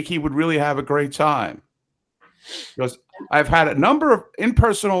figured. I think he would really have a great time." Because I've had a number of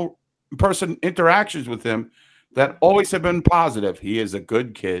in-person interactions with him that always have been positive. He is a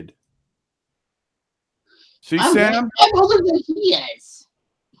good kid. See, Sam? I'm older than he is.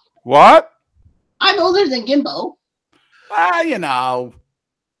 What? older than Gimbo. You know,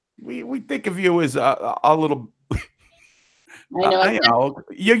 we think of you as a little. I know. You know,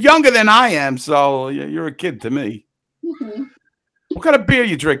 you're younger than I am, so you're a kid to me. Mm-hmm. What kind of beer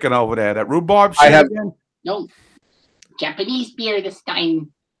you drinking over there? That rhubarb shit I have again? No, Japanese beer this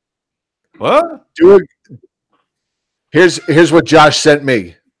time. What? Here's what Josh sent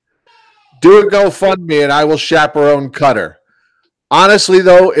me. Do a GoFundMe and I will chaperone Cutter. Honestly,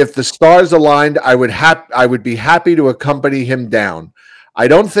 though, if the stars aligned, I would be happy to accompany him down. I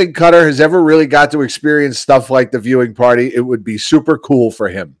don't think Cutter has ever really got to experience stuff like the viewing party. It would be super cool for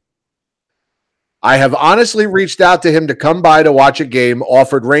him. I have honestly reached out to him to come by to watch a game,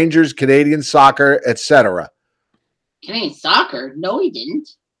 offered Rangers, Canadian soccer, etc. Canadian soccer? No, he didn't.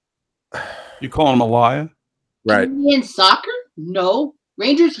 You calling him a liar? Right. Canadian soccer? No.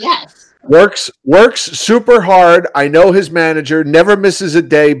 Rangers? Yes. Works super hard. I know his manager, never misses a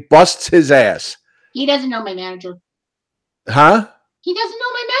day, busts his ass. He doesn't know my manager. Huh? He doesn't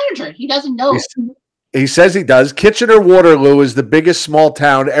know my manager. He doesn't know. He says he does. Kitchener-Waterloo is the biggest small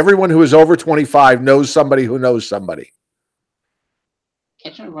town. Everyone who is over 25 knows somebody who knows somebody.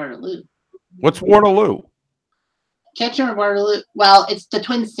 Kitchener-Waterloo. What's Waterloo? Kitchener-Waterloo. Well, it's the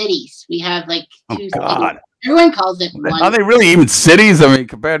Twin Cities. We have like two God. cities. Everyone calls it one. Are they really even cities? I mean,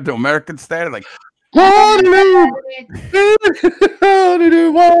 compared to American standard, like Twin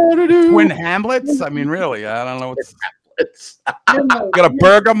Hamlets? I mean, really, I don't know what's. Got a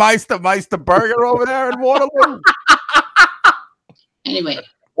Burgermeister Burger over there in Waterloo. Anyway.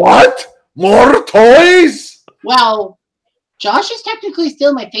 What? More toys? Well, Josh is technically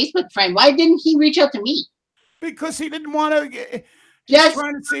still my Facebook friend. Why didn't he reach out to me? Because he didn't want to. Yes.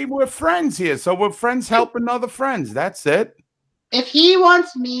 Trying to see we're friends here, so we're friends helping other friends. That's it. If he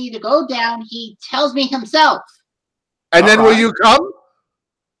wants me to go down, he tells me himself. And then will you come?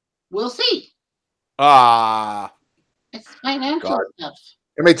 We'll see. It's financial stuff.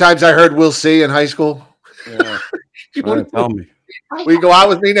 How many times I heard "we'll see" in high school? Yeah. Tell me. Will you go out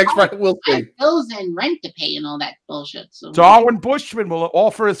with me next Friday? We'll see. I have bills and rent to pay and all that bullshit. So Darwin Bushman will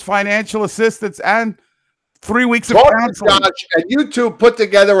offer his financial assistance and 3 weeks of counseling. Josh, and you two put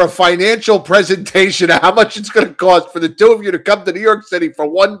together a financial presentation of how much it's going to cost for the two of you to come to New York City for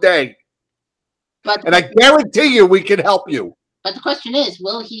one day. And I guarantee you we can help you. But the question is,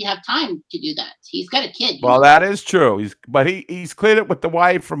 will he have time to do that? He's got a kid. Well, that is true. He's cleared it with the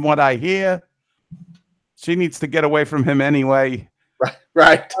wife, from what I hear. She needs to get away from him anyway.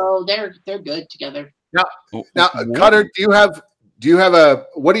 Right. Oh, they're good together. Now, Cutter, do you have a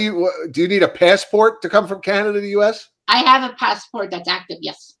do you need a passport to come from Canada to the U.S.? I have a passport that's active.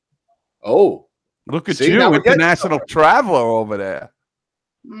 Yes. Oh, look at you, international traveler over there.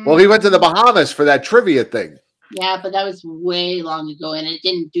 Well, he went to the Bahamas for that trivia thing. Yeah, but that was way long ago, and it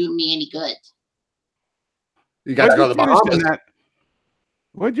didn't do me any good. You got to go to the Bahamas.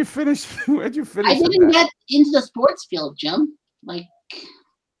 Where'd you finish? I didn't get into the sports field, Jim. Like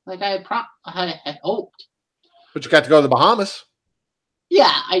I had hoped. But you got to go to the Bahamas.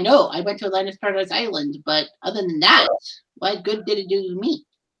 Yeah, I know. I went to Atlantis Paradise Island, but other than that, what good did it do to me?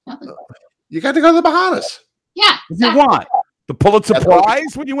 Nothing. You got to go to the Bahamas. Yeah. Exactly. You want the Pulitzer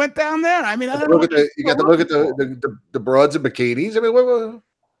Prize when you went down there? I mean, I don't know. You got to look at the broads and bikinis. I mean, what?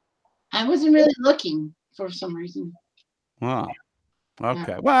 I wasn't really looking for some reason. Oh,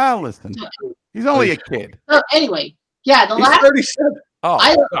 okay. Well, listen, he's only a kid. So anyway, yeah, He's 37. Oh,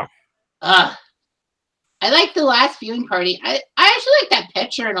 I like the last viewing party. I actually like that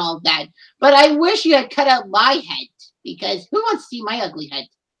picture and all that, but I wish you had cut out my head, because who wants to see my ugly head?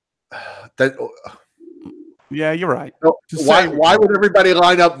 Yeah, you're right. No, why would everybody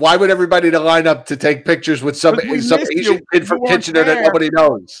line up? Why would everybody line up to take pictures with some Asian kid from Kitchener that nobody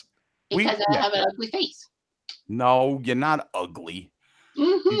knows? Because I have an ugly face. No, you're not ugly.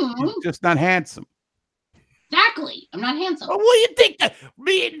 Mm-hmm. You're just not handsome. Exactly. I'm not handsome. Well, what do you think? That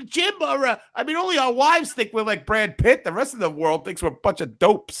me and Jim are, only our wives think we're like Brad Pitt. The rest of the world thinks we're a bunch of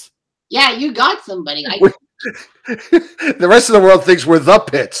dopes. Yeah, you got somebody. The rest of the world thinks we're the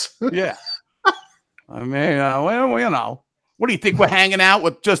Pitts. Yeah. I mean, well, what do you think? We're hanging out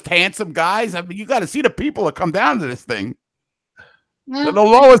with just handsome guys? I mean, you got to see the people that come down to this thing. No. They're the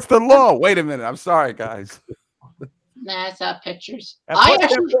lowest the low. Wait a minute. I'm sorry, guys. Nah, I saw pictures.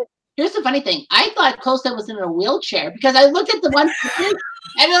 Here's the funny thing. I thought Costa was in a wheelchair because I looked at the one and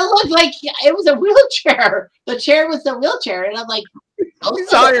it looked like it was a wheelchair. The chair was a wheelchair, and I'm like,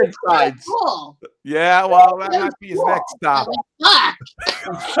 he's iron sides. Cool. Yeah, well, that might be his next stop.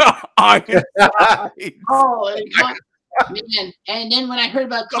 Iron sides. Oh, man. And then when I heard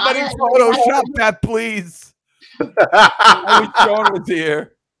about somebody Photoshop that, please. I wish Sean was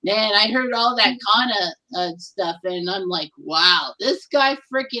here. Man, I heard all that Kana stuff, and I'm like, wow, this guy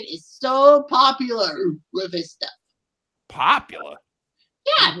freaking is so popular with his stuff. Popular?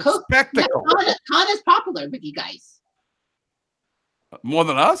 Yeah, spectacle. Kana's popular with you guys. More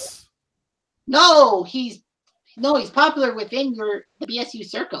than us? No, he's popular within the BSU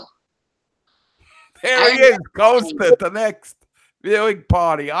circle. There he is, goes to the next viewing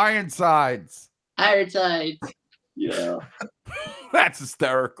party. Ironsides. Ironsides. Yeah. That's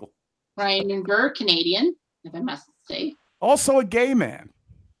hysterical. Ryan Burr, Canadian, if I must say. Also a gay man.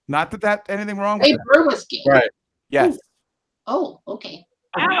 Not that anything wrong with Hey, that. Burr was gay. Right. Yes. Oh, okay.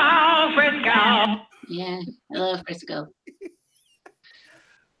 Hello, Frisco. Yeah, I love Frisco.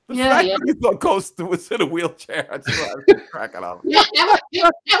 The fact that you thought Costa was in a wheelchair. I was cracking up. Yeah,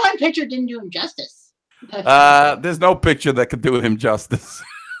 that one picture didn't do him justice. There's no picture that could do him justice.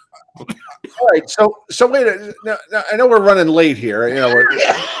 All right, so wait. Now, I know we're running late here. You know,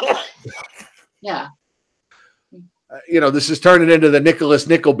 Yeah. This is turning into the Nicholas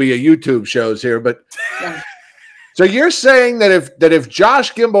Nickleby of YouTube shows here. But Yeah. so you're saying that if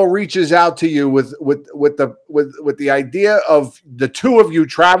Josh Gimble reaches out to you with the idea of the two of you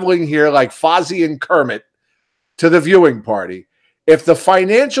traveling here like Fozzie and Kermit to the viewing party, if the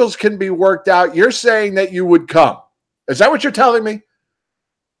financials can be worked out, you're saying that you would come. Is that what you're telling me?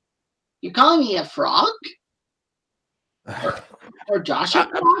 You're calling me a frog? Or Josh a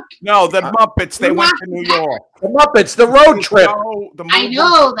frog? No, the Muppets. They went to New York. The Muppets, the road trip. I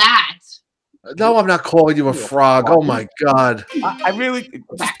know that. No, I'm not calling you a frog. Oh my God. I really.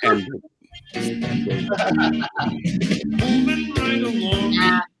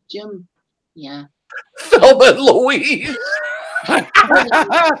 Yeah, Jim. Yeah. Thelma and Louise. Just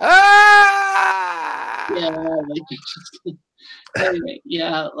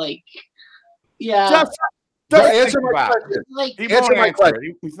answer my question. Answer my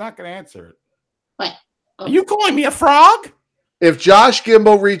question. He's not going to answer it. What? Are you calling me a frog? If Josh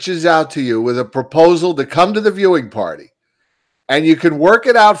Gimble reaches out to you with a proposal to come to the viewing party and you can work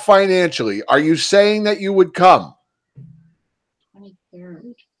it out financially, are you saying that you would come?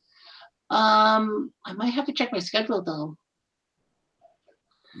 23rd. I might have to check my schedule though.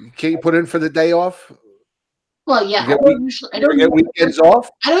 Can't you put in for the day off? Well, yeah. You get get weekends off?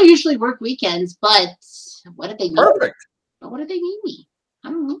 I don't usually work weekends, but what if they need Perfect. me? What if they need me? I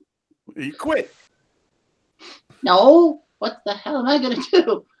don't know. You quit. No. What the hell am I gonna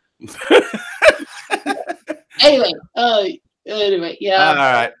do? Anyway, yeah. All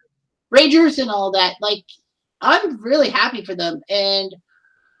right. Rangers and all that. Like, I'm really happy for them. And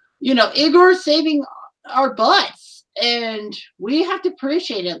Igor's saving our butts. And we have to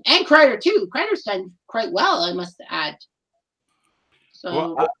appreciate him. And Kreider too. Kreider's done quite well, I must add.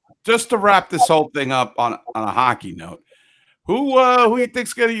 So just to wrap this whole thing up on a hockey note, who you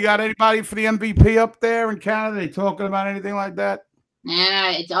think's gonna? You got anybody for the MVP up there in Canada? They talking about anything like that?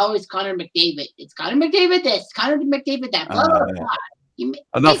 Nah, it's always Connor McDavid. It's Connor McDavid this, Connor McDavid that. Blah, blah, blah.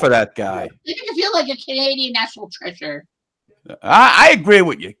 Enough of that guy. You make me feel like a Canadian national treasure. I agree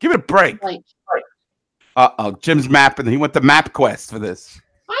with you. Give it a break. Like, Jim's mapping. He went to MapQuest for this.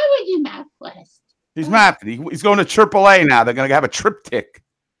 Why would you MapQuest? He's mapping. He's going to AAA now. They're going to have a triptych.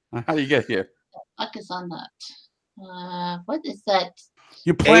 How do you get here? What the fuck is on that? What is that?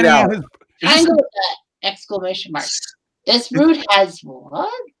 You planning on his triangle with the exclamation mark. This route has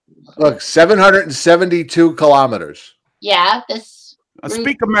what? Look, 772 kilometers. Yeah, this.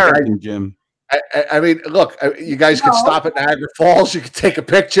 Speak American, Jim. I mean, look, you guys could stop at Niagara Falls. You could take a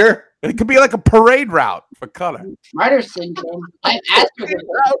picture. It could be like a parade route for Cutter. Martyr syndrome. I've asked her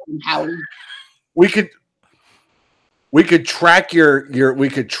Howie. We could track we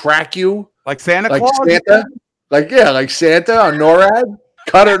could track you like Santa like Claus. Santa, like Santa on NORAD.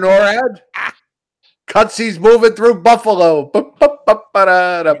 Cutter NORAD. Cutsy's moving through Buffalo.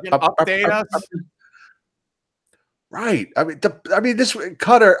 Update us. Right. I mean, this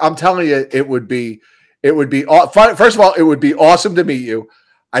Cutter. I'm telling you, it would be. First of all, it would be awesome to meet you.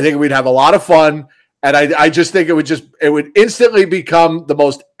 I think we'd have a lot of fun, and I just think it would instantly become the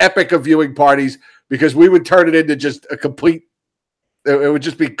most epic of viewing parties because we would turn it into just a complete. It would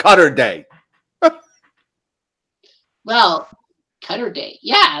just be Cutter Day. Well, Cutter Day,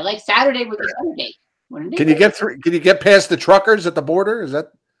 yeah, like Saturday would be Cutter Day. Can you get through? Can you get past the truckers at the border? Is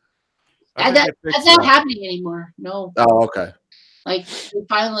that? That's not happening anymore. No. Oh, okay. Like we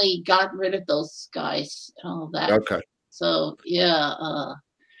finally got rid of those guys and all that. Okay. So yeah.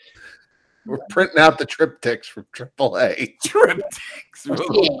 We're printing out the triptychs from AAA. Triptychs.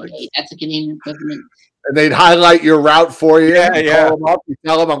 Yeah, that's a Canadian equivalent. And they'd highlight your route for you. Yeah. Call them up, you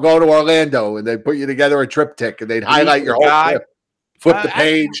tell them I'm going to Orlando, and they put you together a triptych, and they'd highlight your whole trip. Flip the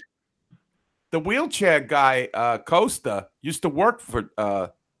page. The wheelchair guy, Costa, used to work for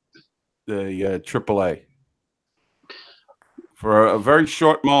the AAA for a very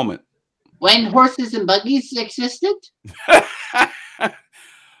short moment. When horses and buggies existed?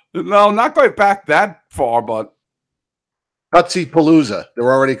 No, not going back that far, but Cutsy Palooza.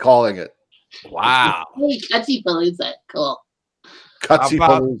 They're already calling it. Wow. Hey, Cutsy Palooza. Cool. Cutsy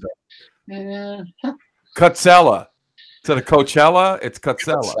Palooza. Cutzella. To the Coachella, it's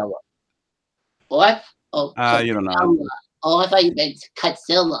Cutzella. What? Oh, you don't know. Oh, I thought you meant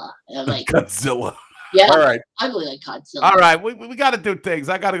Cutzilla. I'm like, Godzilla. yeah. All right. Ugly like Cutzilla. All right, we got to do things.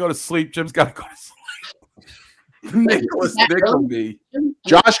 I got to go to sleep. Jim's got to go to sleep. Nicholas Nickleby.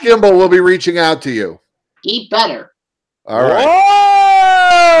 Josh Gimble will be reaching out to you. Eat better. All right.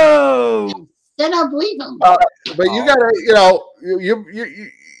 Whoa! Then I'll believe him. But you gotta,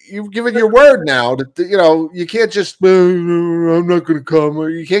 you've given your word now that you can't just I'm not going to come. Or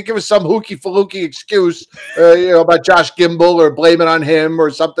you can't give us some hooky excuse, about Josh Gimble or blame it on him or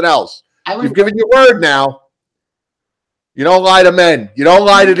something else. You've given your word now. You don't lie to men. You don't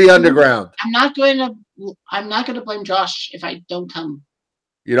lie to the underground. I'm not going to blame Josh if I don't come.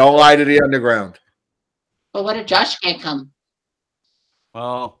 You don't lie to the underground. But what if Josh can't come?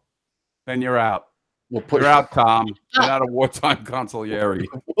 Well, then you're out. You're out, Tom. You're out of wartime consigliere.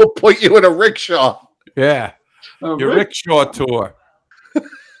 We'll put you in a rickshaw. Yeah. Your rickshaw tour.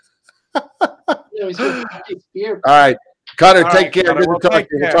 All right. Cutter, take care. Good to talk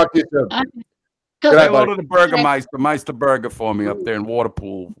to you. Talk to you soon. Say hello to the Burgermeister, Meister Burger for me up there in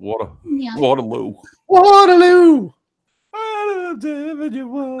Waterloo. Waterloo.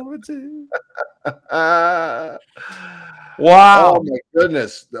 Wow. Oh my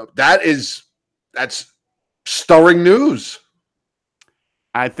goodness. That's stirring news.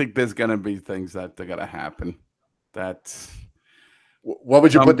 I think there's gonna be things that are gonna happen. What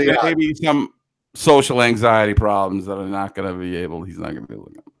would you put the maybe some social anxiety problems that are not gonna be able. He's not gonna be able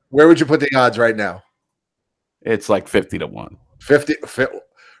to. Where would you put the odds right now? It's like 50-1. 50?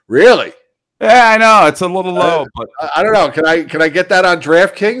 Really? Yeah, I know it's a little low, but I don't know. Can I get that on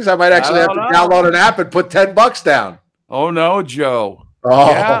DraftKings? I might actually have to download an app and put $10 down. Oh no, Joe. Oh.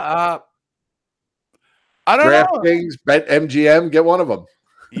 Yeah, I don't know. DraftKings, Bet MGM, get one of them.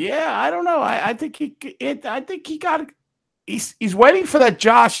 Yeah, I don't know. I think he got. He's waiting for that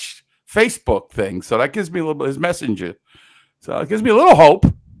Josh Facebook thing, so that gives me a little bit his messenger. So it gives me a little hope.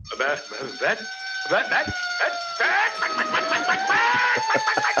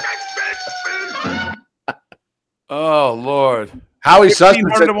 Oh Lord! Howie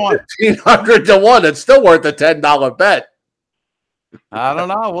Sussman said 1,500 to 1. It's still worth a $10 bet. I don't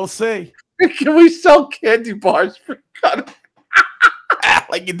know. We'll see. Can we sell candy bars for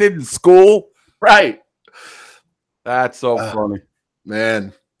like you did in school? Right. That's so funny,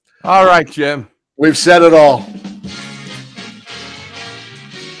 man. All right, Jim. We've said it all.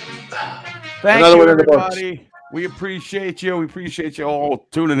 Thank you, everybody. We appreciate you. We appreciate you all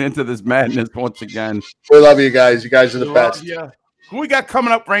tuning into this madness once again. We love you guys. You guys are the best. Who we got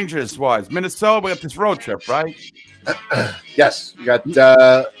coming up Rangers-wise? Minnesota, we got this road trip, right? Yes. We got,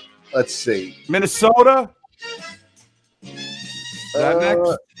 let's see. Minnesota. Is that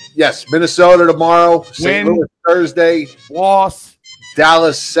next? Yes. Minnesota tomorrow. St. Louis Thursday. Loss.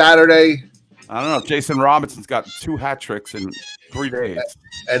 Dallas Saturday. I don't know. Jason Robinson's got 2 hat tricks in 3 days.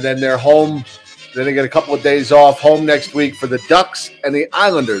 And then they're home. Then they get a couple of days off home next week for the Ducks and the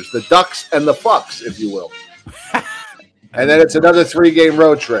Islanders. The Ducks and the Fucks, if you will. And then it's another 3-game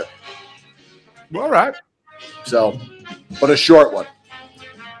road trip. All right. So, but a short one.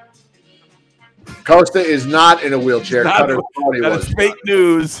 Costa is not in a wheelchair. That is fake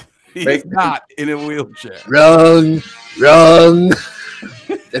news. He's not in a wheelchair. Wrong.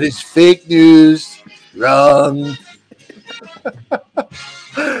 That is fake news. Wrong.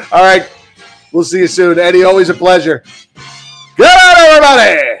 All right. We'll see you soon. Eddie, always a pleasure. Good night,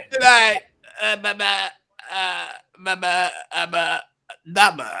 everybody. Good night.